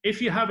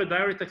 If you have a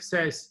direct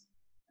access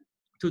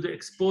to the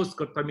exposed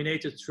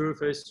contaminated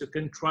surface, you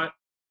can try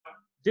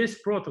this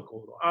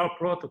protocol, our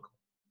protocol,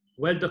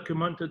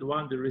 well-documented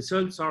one. The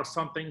results are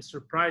something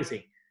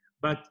surprising,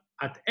 but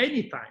at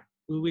any time,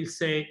 we will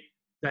say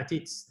that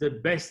it's the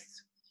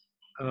best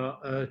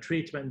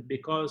treatment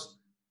because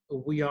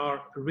we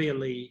are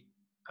really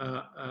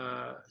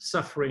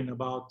suffering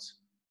about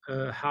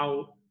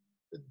how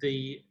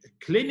the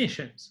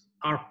clinicians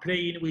are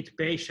playing with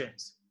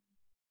patients.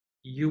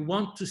 You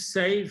want to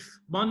save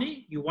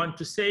money, you want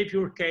to save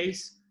your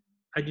case,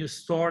 and you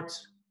start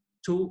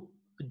to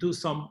do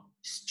some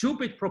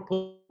stupid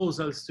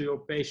proposals to your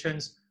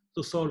patients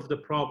to solve the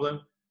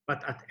problem.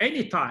 But at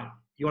any time,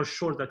 you are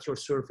sure that your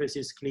surface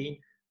is clean.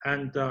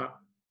 And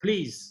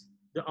please,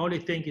 the only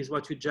thing is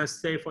what you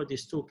just say for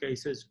these two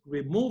cases: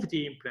 remove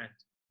the implant,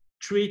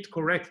 treat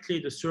correctly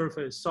the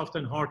surface, soft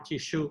and hard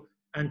tissue,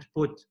 and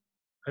put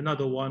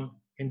another one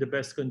in the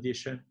best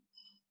condition.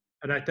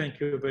 And I thank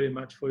you very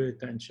much for your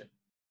attention.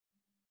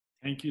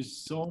 Thank you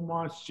so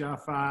much,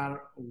 Jaafar.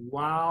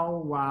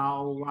 Wow,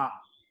 wow, wow.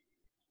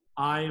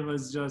 I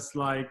was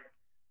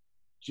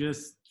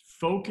just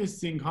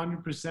focusing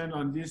 100%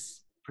 on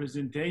this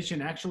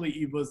presentation. Actually,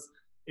 it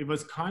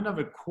was kind of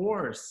a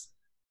course.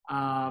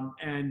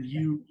 And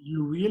you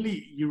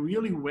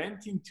really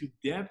went into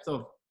depth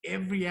of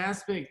every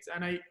aspect.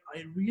 And I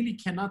really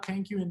cannot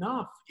thank you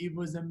enough. It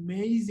was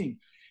amazing.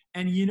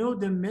 And you know,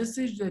 the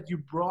message that you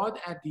brought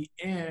at the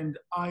end,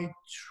 I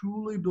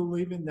truly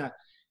believe in that.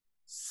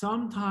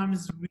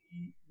 Sometimes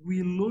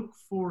we look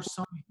for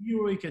some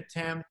heroic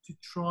attempt to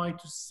try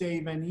to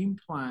save an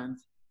implant.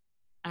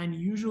 And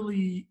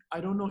usually, I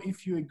don't know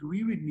if you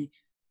agree with me,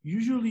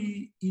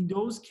 usually in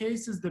those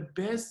cases, the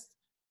best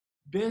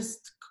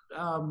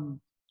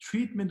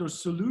treatment or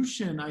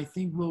solution, I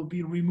think, will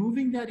be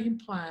removing that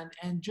implant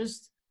and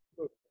just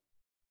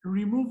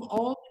remove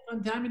all the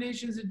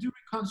contaminations and do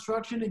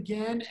reconstruction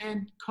again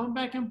and come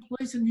back and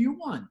place a new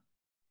one.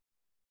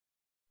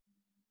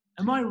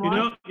 Am I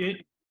right? You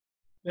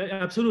know,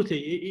 absolutely.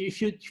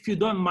 If you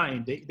don't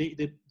mind, the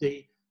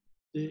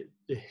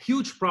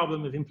huge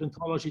problem of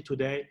implantology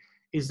today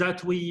is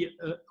that we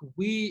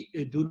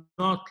do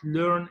not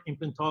learn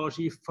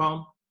implantology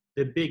from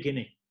the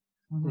beginning.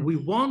 Mm-hmm. We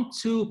want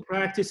to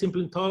practice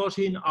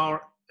implantology in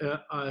our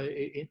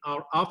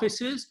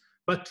offices,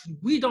 but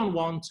we don't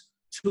want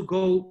to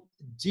go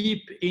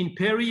deep in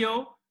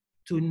perio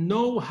to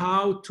know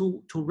how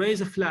to raise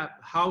a flap,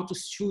 how to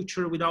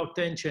suture without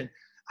tension,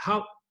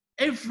 how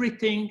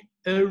everything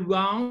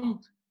around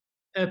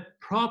a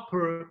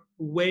proper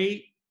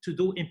way to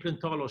do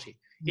implantology.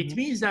 Mm-hmm. It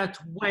means that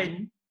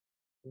when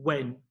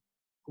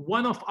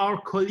one of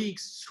our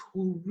colleagues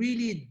who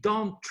really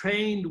don't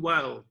train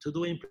well to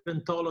do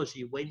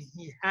implantology, when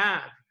he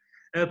have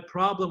a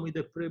problem with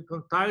the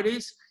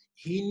peri-implantitis,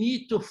 he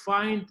need to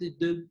find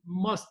the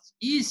most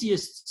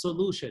easiest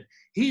solution.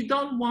 He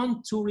don't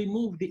want to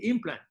remove the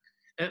implant.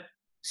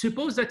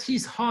 Suppose that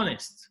he's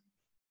honest.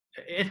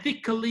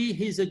 Ethically,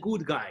 he's a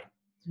good guy,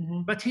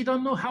 mm-hmm. but he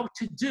don't know how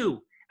to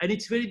do. And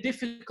it's very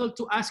difficult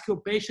to ask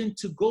your patient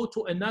to go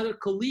to another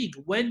colleague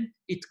when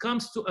it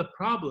comes to a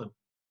problem.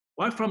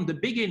 Well, from the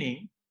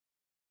beginning,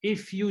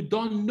 if you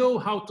don't know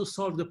how to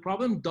solve the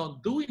problem,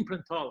 don't do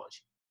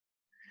implantology.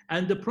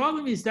 And the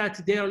problem is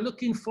that they are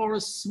looking for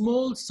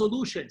small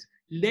solutions,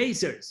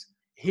 lasers.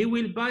 He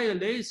will buy a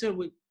laser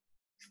with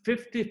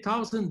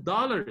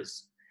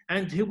 $50,000.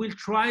 and he will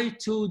try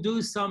to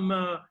do some,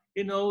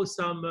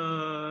 some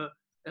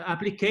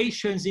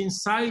applications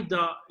inside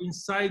the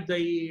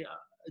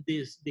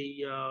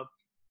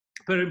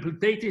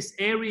periimplantitis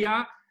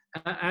area,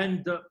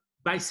 and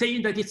by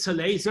saying that it's a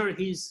laser,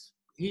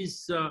 he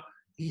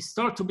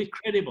starts to be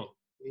credible.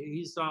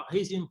 He's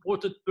an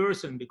important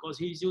person because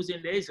he's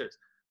using lasers.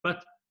 But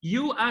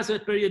you, as a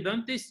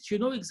periodontist, you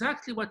know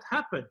exactly what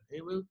happened.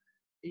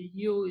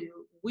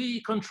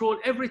 We control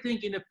everything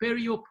in a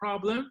perio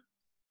problem,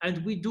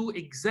 and we do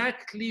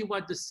exactly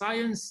what the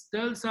science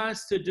tells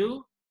us to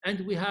do,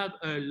 and we have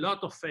a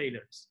lot of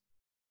failures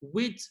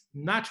with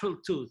natural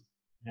tooth.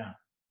 Yeah.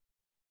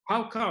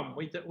 How come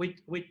with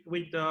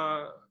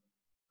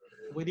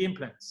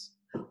implants?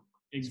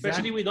 Exactly.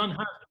 Especially we don't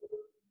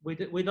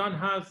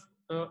have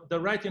the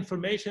right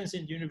information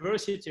in the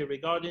university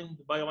regarding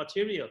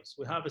biomaterials.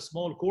 We have a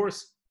small course,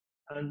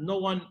 and no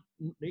one,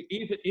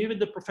 even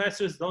the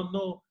professors, don't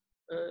know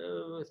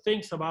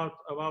things about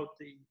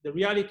the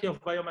reality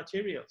of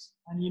biomaterials.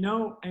 And you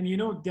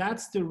know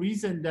that's the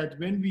reason that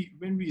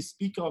when we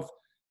speak of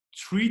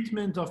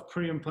treatment of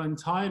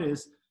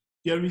periimplantitis,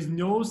 there is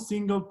no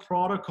single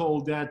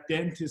protocol that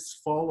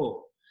dentists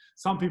follow.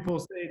 Some people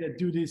say that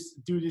do this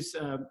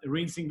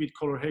rinsing with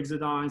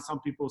chlorhexidine. Some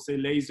people say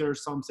laser.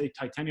 Some say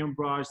titanium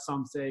brush.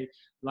 Some say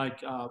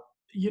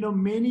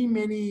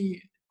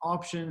many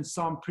options.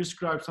 Some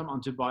prescribe some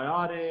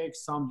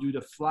antibiotics. Some do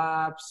the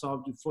flap.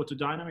 Some do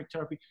photodynamic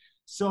therapy.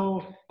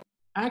 So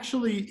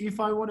actually,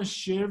 if I want to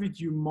share with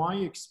you my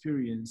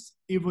experience,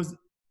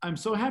 I'm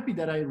so happy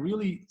that I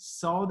really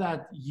saw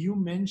that you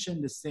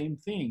mentioned the same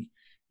thing.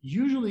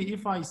 Usually,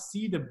 if I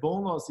see the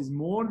bone loss is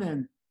more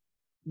than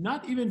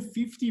not even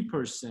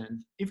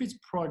 50%, if it's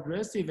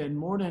progressive and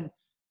more than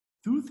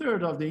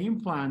 2/3 of the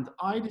implant,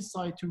 I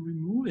decide to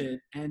remove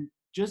it and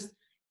just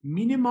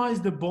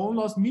minimize the bone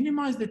loss,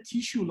 minimize the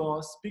tissue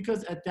loss,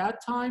 because at that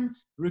time,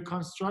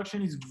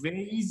 reconstruction is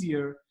way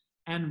easier.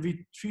 And with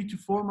 3 to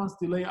 4 months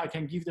delay, I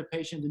can give the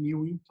patient a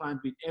new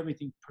implant with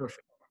everything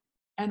perfect.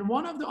 And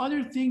one of the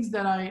other things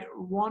that I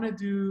wanted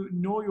to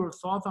know your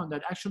thoughts on,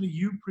 that actually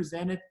you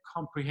presented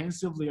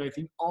comprehensively. I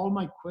think all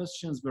my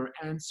questions were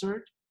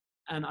answered,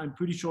 and I'm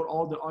pretty sure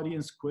all the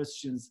audience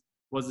questions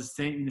was the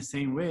same in the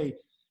same way.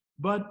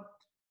 But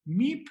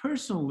me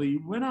personally,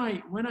 when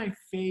I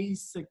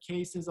face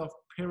cases of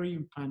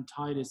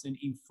periimplantitis and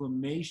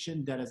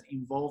inflammation that has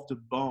involved the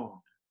bone,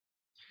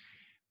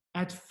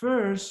 at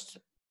first,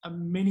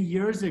 many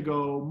years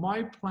ago,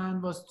 my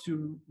plan was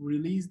to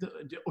release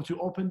to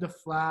open the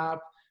flap,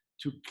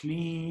 to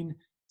clean.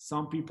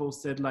 Some people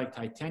said like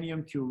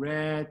titanium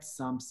curette,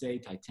 some say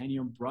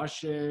titanium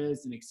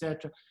brushes, and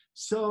etc.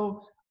 So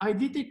I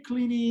did the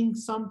cleaning,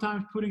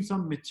 sometimes putting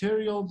some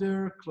material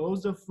there, close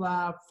the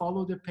flap,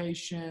 follow the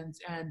patient,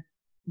 and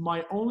my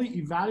only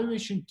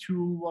evaluation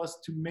tool was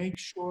to make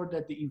sure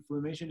that the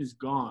inflammation is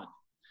gone.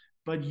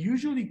 But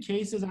usually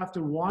cases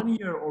after 1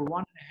 year or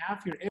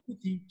 1.5 years,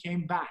 everything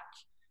came back,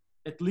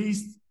 at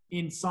least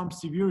in some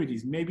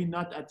severities, maybe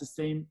not at the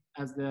same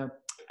as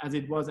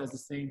it was at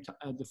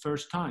the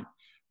first time.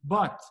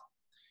 But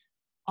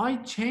I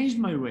changed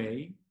my way.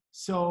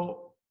 So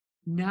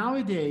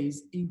nowadays,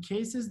 in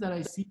cases that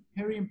I see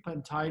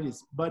periimplantitis,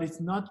 but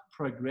it's not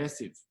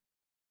progressive,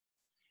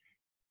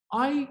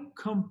 I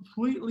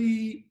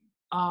completely,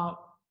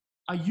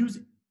 I use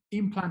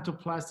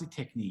implantoplasty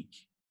technique.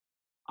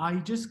 I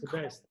just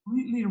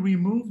completely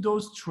remove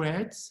those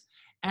threads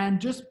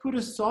and just put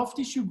a soft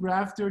tissue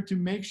grafter to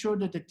make sure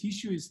that the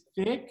tissue is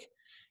thick.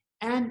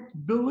 And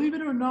believe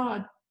it or not,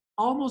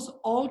 almost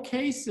all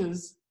cases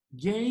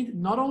gained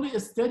not only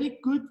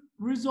aesthetic good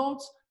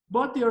results,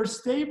 but they are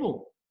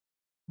stable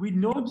with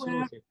no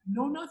graft,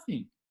 no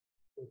nothing.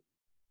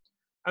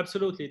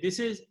 Absolutely. This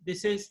is,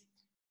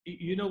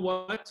 you know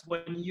what,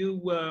 when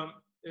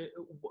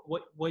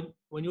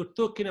you're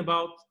talking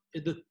about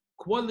the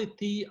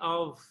quality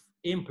of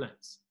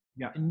implants,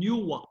 new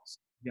ones,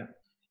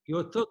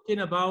 you're talking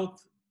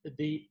about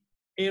the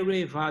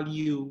area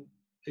value.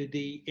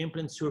 The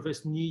implant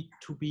surface need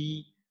to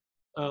be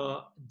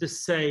the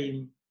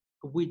same,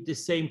 with the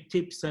same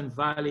tips and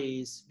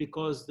valleys,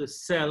 because the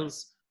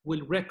cells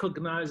will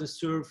recognize the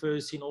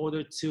surface in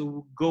order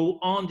to go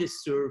on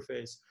this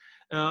surface.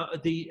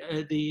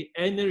 The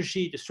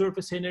energy, the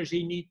surface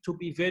energy, need to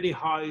be very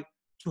high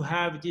to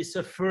have this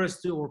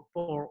first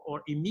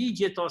or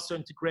immediate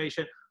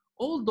osseointegration.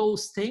 All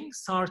those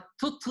things are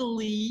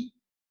totally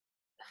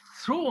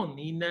thrown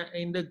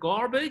in the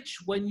garbage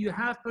when you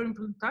have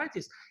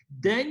periimplantitis.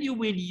 Then you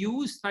will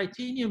use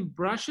titanium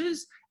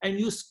brushes and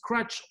you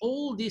scratch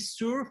all this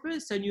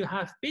surface and you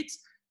have pits.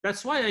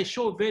 That's why I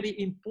show a very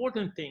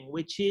important thing,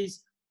 which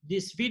is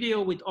this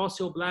video with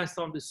osteoblast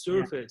on the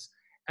surface.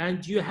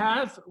 And you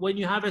have, when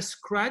you have a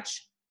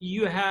scratch,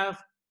 you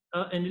have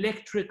an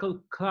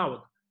electrical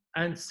cloud.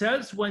 And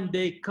cells, when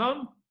they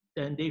come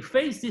and they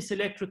face this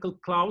electrical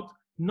cloud,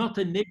 not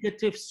a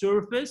negative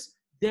surface,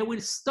 they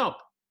will stop.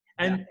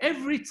 And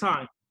every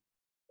time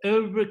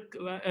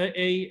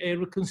a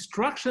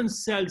reconstruction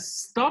cell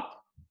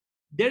stop,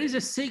 there is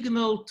a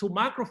signal to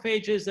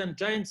macrophages and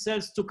giant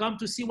cells to come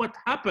to see what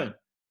happened.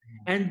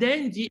 And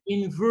then they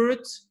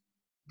invert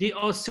the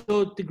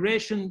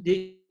osseointegration,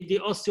 the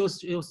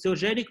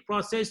osteogenic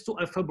process to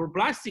a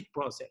fibroblastic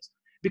process,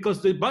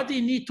 because the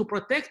body needs to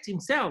protect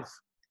himself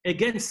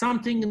against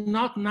something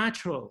not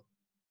natural.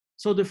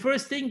 So the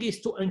first thing is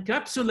to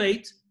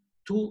encapsulate,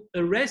 to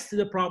arrest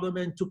the problem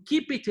and to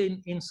keep it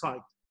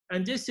inside.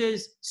 And this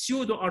is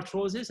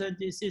pseudoarthrosis, and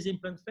this is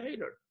implant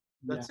failure.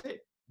 That's it.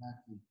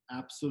 Exactly.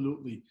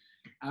 Absolutely.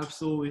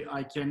 Absolutely.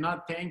 I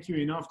cannot thank you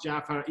enough,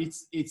 Jaafar.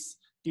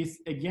 It's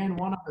again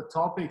one of the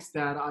topics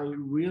that I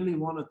really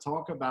want to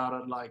talk about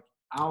it like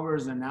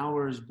hours and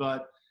hours,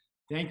 but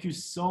thank you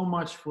so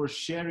much for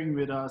sharing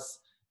with us.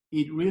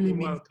 It really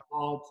means a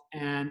lot,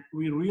 and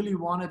we really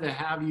wanted to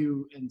have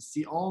you and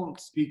see all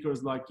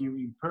speakers like you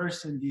in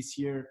person this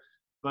year,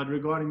 but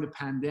regarding the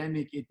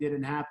pandemic, it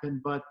didn't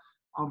happen, but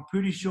I'm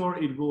pretty sure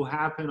it will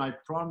happen. I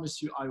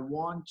promise you, I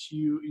want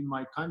you in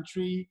my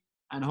country,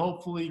 and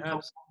hopefully come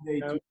one day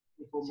to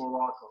beautiful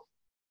Morocco.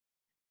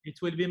 It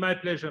will be my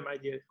pleasure, my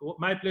dear.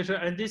 My pleasure.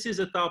 And this is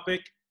a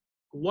topic,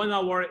 1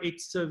 hour,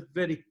 it's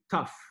very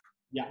tough.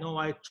 Yeah. You know,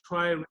 I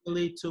try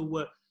really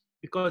to,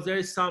 because there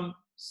is some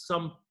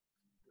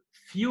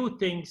few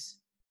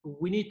things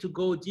we need to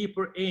go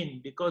deeper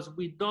in, because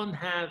we don't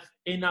have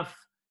enough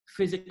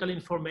physical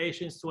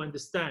information to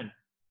understand.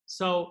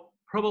 So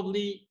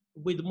probably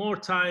with more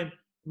time,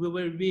 we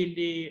will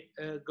really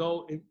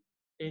go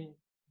in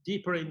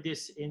deeper in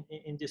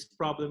this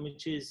problem,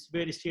 which is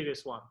very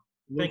serious one.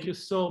 Thank you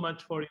so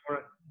much for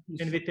your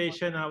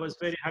invitation. I was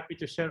very happy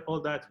to share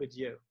all that with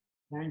you.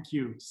 Thank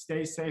you.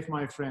 Stay safe,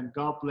 my friend.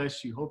 God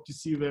bless you. Hope to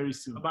see you very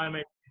soon. Bye-bye,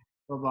 mate.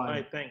 Bye-bye.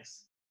 Bye,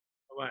 thanks.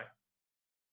 Bye-bye.